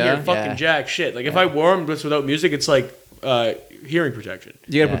 I Oh, can't yeah? hear fucking Yeah. jack shit. Like if I wore them just without music, it's like hearing protection.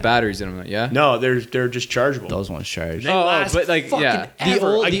 You gotta Yeah. put batteries in them. Yeah. No, they're just chargeable. Those ones charged. They Oh, last but, like, fucking yeah. The ever.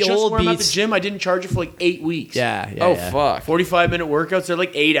 old- I the just old wore 'em at the Beats- gym. I didn't charge it for like 8 weeks. Yeah. Oh yeah. fuck. 45-minute workouts. They're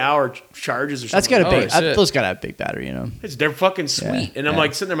like 8-hour charges or something. That's got a Oh, big. shit. Those got to have big battery in them. They're fucking sweet. And I'm yeah.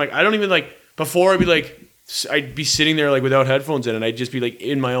 like sitting there, I'm like, I don't even like, before I'd be like, I'd be sitting there like without headphones in and I'd just be like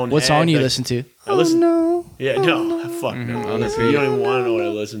in my own What head. song do you like, listen to? I listen- no. Yeah, no. Fuck no. on the You don't even want to know what I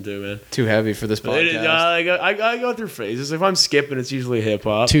listen to, man. Too heavy for this podcast. I go through phases. If I'm skipping, it's usually hip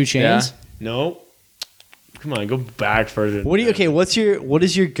hop. 2 Chains. No. Come on, go back further. What do you? Okay, what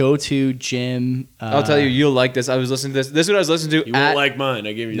is your go-to gym? I'll tell you, you'll like this. I was listening to this. This is what I was listening to. You won't like mine.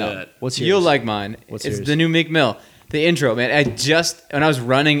 I give you No. that. What's yours? You'll like mine. What's it's yours? the new Meek Mill. The intro, man. When I was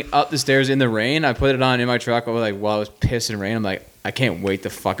running up the stairs in the rain, I put it on in my truck. I was like, while I was pissing rain, I'm like, I can't wait to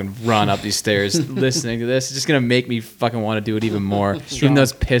fucking run up these stairs listening to this. It's just gonna make me fucking want to do it even more, even though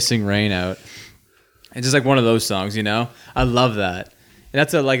it's pissing rain out. It's just like one of those songs, you know. I love that. And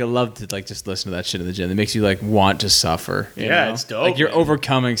that's I love to like just listen to that shit in the gym. It makes you like want to suffer. you Yeah, know? it's dope, Like you're man.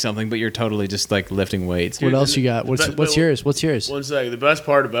 overcoming something, but you're totally just like lifting weights. What else you got? What's but- yours? What's yours? One sec. The best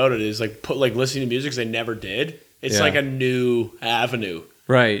part about it is like listening to music 'cause I never did. It's Yeah. like a new avenue.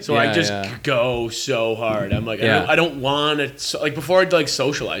 Right. So I just go so hard. I'm like, Yeah. I don't want to. Like before, I'd like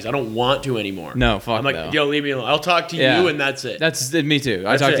socialize. I don't want to anymore. No, fuck I'm like, no. yo, leave me alone. I'll talk to Yeah. you, and that's it. That's me too.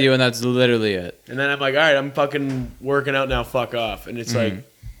 I That's talk it. to you, and that's literally it. And then I'm like, all right, I'm fucking working out now. Fuck off. And it's like,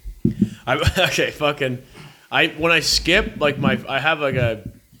 okay, fucking. When I skip, like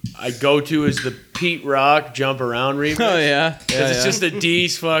I go to is the Pete Rock Jump Around remix. Oh yeah. Because it's just a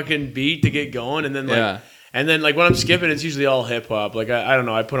D's fucking beat to get going, and then like, Yeah. and then like when I'm skipping, it's usually all hip hop. Like I don't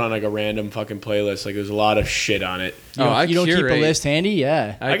know, I put on like a random fucking playlist. Like there's a lot of shit on it. You don't, I you don't keep a curate. list handy?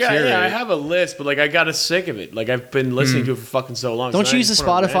 Yeah. I have a list, but like I got sick of it. Like I've been listening to it for fucking so long. Don't so you I use the just put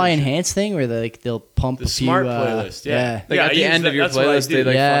on Spotify random shit. Enhanced thing where they'll pump The a few smart playlist, yeah. Like Yeah, at I the use end that- of your that's what I playlist, they do.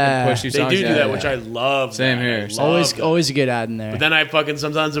 like Yeah. fucking push you They songs. do yeah, that, yeah. which I love. Same that. here. I love Always that. always a good ad in there. But then I fucking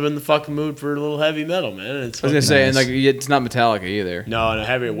sometimes I'm in the fucking mood for a little heavy metal, man. And it's I was gonna fucking say, nice. and like it's not Metallica either. no, way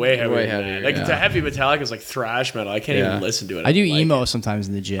heavier. Way than heavier, that. Like yeah. the heavy Metallica is like thrash metal. I can't Yeah. even listen to it. I do don't like emo it. sometimes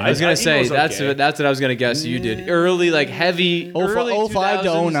in the gym. I was gonna say emo's that's okay. that's what I was gonna guess you did early like heavy early 05 to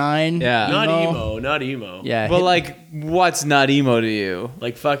 2000s. 09. Yeah. Not emo. Yeah. But hit- like, what's not emo to you?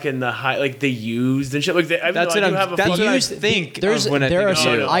 Like fucking the high, like the used and shit. Like That's what I think. There's of when I there are think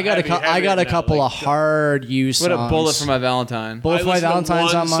some, of no, I got heavy- I got a heavy couple metal, of like, hard used What songs. a bullet for my Valentine. Bullet for my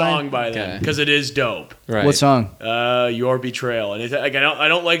Valentine's on song mine. by them Okay. because it is dope. Right. What song? Your Betrayal, and it's like I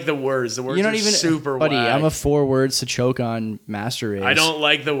don't like the words. The words You're not are even super buddy. whack. I'm a 4 words to choke on master race. I don't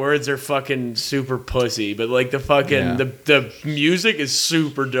like the words. They're fucking super pussy, but like the fucking Yeah. the music is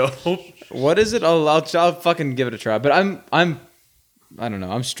super dope. What is it? I'll fucking give it a try. But I don't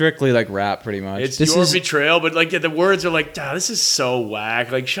know. I'm strictly like rap, pretty much. It's This Your is- Betrayal, but like the words are like, this is so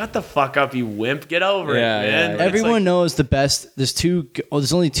whack. Like, shut the fuck up, you wimp. Get over Yeah, it, yeah, man. yeah. Like, it's Everyone like, knows the best.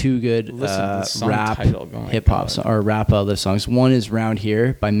 There's only 2 good Listen to the song rap title, oh my hip hop God. or rap other songs. One is "Round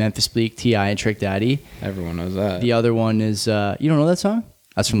Here" by Memphis Bleak, T.I. and Trick Daddy. Everyone knows that. The other one is you don't know that song?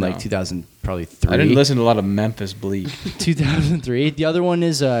 That's from like No. 2000, probably 3. I didn't listen to a lot of Memphis Bleak. 2003. The other one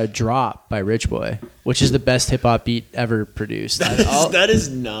is "Drop" by Rich Boy, which is the best hip hop beat ever produced. that is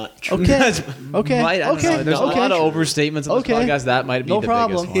not true. Okay. Okay. Might- I don't Okay. know. There's Okay. a lot of overstatements on Okay. this podcast. That might be No the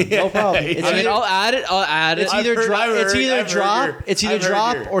problem. biggest one. No problem. It's I mean, either, I'll add it. it's either I've heard- drop. I've It's heard- either I've heard drop. your- It's either I've heard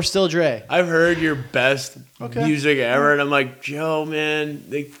drop your- or Still Dre. I've heard your best Okay. music ever, and I'm like, Joe, man.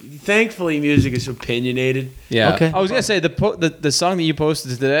 Thankfully, music is opinionated. Yeah. Okay. I was gonna say the song that you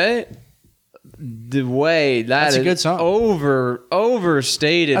posted today. the way That's a is good song.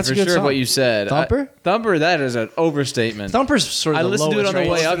 overstated That's a for good sure. song. What you said, Thumper? Thumper. That is an overstatement. Thumper's sort of I the listened to it lowest, on the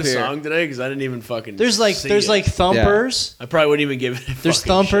right? way up Listen to the here. song today because I didn't even fucking. There's like see there's it. like thumpers, I probably wouldn't even give it. there's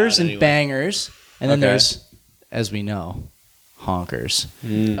thumpers and anyway. bangers, and then Okay. there's, as we know, honkers.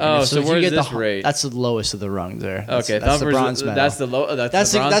 Oh, so if you where's get this the, rate? That's the lowest of the rungs there. That's, Okay, that's the Thumper's bronze medal. that's the low. That's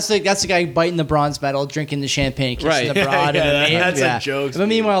That's the the, bronze. that's the guy biting the bronze medal, drinking the champagne, kissing Right. the broad. Yeah, and then, that's a joke, But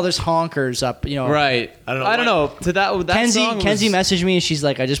meanwhile, there's honkers up. You know, right. I don't know I don't know. To that song was, Kenzie messaged me and she's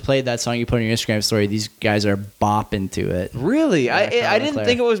like, "I just played that song you put on your Instagram story. These guys are bopping to it." Really, Yeah, Carla I didn't Claire.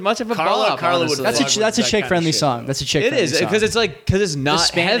 think it was much of a bop. Carla would honestly. fuck That's a with that chick kind friendly of shit, song. though. That's a chick. It friendly is song. because it's not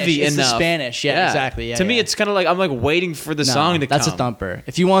Spanish. heavy It's the enough. Spanish. Yeah, exactly. Yeah, to me, yeah. it's kind of like I'm like waiting for the No, song to that's come. a thumper.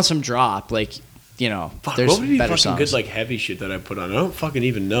 If you want some drop, like, you know, Fuck, there's what would be better fucking songs. good like heavy shit that I put on? I don't fucking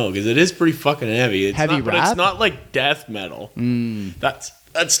even know because it is pretty fucking heavy. It's Heavy not, but rap? it's not like death metal.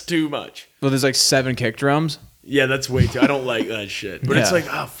 That's too much. Well, there's like 7 kick drums. Yeah, that's way too. I don't like that shit. But it's Yeah. like,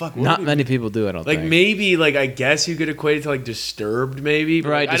 oh fuck, what Not would be- many people do. I don't Like think. maybe like I guess you could equate it to like Disturbed maybe. But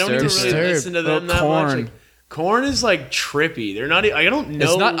Right, like, I don't even Disturbed. really listen to them Or that Korn. much. Like, Korn is like trippy. They're not. I don't know.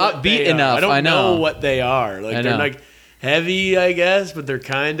 It's not what upbeat they are. enough, I don't I know. what they are. Like I they're know. like heavy, I guess, but they're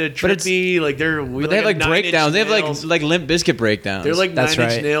kind of But it's- trippy. Like they're. But they have like breakdowns. They have like Limp Bizkit breakdowns. They're like That's Nine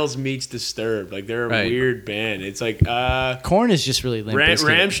Inch right. Nails meets Disturbed. Like they're a Right. weird band. It's like Corn is just really Limp Bizkit.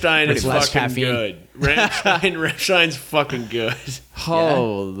 Rammstein with is less fucking caffeine. good. Rammstein's fucking good.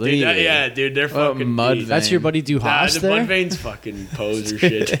 holy. Dude, yeah, dude, they're What fucking Mudvayne. beat. That's your buddy Du Nah, Haas the there. Mudvayne's fucking poser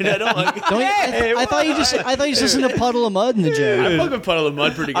shit. Dude, I don't like. Don't you, I thought you just listened to Puddle of Mud in the gym. I fucking Puddle of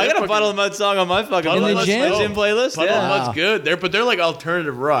Mud pretty good. I got a fucking- Puddle of Mud song on my fucking Puddle of the Mud's gym? dope. gym playlist. Puddle Yeah. of Mud's good. They're like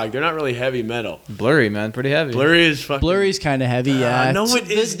alternative rock. They're not really heavy metal. Blurry, man, pretty heavy. Blurry is fucking. Blurry's kind of heavy, yeah. no, it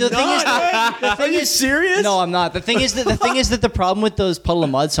is not. The thing you is, serious? No, I'm not. The thing is that the problem with those Puddle of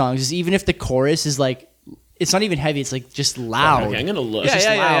Mud songs is even if the chorus is like, it's not even heavy. It's like just loud. Okay, I'm gonna look. It's just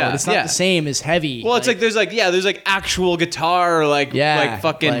Yeah, yeah, loud. yeah. It's not Yeah. the same as heavy. Well, it's like there's like actual guitar like Yeah,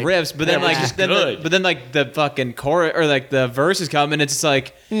 fucking like- riffs, but then Yeah, like which is then good. but then like the fucking chorus or like the verses come and it's just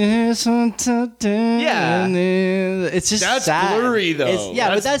like yeah. Yeah. It's just That's sad. Blurry, though. Yeah,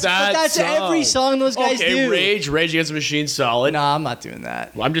 but That's that's that every song those guys okay, do. Rage Against the Machine, solid. No, I'm not doing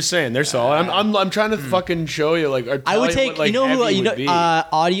that. Well, I'm just saying they're solid. I'm trying to fucking show you like. Or I tell would you take, what, like, you know who, heavy you know, would be.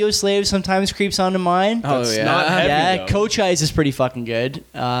 Audio Slave sometimes creeps onto mine. oh That's yeah. not heavy, Yeah, though. Coach Eyes is pretty fucking good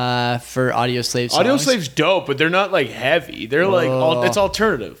for Audio Slave songs. Audio Slave's dope, but they're not like heavy. They're like it's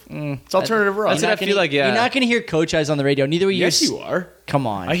alternative. It's alternative rock. That's what I feel like, yeah. You're not going to hear Coach Eyes on the radio. Neither will you. Yes, you are. Come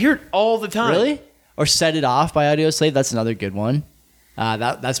on. I hear it all the time. Really? Or Set It Off by Audio Slave. That's another good one.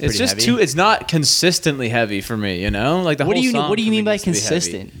 That's pretty It's just heavy. too. It's not consistently heavy for me, you know. Like the What whole do you- song what do you for me mean by needs to be heavy.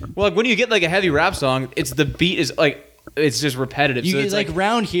 consistent? Well, like when you get like a heavy rap song, it's the beat is like it's just repetitive. You, so it's like,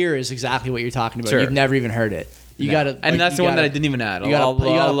 round here is exactly what you're talking about. Sure. You've never even heard it. You No. gotta, and like, that's you the one that I gotta- didn't even add. You gotta,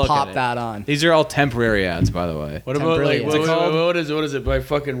 I'll look pop at it. that on. These are all temporary ads, by the way. What about like Temporary. what, What's it called? what is it by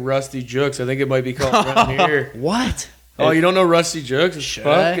fucking Rusty Jukes? I think it might be called around here. What? Oh, you don't know Rusty Jukes? It's Should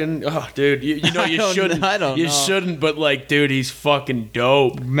I? fucking dude. You know you don't shouldn't. know. I don't you know. shouldn't. But like, dude, he's fucking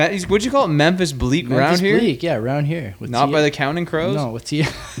dope. What'd you call it? Memphis Bleak Memphis around here? Bleak, yeah, around here. With Not T- by the Counting Crows? No, with T.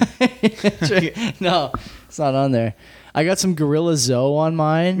 No, it's not on there. I got some Gorilla Zoe on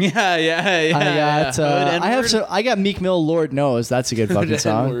mine. Yeah, yeah, yeah. I got. yeah. I have some. I got Meek Mill. Lord knows that's a good fucking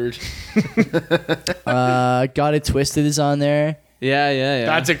song. N-word. Got It Twisted is on there. Yeah, yeah,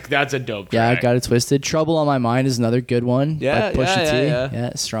 yeah. That's a dope. Yeah, track. Got It Twisted. Trouble on My Mind is another good one. Yeah, by Pusha yeah, T. yeah.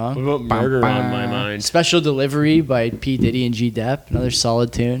 Yeah, strong. What about Murder on My Mind? Special Delivery by P Diddy and G Depp. Another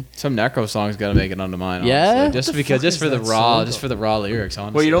solid tune. Some Necro songs got to make it onto mine. Yeah? honestly. What just the because, fuck just is for the that raw, song just for the raw lyrics.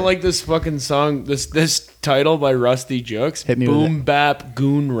 Honestly. Well, you don't like this fucking song, this title by Rusty Jukes? Hit me with Boom Bap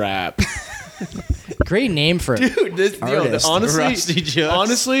Goon Rap. Great name for it. Dude, Artist. honestly, Rusty Jukes.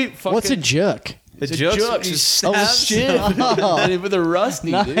 honestly, fucking, What's a juke? the it's a jokes joke. just Oh, snaps. shit. Oh, with a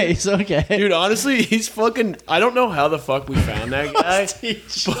Rusty, dude. nice. Okay. Dude, honestly, he's fucking. I don't know how the fuck we found that guy,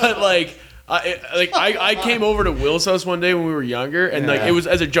 but like, I came over to Will's house one day when we were younger, and like Yeah. it was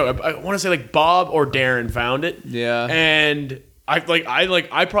as a joke. I want to say like Bob or Darren found it, Yeah. and I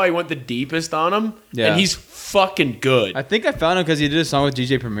probably went the deepest on him, Yeah. and he's fucking good. I think I found him because he did a song with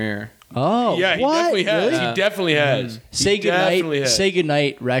DJ Premier. Oh, Yeah, he what? definitely has. Really? Yeah. He definitely has. Say He definitely goodnight. has. Say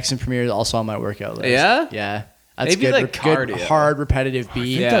goodnight. Rex and Premier is also on my workout list. Yeah? Yeah. That's Maybe good. like good, cardio. hard, repetitive I beat.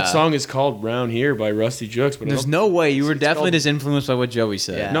 think Yeah. that song is called "Round Here" by Rusty Jukes, but I There's don't- no way you were it's definitely called- just influenced by what Joey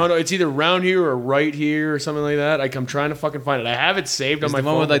said. Yeah. No, it's either "Round Here" or "Right Here" or something like that. Like I'm trying to fucking find it. I have it saved It's on my the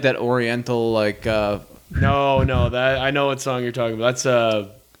one phone. with like that Oriental like. No, that I know what song you're talking about. That's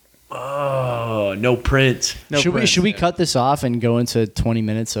no Prince. No should Prince, we yeah. cut this off and go into 20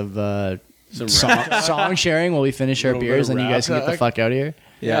 minutes of Some Song sharing while we finish our Little bit beers, of and you guys can rap get the talk. fuck out of here.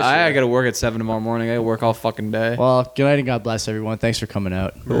 Yeah, I got to work at 7 tomorrow morning. I got to work all fucking day. Well, good night and God bless everyone. Thanks for coming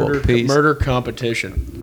out. murder, Peace. murder competition.